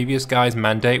the previous guy's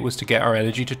mandate was to get our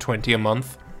energy to 20 a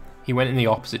month? He went in the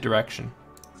opposite direction.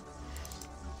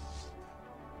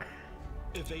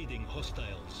 Evading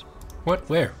hostiles. What?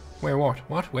 Where? Where? What?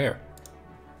 What? Where?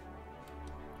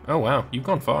 Oh wow, you've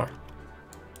gone far.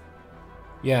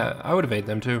 Yeah, I would evade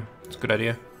them too. It's a good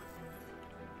idea.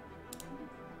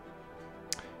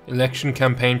 Election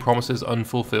campaign promises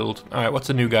unfulfilled. Alright, what's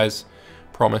the new guy's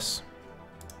promise?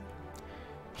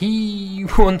 He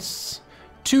wants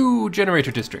 2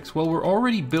 generator districts. Well, we're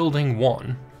already building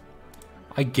one.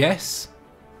 I guess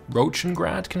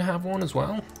Rochengrad can have one as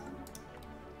well.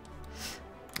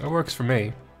 That works for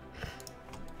me.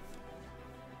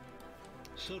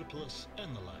 Surplus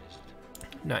analyzed.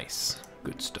 Nice.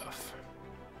 Good stuff.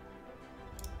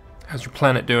 How's your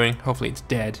planet doing? Hopefully it's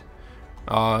dead.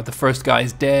 The first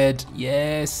guy's dead.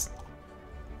 Yes.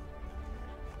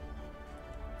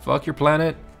 Fuck your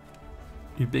planet.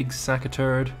 You big sack of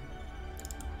turd.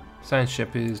 Science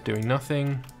ship is doing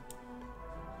nothing.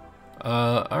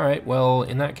 Alright, well,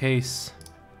 in that case,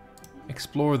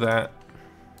 explore that.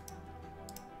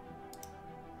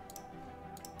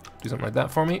 Do something like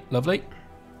that for me. Lovely.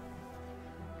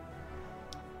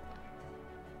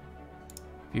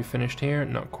 Have you finished here?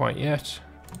 Not quite yet.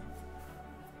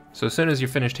 So as soon as you're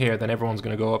finished here, then everyone's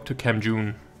going to go up to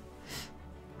Kamjun.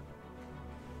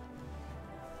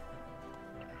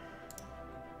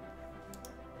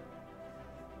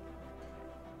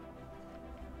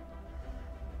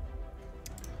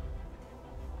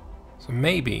 So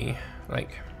maybe,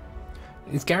 like,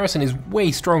 this garrison is way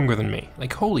stronger than me.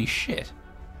 Like, holy shit.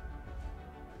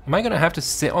 Am I going to have to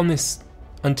sit on this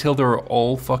until they're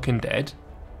all fucking dead?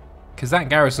 Because that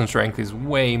garrison strength is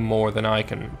way more than I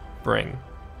can bring.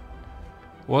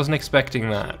 Wasn't expecting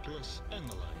that.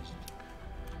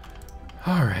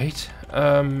 Alright.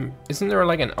 Isn't there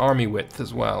like an army width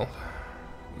as well?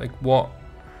 Like what?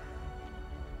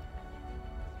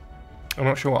 I'm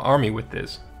not sure what army width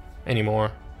is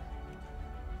anymore.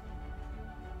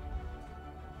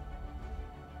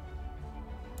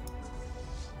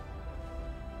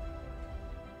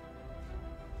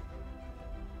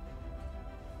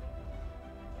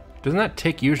 Doesn't that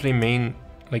tick usually mean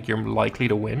like you're likely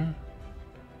to win?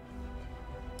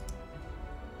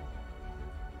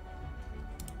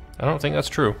 I don't think that's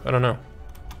true. I don't know.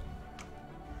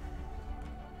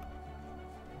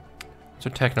 What's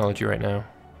our technology right now?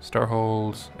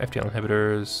 Starholds, FTL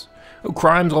inhibitors. Oh,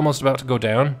 crime's almost about to go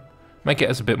down. Might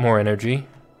get us a bit more energy.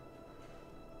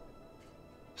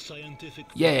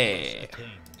 Yeah!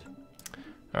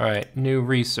 Alright, new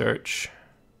research.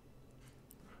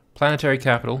 Planetary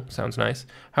capital, sounds nice.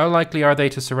 How likely are they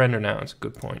to surrender now? That's a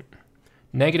good point.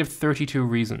 Negative 32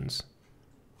 reasons.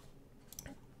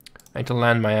 I need to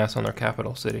land my ass on their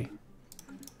capital city.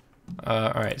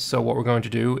 Alright, so what we're going to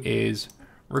do is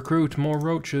recruit more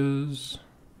roaches.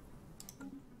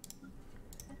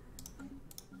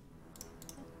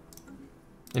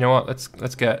 You know what?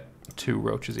 Let's get 2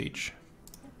 roaches each.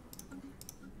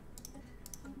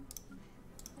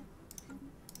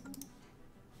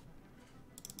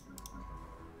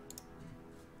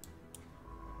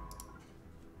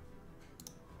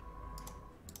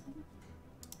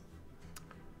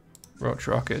 Roach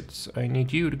rockets. I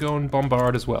need you to go and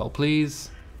bombard as well, please.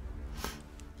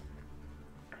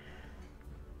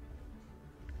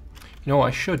 You know what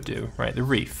I should do? Right, the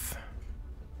reef.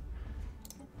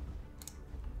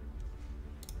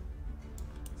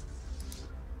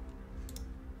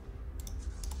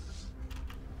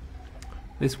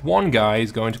 This one guy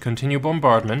is going to continue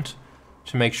bombardment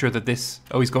to make sure that this...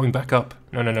 Oh, he's going back up.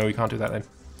 No, we can't do that then.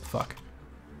 Fuck.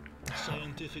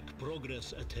 Scientific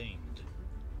progress attained.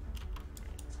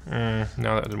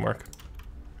 No, that didn't work.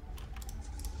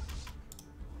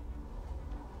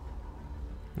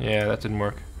 Yeah, that didn't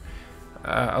work.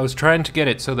 I was trying to get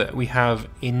it so that we have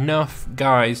enough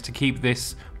guys to keep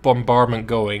this bombardment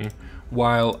going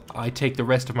while I take the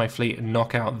rest of my fleet and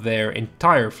knock out their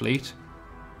entire fleet.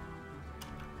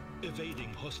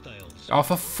 Evading hostiles. Oh,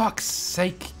 for fuck's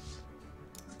sake!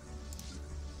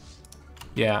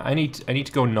 Yeah, I need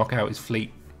to go knock out his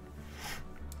fleet.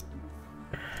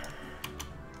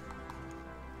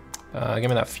 Give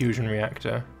me that fusion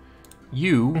reactor.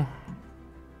 You...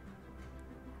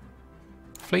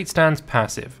 Fleet stands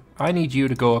passive. I need you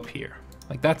to go up here.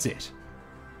 Like, that's it.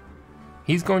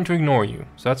 He's going to ignore you,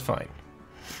 so that's fine.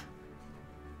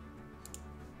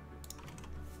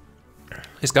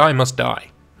 This guy must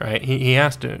die, right? He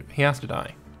has to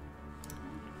die.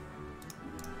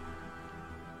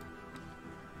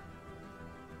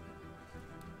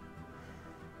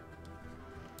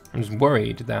 I'm just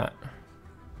worried that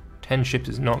 10 ships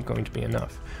is not going to be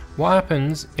enough. What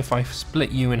happens if I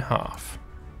split you in half?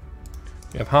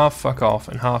 You have half fuck off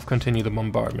and half continue the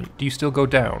bombardment. Do you still go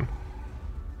down?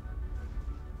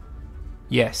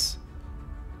 Yes.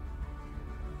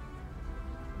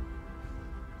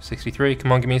 63,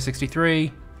 come on, give me a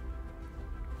 63.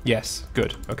 Yes,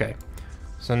 good, okay.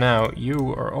 So now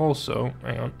you are also,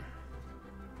 hang on.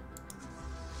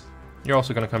 You're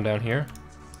also gonna come down here.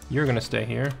 You're gonna stay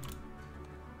here.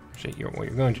 Actually, what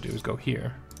you're going to do is go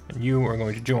here. And you are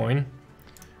going to join.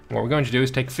 What we're going to do is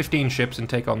take 15 ships and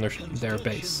take on their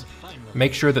base.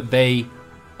 Make sure that they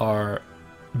are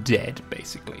dead,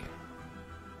 basically.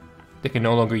 They can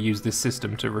no longer use this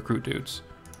system to recruit dudes.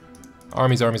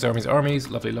 Armies, armies, armies, armies.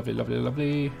 Lovely, lovely, lovely,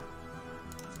 lovely.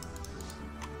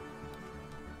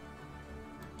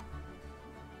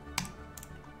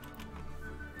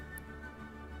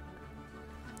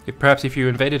 Perhaps if you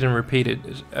invaded and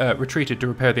retreated to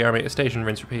repair the army at a station,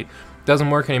 rinse, repeat. Doesn't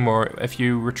work anymore. If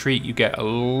you retreat, you get a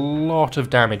lot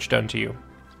of damage done to you.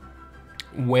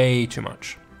 Way too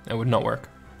much. It would not work,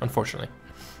 unfortunately.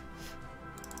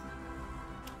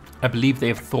 I believe they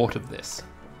have thought of this.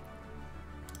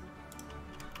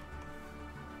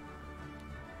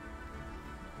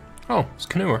 Oh, it's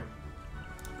Canoer.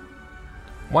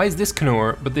 Why is this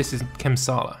Knur, but this is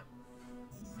Kemsala?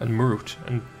 And Murut,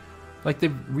 and like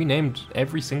they've renamed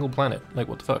every single planet. Like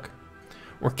what the fuck?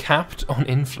 We're capped on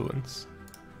influence.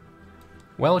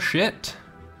 Well shit.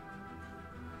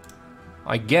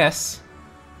 I guess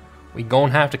we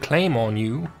gonna have to claim on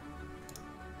you.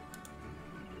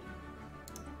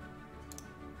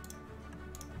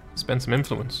 Spend some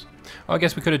influence. Oh, I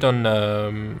guess we could have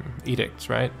done edicts,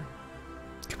 right?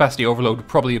 Capacity overload would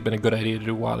probably have been a good idea to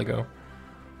do a while ago.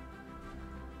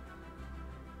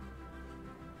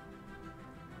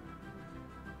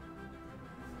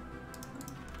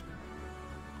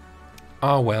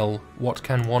 Ah well, what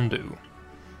can one do?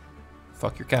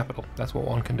 Fuck your capital, that's what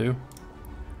one can do.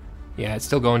 Yeah, it's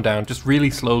still going down, just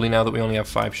really slowly now that we only have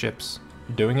 5 ships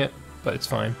doing it, but it's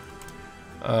fine.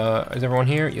 Is everyone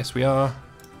here? Yes we are.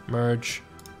 Merge.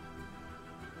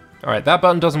 Alright, that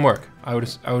button doesn't work. I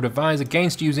would advise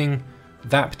against using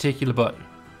that particular button.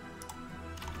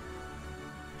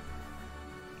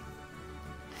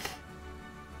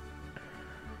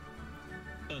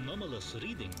 Anomalous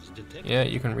readings detected. Yeah,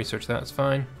 you can research that, it's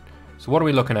fine. So what are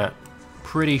we looking at?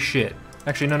 Pretty shit.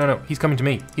 Actually, no. He's coming to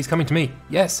me. He's coming to me.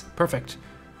 Yes, perfect.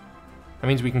 That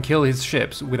means we can kill his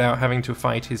ships without having to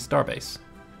fight his starbase.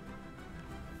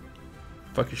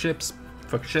 Fuck your ships.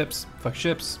 Fuck your ships. Fuck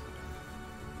ships.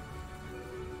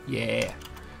 Yeah.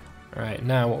 Alright,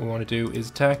 now what we want to do is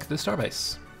attack the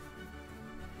starbase.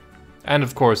 And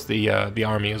of course the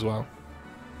army as well.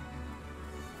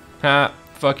 Ha!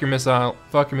 Fuck your missile.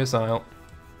 Fuck your missile.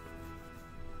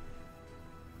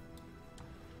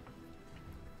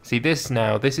 See this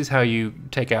now, this is how you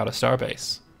take out a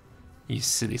starbase. You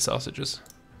silly sausages.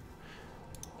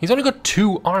 He's only got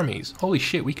 2 armies. Holy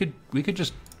shit, we could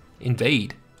just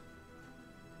invade.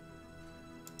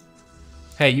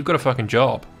 Hey, you've got a fucking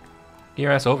job. Get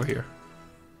your ass over here.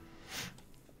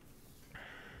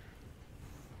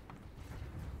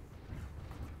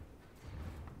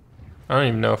 I don't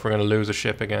even know if we're gonna lose a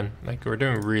ship again. Like, we're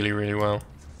doing really, really well.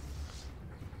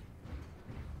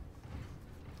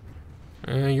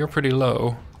 You're pretty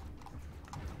low.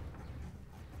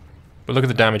 But look at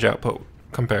the damage output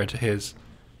compared to his.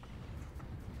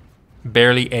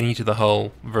 Barely any to the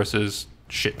hull versus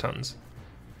shit tons.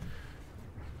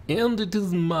 And it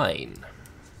is mine.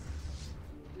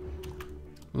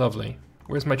 Lovely.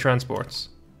 Where's my transports?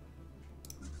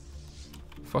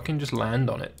 Fucking just land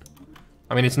on it.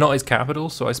 I mean, it's not his capital,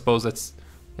 so I suppose that's,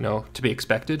 you know, to be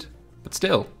expected. But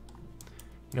still,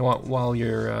 you know what? While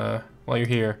you're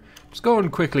here, just go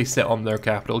and quickly sit on their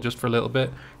capital just for a little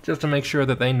bit, just to make sure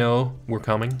that they know we're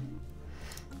coming.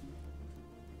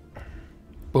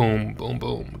 Boom, boom,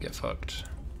 boom. Get fucked.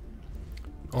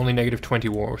 Only negative 20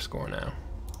 war score now.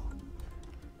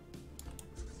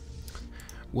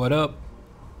 What up?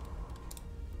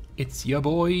 It's ya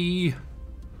boy.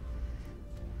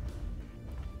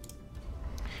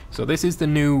 So this is the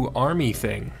new army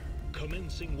thing.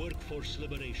 Commencing workforce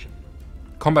liberation.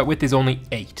 Combat width is only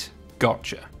 8.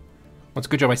 Gotcha. Well, it's a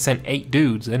good job I sent 8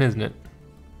 dudes then, isn't it?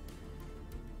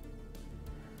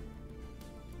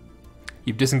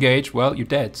 You've disengaged, well, you're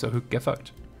dead, so who get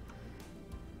fucked.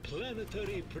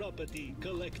 Planetary property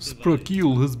collective.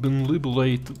 Sprakiel has been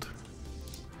liberated.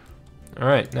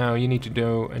 Alright, now you need to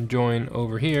go and join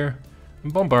over here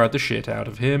and bombard the shit out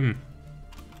of him.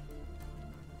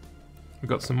 We've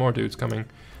got some more dudes coming.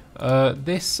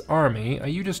 This army, are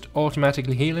you just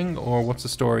automatically healing, or what's the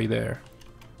story there?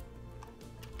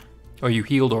 Oh, you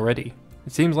healed already.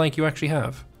 It seems like you actually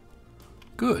have.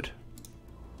 Good.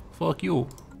 Fuck you.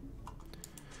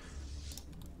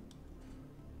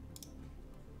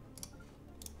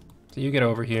 So you get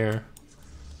over here.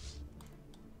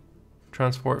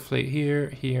 Transport fleet here,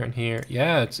 here, and here.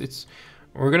 Yeah, it's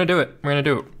we're gonna do it. We're gonna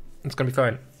do it. It's gonna be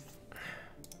fine.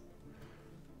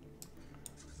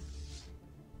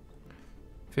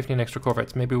 $15 extra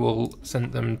corvettes. Maybe we'll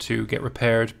send them to get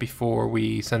repaired before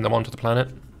we send them onto the planet.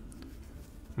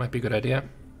 Might be a good idea.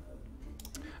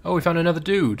 Oh, we found another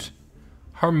dude.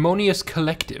 Harmonious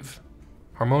Collective.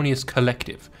 Harmonious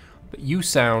Collective. But you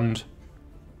sound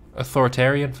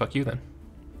authoritarian. Fuck you then.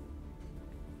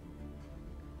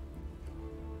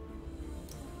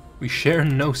 We share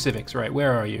no civics. Right,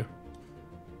 where are you?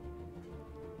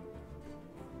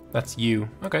 That's you.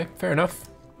 Okay, fair enough.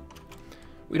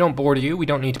 We don't border you. We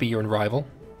don't need to be your rival.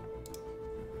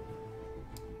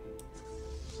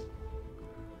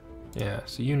 Yeah,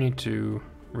 so you need to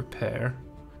repair.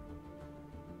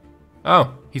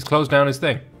 Oh, he's closed down his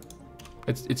thing.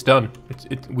 It's done.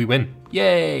 We win.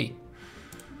 Yay!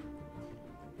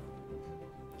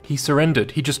 He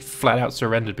surrendered. He just flat out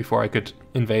surrendered before I could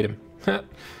invade him.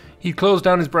 He closed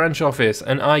down his branch office,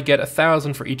 and I get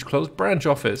 1,000 for each closed branch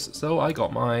office. So I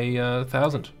got my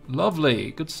 1,000.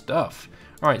 Lovely, good stuff.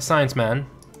 All right, science man,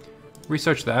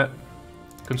 research that.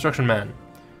 Construction man,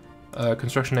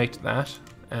 constructionate that,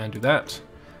 and do that.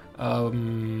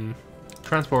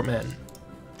 Transport men.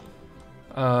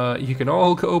 You can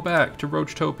all go back to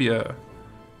Roachtopia,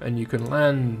 and you can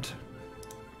land.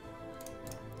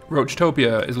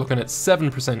 Roachtopia is looking at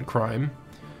 7% crime.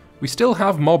 We still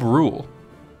have mob rule.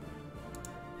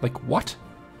 Like, what?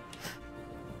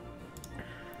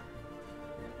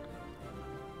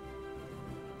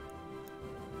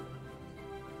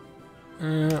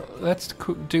 Let's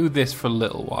do this for a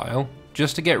little while,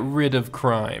 just to get rid of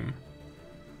crime.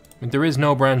 I mean, there is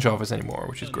no branch office anymore,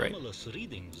 which is great.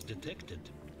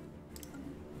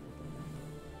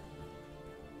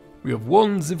 We have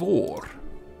won the war.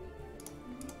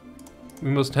 We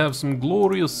must have some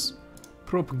glorious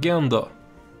propaganda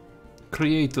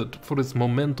created for this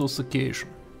momentous occasion.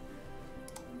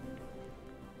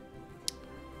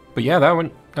 But yeah, that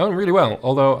went really well.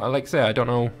 Although, like I say, I don't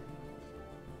know.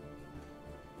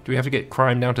 Do we have to get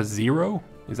crime down to 0?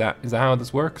 Is that how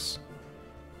this works?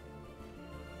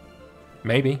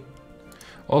 Maybe.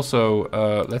 Also,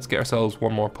 let's get ourselves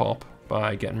one more pop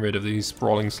by getting rid of these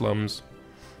sprawling slums.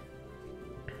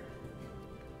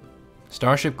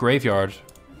 Starship Graveyard.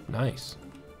 Nice.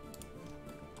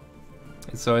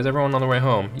 So is everyone on the way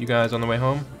home? You guys on the way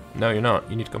home? No, you're not.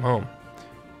 You need to come home.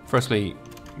 Firstly,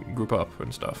 group up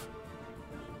and stuff.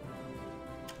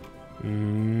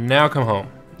 Now come home.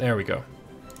 There we go.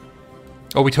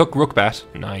 Oh, we took Rookbat.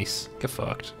 Nice. Get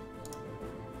fucked.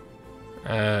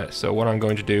 So what I'm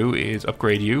going to do is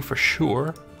upgrade you for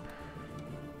sure.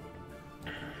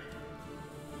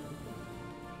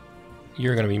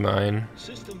 You're gonna be mine.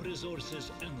 System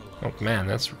resources analyzed. Oh man,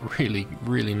 that's really,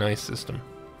 really nice system.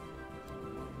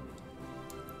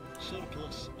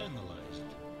 Surplus analyzed.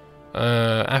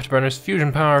 Afterburners,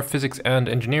 fusion power, physics and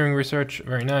engineering research.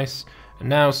 Very nice. And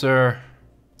now, sir,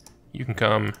 you can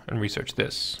come and research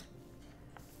this.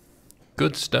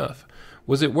 Good stuff.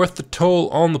 Was it worth the toll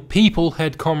on the people,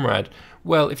 head comrade?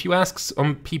 Well, if you ask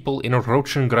some people in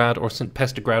Rochengrad or St.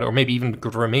 Pestrograd or maybe even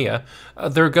Crimea,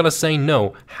 they're gonna say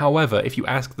no. However, if you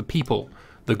ask the people,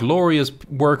 the glorious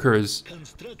workers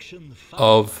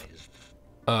of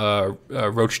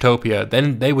Roachtopia,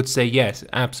 then they would say yes,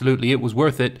 absolutely, it was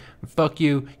worth it. Fuck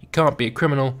you, you can't be a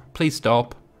criminal, please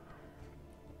stop.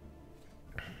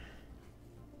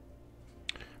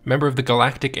 Member of the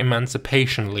Galactic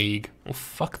Emancipation League. Well,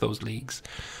 fuck those leagues.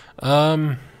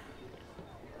 How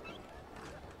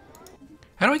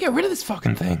do I get rid of this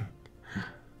fucking thing?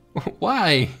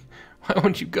 Why? Why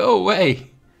won't you go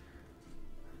away?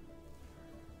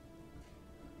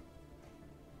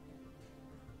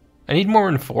 I need more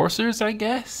enforcers, I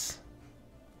guess?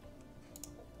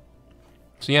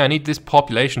 So yeah, I need this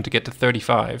population to get to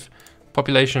 35.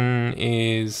 Population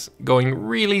is going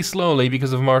really slowly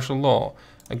because of martial law.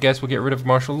 I guess we'll get rid of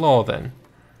martial law then.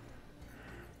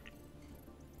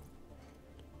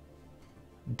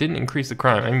 Didn't increase the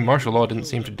crime. I mean, martial law didn't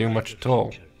seem to do much at all.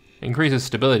 It increases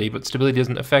stability, but stability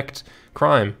doesn't affect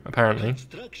crime, apparently.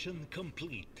 Construction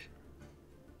complete.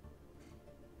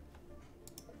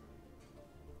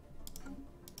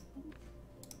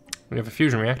 We have a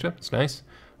fusion reactor. It's nice.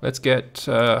 Let's get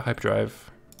hyperdrive.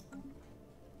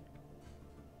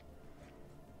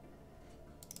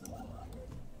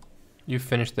 You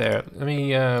finished there. Let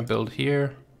me build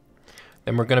here.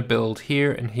 Then we're going to build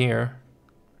here and here.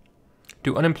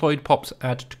 Do unemployed pops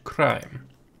add to crime?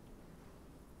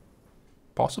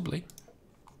 Possibly.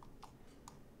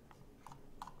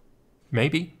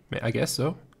 Maybe. I guess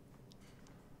so.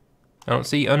 I don't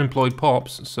see unemployed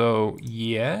pops, so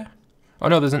yeah. Oh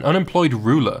no, there's an unemployed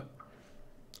ruler.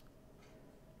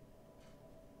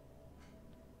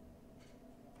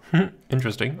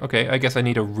 Interesting. Okay, I guess I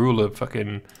need a ruler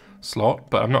fucking slot,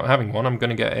 but I'm not having one. I'm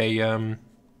gonna get a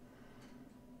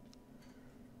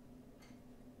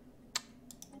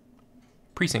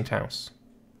precinct house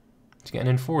to get an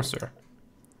enforcer.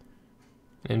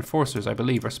 And enforcers, I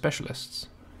believe, are specialists.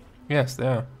 Yes, they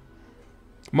are.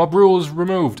 Mob rules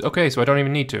removed. Okay, so I don't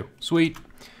even need to. Sweet.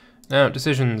 Now,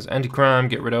 decisions. Anti-crime,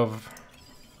 get rid of.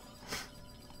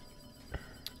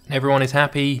 Everyone is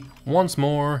happy. Once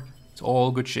more. It's all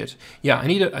good shit. Yeah, I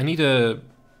need a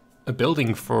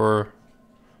building for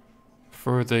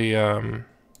the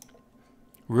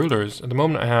rulers. At the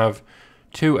moment I have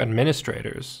 2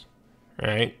 administrators.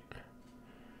 Right?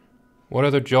 What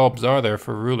other jobs are there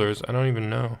for rulers? I don't even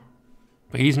know.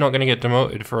 But he's not going to get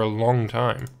demoted for a long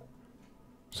time.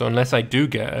 So unless I do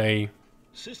get a...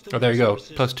 Oh, there you go.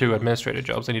 +2 administrative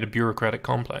jobs. I need a bureaucratic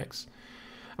complex.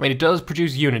 I mean, it does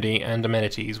produce unity and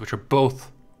amenities, which are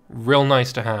both real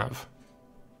nice to have.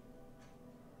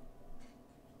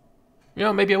 You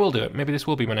know, maybe I will do it. Maybe this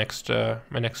will be my next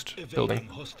building.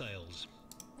 Hostiles.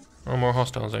 Oh, more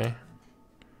hostiles, eh?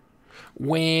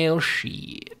 Well,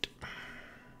 shit.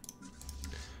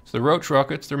 So the Roach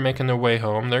rockets, they're making their way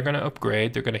home. They're going to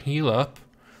upgrade. They're going to heal up.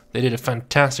 They did a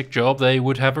fantastic job. They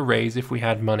would have a raise if we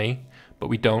had money, but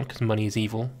we don't because money is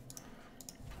evil.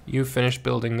 You finished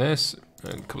building this.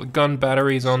 A couple of gun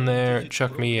batteries on there.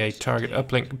 Chuck me a target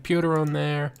uplink computer on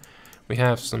there. We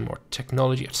have some more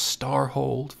technology at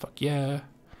Starhold. Fuck yeah.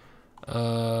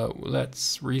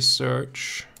 Let's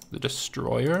research the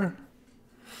destroyer.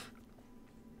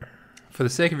 For the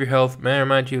sake of your health, may I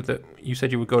remind you that you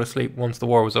said you would go to sleep once the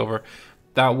war was over.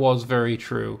 That was very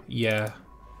true. Yeah.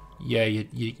 Yeah, I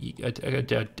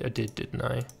did, didn't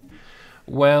I?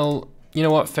 Well, you know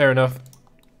what? Fair enough.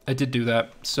 I did do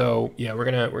that. So yeah, we're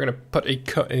gonna put a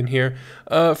cut in here.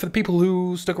 For the people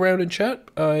who stuck around in chat,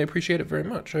 I appreciate it very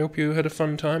much. I hope you had a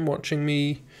fun time watching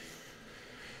me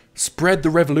spread the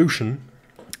revolution.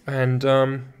 And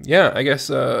yeah, I guess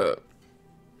I'm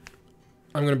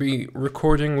gonna be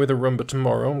recording with Arumba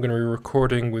tomorrow. I'm gonna be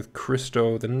recording with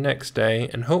Christo the next day,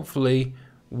 and hopefully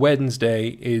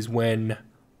Wednesday is when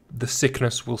the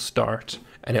sickness will start,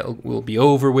 and it will be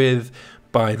over with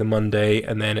by the Monday,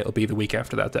 and then it'll be the week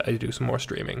after that I do some more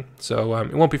streaming. So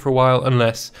it won't be for a while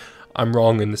unless I'm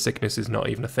wrong and the sickness is not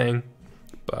even a thing.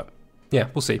 But yeah,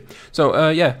 we'll see. So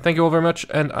yeah, thank you all very much,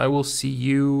 and I will see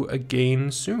you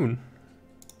again soon.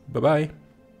 Bye-bye.